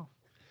 There we go.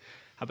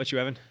 How about you,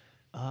 Evan?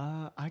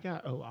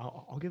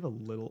 I'll give a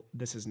little,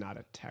 this is not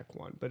a tech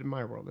one, but in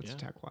my world, it's a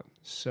tech one.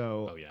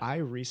 So Oh, yeah. I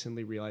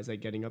recently realized that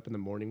getting up in the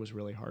morning was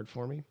really hard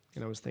for me.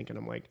 And I was thinking,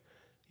 I'm like,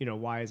 you know,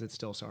 why is it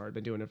still so hard? I've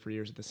been doing it for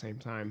years at the same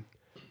time.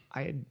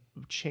 I had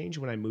changed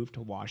when I moved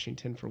to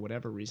Washington for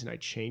whatever reason. I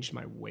changed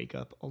my wake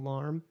up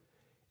alarm.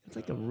 It's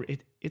like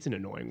it's an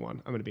annoying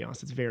one. I'm going to be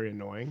honest. It's very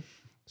annoying.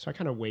 So I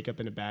kind of wake up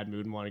in a bad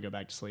mood and want to go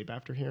back to sleep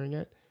after hearing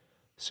it.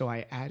 So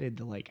I added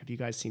have you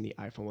guys seen the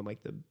iPhone one,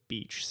 like the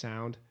beach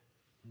sound?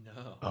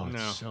 No. Oh, it's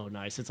No. so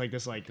nice. It's like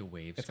this, like The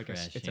waves it's like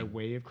it's a crashing.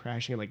 wave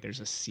crashing, and like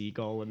there's a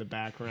seagull in the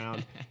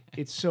background.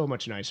 It's so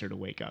much nicer to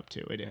wake up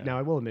to. Now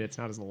I will admit it's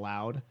not as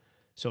loud.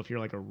 So if you're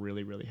like a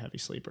really, really heavy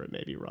sleeper, it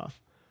may be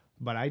rough.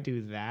 But I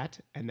do that,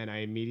 and then I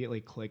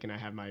immediately click, and I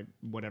have my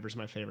whatever's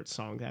my favorite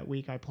song that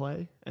week I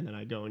play, and then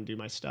I go and do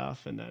my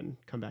stuff, and then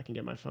come back and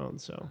get my phone.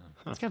 So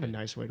it's kind of a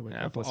nice way to wake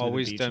up, I've listen to the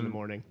always beach in done the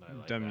morning.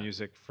 done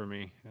music for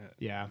me.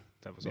 Yeah.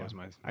 That was Yeah. always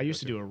my. I used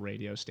to do a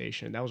radio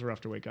station. That was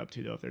rough to wake up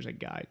to, though. If there's a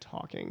guy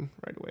talking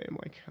right away, I'm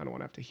like, I don't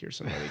want to have to hear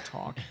somebody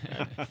talk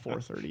at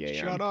 4:30 a.m.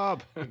 Shut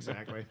up.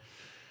 Exactly.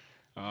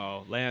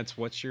 Oh, Lance,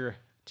 what's your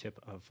tip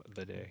of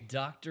the day?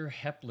 Dr.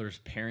 Hepler's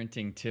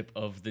parenting tip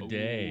of the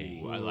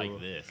day. Ooh, I like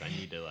this. I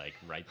need to like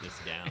write this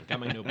down. Got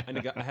my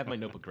notebook. I have my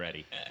notebook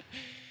ready.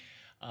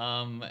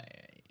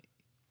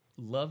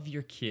 Love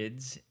your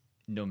kids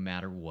no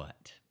matter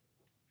what.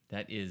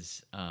 That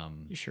is.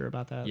 You sure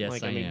about that? Yes,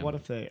 like, I mean, am. what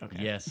if they? Okay.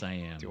 Yes, I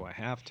am. Do I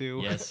have to?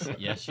 Yes,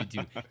 yes, you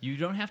do. You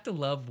don't have to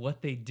love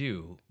what they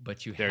do,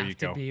 but you There have you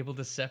to go. be able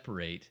to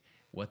separate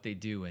what they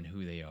do and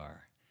who they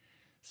are.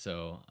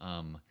 So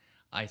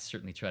I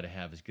certainly try to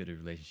have as good a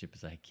relationship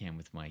as I can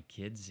with my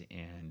kids,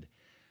 and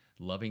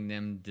loving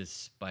them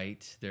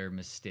despite their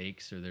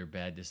mistakes or their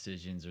bad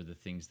decisions or the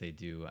things they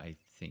do, I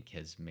think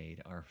has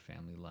made our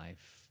family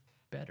life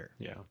better.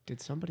 Yeah. Did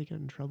somebody get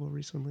in trouble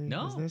recently?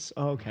 No. Was this?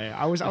 Oh, okay.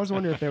 I was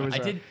wondering if there was.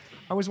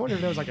 I was wondering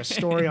if there was like a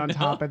story on No.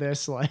 top of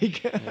this.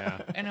 Like.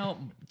 Yeah. I know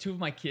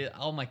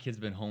all my kids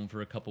been home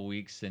for a couple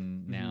weeks,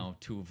 and now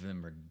 2 of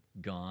them are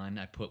gone.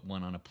 I put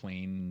one on a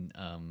plane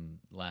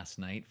last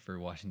night for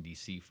Washington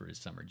D.C. for his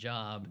summer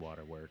job.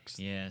 Waterworks.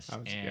 Yes, I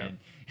was-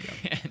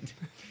 and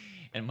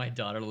and my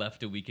daughter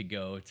left a week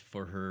ago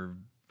for her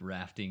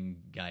rafting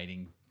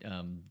guiding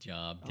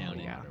job down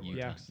in yeah.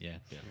 Utah. Yeah.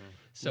 Yeah.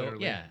 So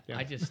Literally, yeah, yeah.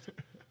 I just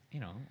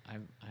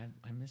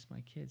I miss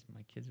my kids.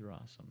 My kids are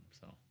awesome.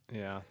 So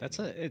Yeah,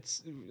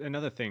 it's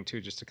another thing too,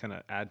 just to kind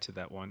of add to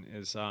that one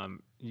is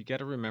you got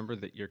to remember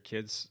that your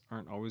kids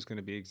aren't always going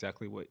to be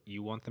exactly what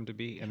you want them to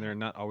be, and they're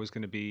not always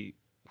going to be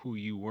who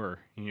you were.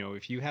 You know,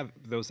 if you have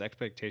those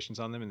expectations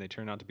on them and they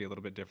turn out to be a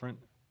little bit different,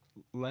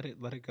 let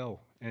it go.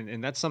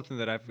 And that's something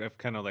that I've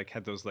kind of like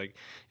had those like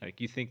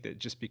you think that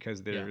just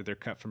because they're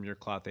cut from your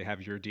cloth, they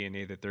have your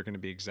DNA, that they're going to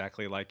be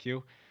exactly like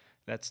you.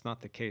 That's not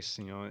the case,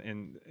 you know.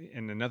 And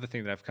another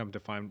thing that I've come to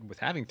find with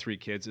having 3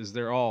 kids is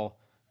they're all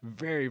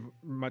very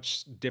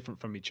much different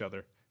from each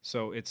other.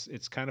 So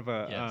it's kind of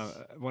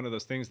one of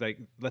those things, like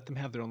let them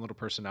have their own little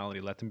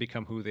personality, let them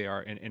become who they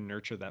are, and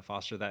nurture that,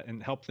 foster that,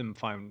 and help them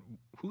find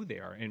who they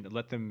are, and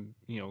let them,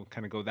 you know,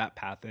 kind of go that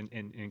path, and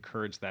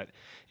encourage that,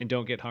 and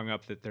don't get hung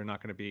up that they're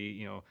not going to be,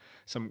 you know,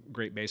 some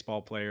great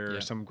baseball player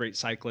or some great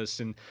cyclist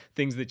and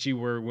things that you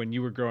were when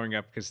you were growing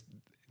up, because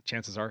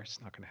chances are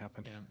it's not going to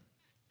happen. yeah,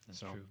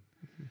 that's true.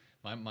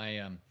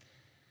 My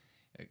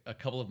a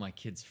couple of my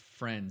kids'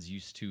 friends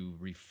used to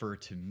refer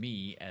to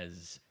me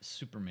as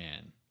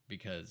Superman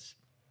because,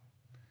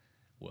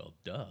 well,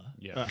 duh.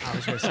 Yeah. I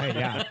was gonna say,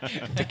 yeah,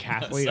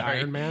 decathlete Sorry.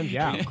 Iron Man.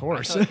 Yeah, of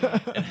course.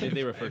 Did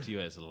they refer to you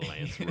as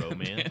Lance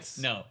Romance?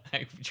 No,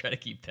 I try to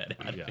keep that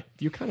out of it.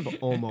 You kind of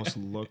almost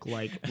look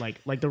like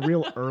the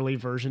real early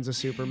versions of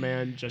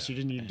Superman. Just you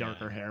just need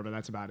darker hair, but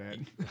that's about it.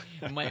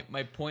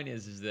 My point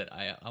is that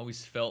I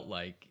always felt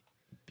like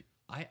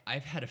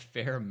I've had a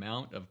fair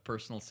amount of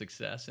personal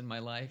success in my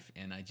life,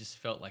 and I just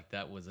felt like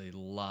that was a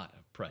lot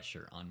of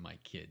pressure on my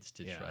kids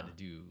to try to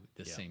do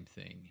the same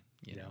thing,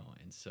 you know.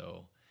 And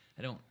so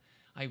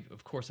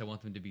of course I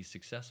want them to be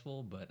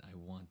successful, but I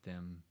want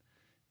them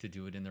to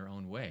do it in their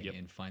own way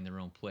and find their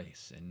own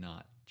place, and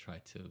not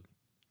try to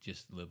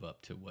just live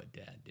up to what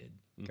Dad did.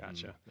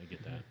 Gotcha. I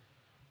get that.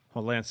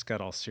 Well, Lance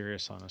got all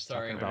serious on us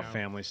Sorry. talking I about know.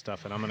 family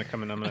stuff, and I'm going to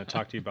come in. I'm going to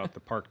talk to you about the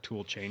Park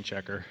Tool chain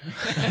checker.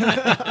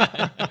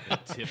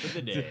 Tip of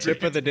the day.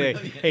 Tip of the day.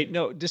 Hey,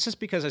 no, this is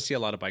because I see a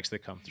lot of bikes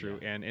that come through,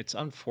 and it's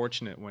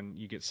unfortunate when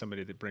you get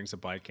somebody that brings a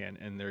bike in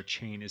and their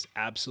chain is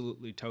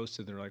absolutely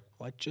toasted. They're like,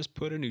 "Well, I just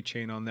put a new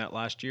chain on that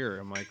last year."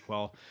 I'm like,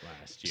 "Well,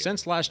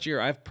 since last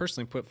year, I've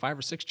personally put 5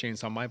 or 6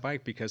 chains on my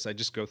bike because I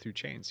just go through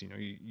chains. You know,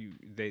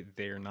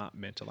 they are not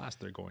meant to last.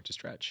 They're going to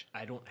stretch."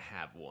 I don't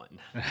have one.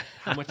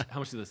 How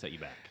much do they set you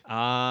back?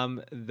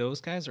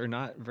 Those guys are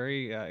not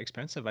very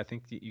expensive. I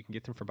think you can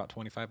get them for about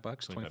 $25,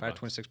 $25,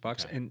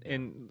 $26. Okay.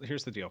 And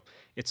here's the deal.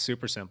 It's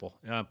super simple.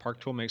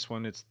 Park Tool makes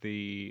one. It's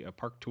the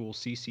Park Tool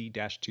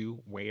CC-2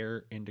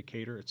 wear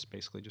indicator. It's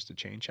basically just a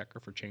chain checker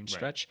for chain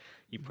stretch.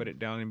 You put it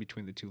down in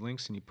between the 2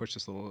 links, and you push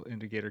this little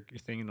indicator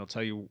thing, and it'll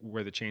tell you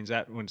where the chain's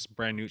at. When it's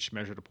brand new, it should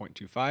measure to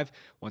 0.25.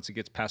 Once it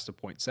gets past the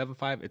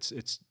 0.75,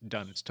 it's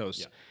done. It's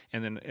toast. Yeah.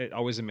 And then it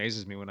always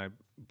amazes me when I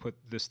put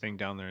this thing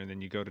down there, and then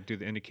you go to do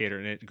the indicator,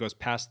 and it goes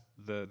past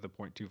the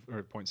 0.2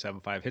 or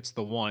 0.75, hits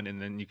the 1, and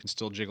then you can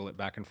still jiggle it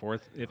back and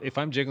forth. If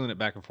I'm jiggling it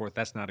back and forth,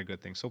 that's not a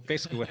good thing. So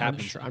basically what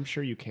happens... I'm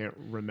sure you can't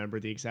remember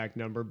the exact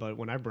number, but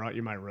when I brought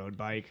you my road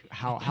bike,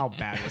 how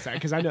bad was that?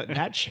 Because I know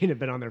that chain had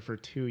been on there for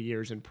 2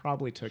 years and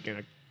probably took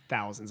in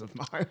thousands of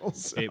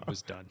miles. So. It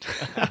was done.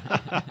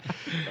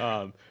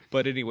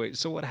 But anyway,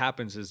 so what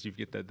happens is you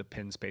get the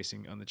pin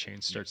spacing on the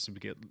chain starts to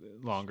get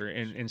longer,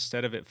 and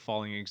instead of it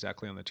falling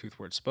exactly on the tooth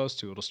where it's supposed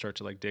to, it'll start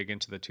to like dig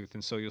into the tooth,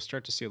 and so you'll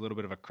start to see a little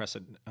bit of a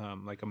crescent,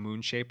 like a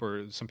moon shape,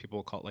 or some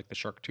people call it like the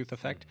shark tooth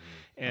effect.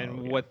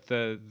 And what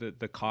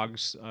the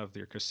cogs of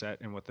your cassette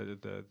and what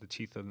the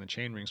teeth and the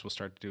chain rings will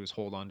start to do is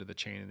hold on to the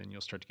chain, and then you'll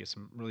start to get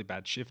some really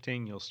bad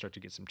shifting. You'll start to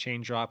get some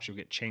chain drops. You'll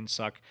get chain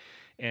suck,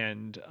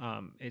 and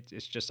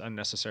it's just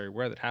unnecessary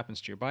wear that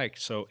happens to your bike.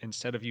 So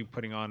instead of you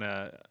putting on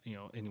a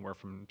anywhere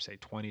from say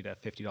 $20 to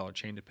 $50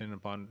 chain, depending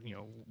upon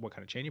what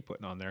kind of chain you're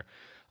putting on there,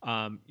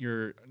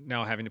 you're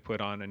now having to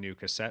put on a new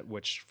cassette,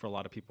 which for a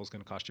lot of people is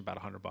going to cost you about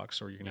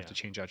 $100, or you're going to have to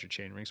change out your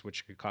chain rings,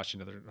 which could cost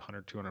you another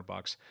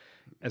 $100-$200,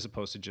 as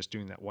opposed to just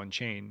doing that one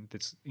chain.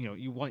 That's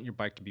you want your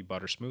bike to be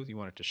butter smooth, you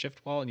want it to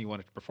shift well, and you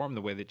want it to perform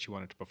the way that you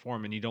want it to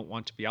perform, and you don't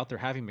want to be out there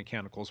having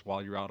mechanicals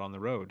while you're out on the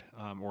road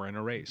or in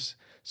a race.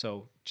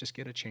 So just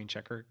get a chain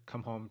checker,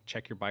 come home,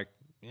 check your bike.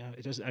 Yeah,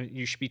 it does.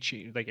 You should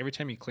be like every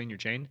time you clean your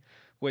chain,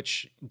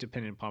 which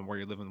depending upon where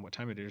you live and what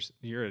time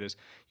year it is,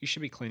 you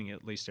should be cleaning it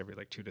at least every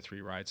like 2 to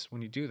 3 rides.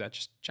 When you do that,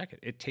 just check it.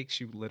 It takes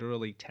you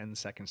literally 10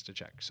 seconds to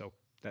check. So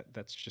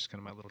that's just kind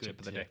of my little tip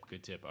of the day.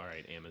 Good tip. All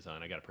right,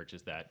 Amazon, I got to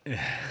purchase that.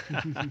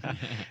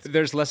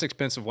 There's less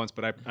expensive ones,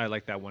 but I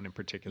like that one in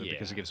particular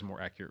because it gives a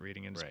more accurate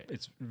reading, and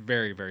it's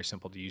very, very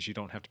simple to use. You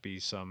don't have to be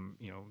some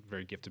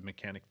very gifted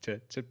mechanic to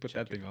put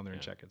that thing on there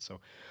and check it. So,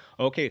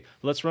 okay,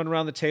 let's run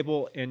around the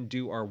table and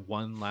do our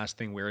one last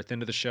thing. We're at the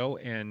end of the show,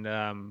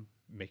 and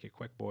make it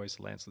quick, boys.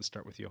 Lance, let's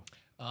start with you.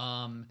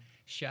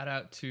 Shout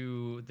out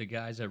to the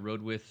guys I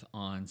rode with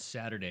on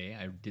Saturday.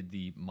 I did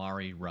the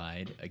Mari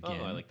ride again.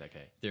 Oh, I like that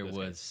guy. There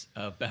was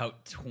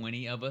about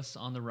 20 of us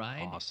on the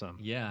ride. Awesome.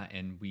 Yeah,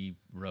 and we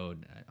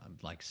rode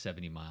like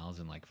 70 miles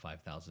and like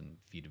 5,000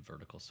 feet of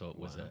vertical. So it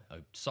was a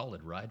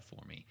solid ride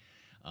for me.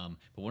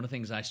 But one of the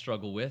things I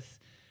struggle with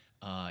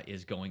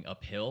is going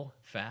uphill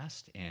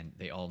fast, and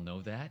they all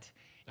know that.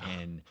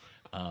 And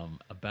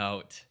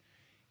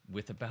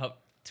with about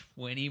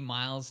 20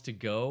 miles to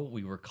go,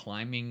 we were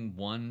climbing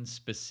one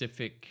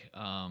specific,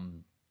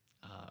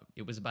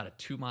 it was about a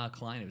 2-mile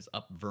climb. It was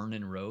up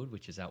Vernon Road,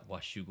 which is out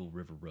Washougal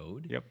River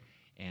Road. Yep.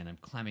 And I'm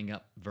climbing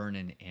up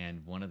Vernon,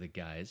 and one of the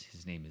guys,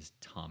 his name is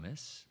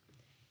Thomas,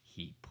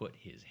 he put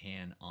his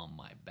hand on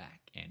my back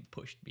and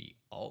pushed me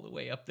all the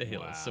way up the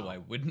hill so I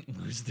wouldn't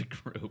lose the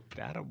group.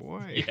 That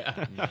boy.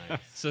 Yeah. Nice.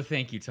 So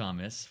thank you,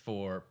 Thomas,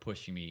 for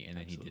pushing me, and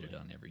then he did it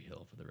on every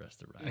hill for the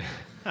rest of the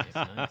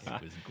ride.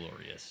 It was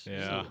glorious.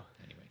 Yeah. So,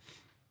 anyway.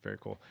 Very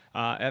cool.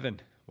 Evan,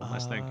 one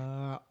last thing.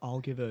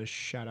 I'll give a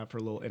shout out for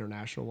a little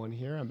international one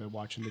here. I've been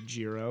watching the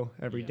Giro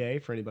every day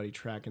for anybody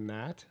tracking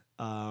that.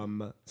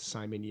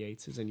 Simon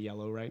Yates is in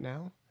yellow right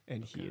now,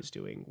 and he is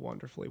doing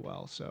wonderfully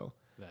well. So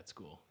that's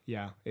cool.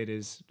 Yeah, it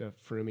is.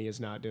 Froome is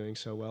not doing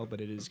so well,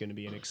 but it is going to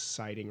be an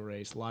exciting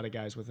race. A lot of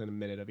guys within a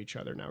minute of each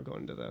other now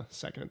going to the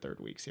second and third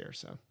weeks here.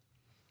 So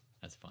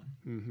that's fun.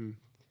 Mm-hmm.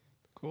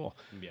 Cool.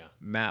 Yeah.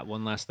 Matt,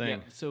 one last thing. Yeah,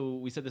 so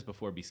we said this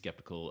before, be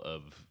skeptical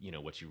of,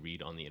 what you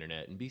read on the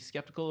internet, and be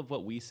skeptical of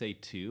what we say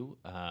too.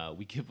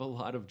 We give a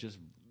lot of just,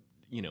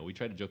 we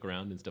try to joke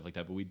around and stuff like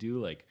that, but we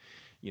do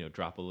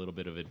drop a little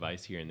bit of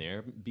advice here and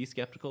there. Be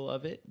skeptical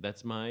of it.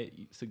 That's my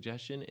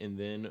suggestion. And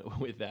then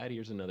with that,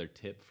 here's another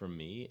tip from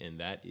me, and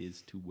that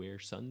is to wear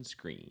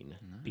sunscreen.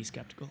 Be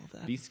skeptical of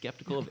that. Be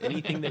skeptical of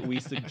anything that we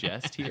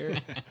suggest here,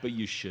 but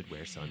you should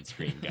wear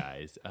sunscreen,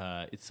 guys.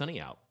 It's sunny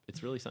out.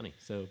 It's really sunny,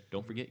 so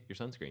don't forget your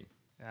sunscreen.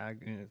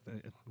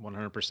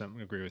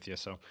 100% agree with you.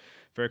 So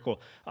very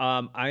cool.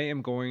 I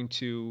am going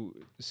to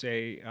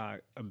say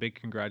a big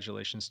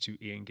congratulations to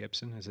Ian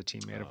Gibson as a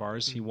teammate of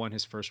ours. He won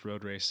his first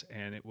road race,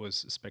 and it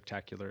was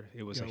spectacular.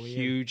 It was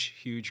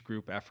huge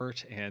group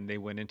effort, and they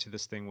went into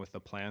this thing with a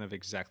plan of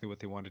exactly what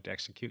they wanted to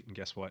execute, and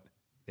guess what?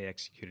 They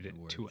executed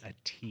it to a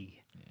T.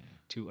 Yeah.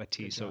 To a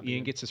T. So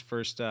Ian gets his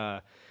first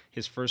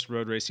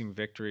road racing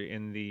victory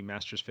in the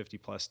Masters 50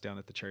 Plus down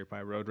at the Cherry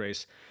Pie Road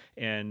Race,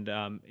 and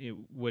it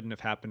wouldn't have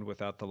happened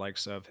without the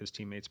likes of his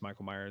teammates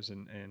Michael Myers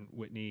and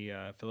Whitney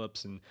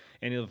Phillips and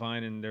Andy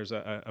Levine, and there's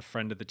a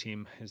friend of the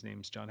team. His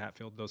name's John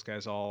Hatfield. Those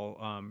guys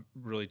all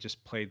really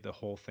just played the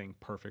whole thing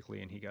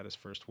perfectly, and he got his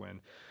first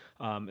win.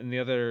 And the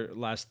other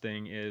last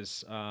thing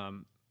is.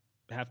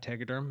 Have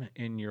Tegaderm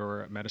in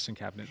your medicine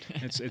cabinet.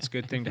 It's a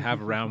good thing to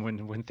have around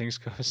when things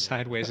go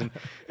sideways. And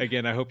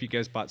again, I hope you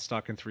guys bought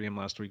stock in 3M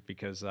last week,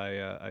 because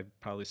I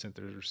probably sent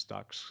their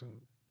stocks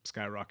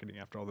skyrocketing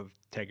after all the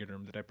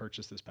Tegaderm that I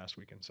purchased this past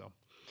weekend. So,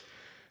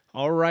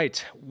 all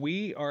right,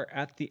 we are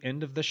at the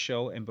end of the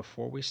show, and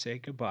before we say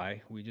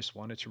goodbye, we just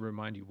wanted to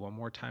remind you one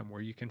more time where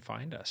you can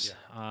find us.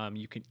 Yeah.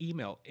 You can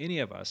email any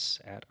of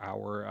us at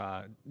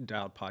our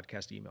Dialed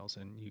Podcast emails,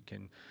 and you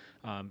can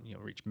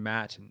reach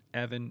Matt and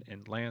Evan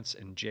and Lance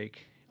and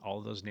Jake all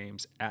of those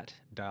names at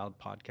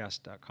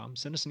dialedpodcast.com.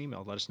 Send us an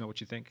email. Let us know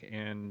what you think,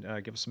 and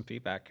give us some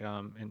feedback,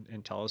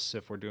 and tell us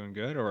if we're doing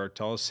good, or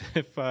tell us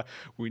if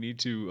we need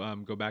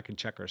to go back and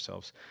check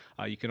ourselves.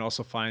 You can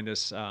also find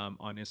us on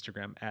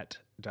Instagram at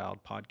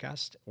Dialed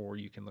Podcast, or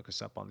you can look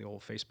us up on the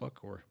old Facebook,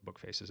 or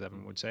Bookface, as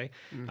Evan would say,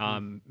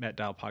 at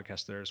Dialed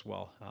Podcast there as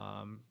well.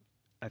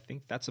 I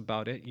think that's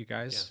about it, you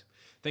guys.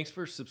 Thanks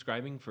for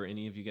subscribing for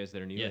any of you guys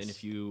that are new. Yes. And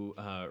if you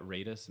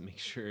rate us, make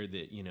sure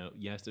that,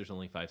 yes, there's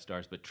only 5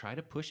 stars, but try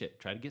to push it.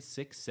 Try to get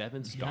 6,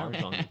 7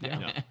 stars on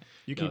it.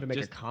 You can even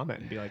make a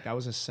comment and be like, that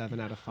was a 7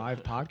 out of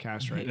 5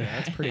 podcast right now.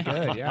 That's pretty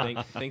good.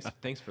 Yeah.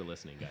 Thanks for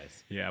listening,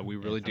 guys. Yeah, we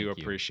really do thank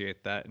you.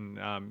 appreciate that.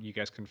 And you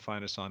guys can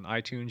find us on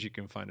iTunes. You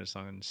can find us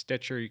on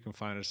Stitcher. You can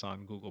find us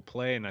on Google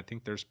Play. And I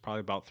think there's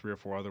probably about 3 or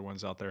 4 other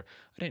ones out there.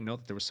 I didn't know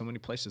that there were so many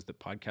places that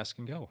podcasts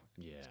can go.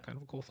 Yeah. It's kind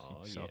of a cool thing.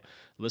 Oh, so yeah.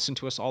 listen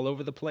to us all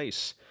over the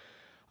place.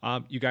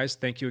 You guys,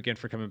 thank you again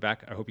for coming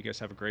back. I hope you guys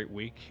have a great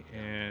week.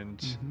 And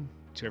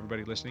to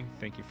everybody listening,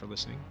 thank you for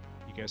listening.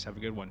 You guys have a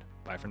good one.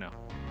 Bye for now.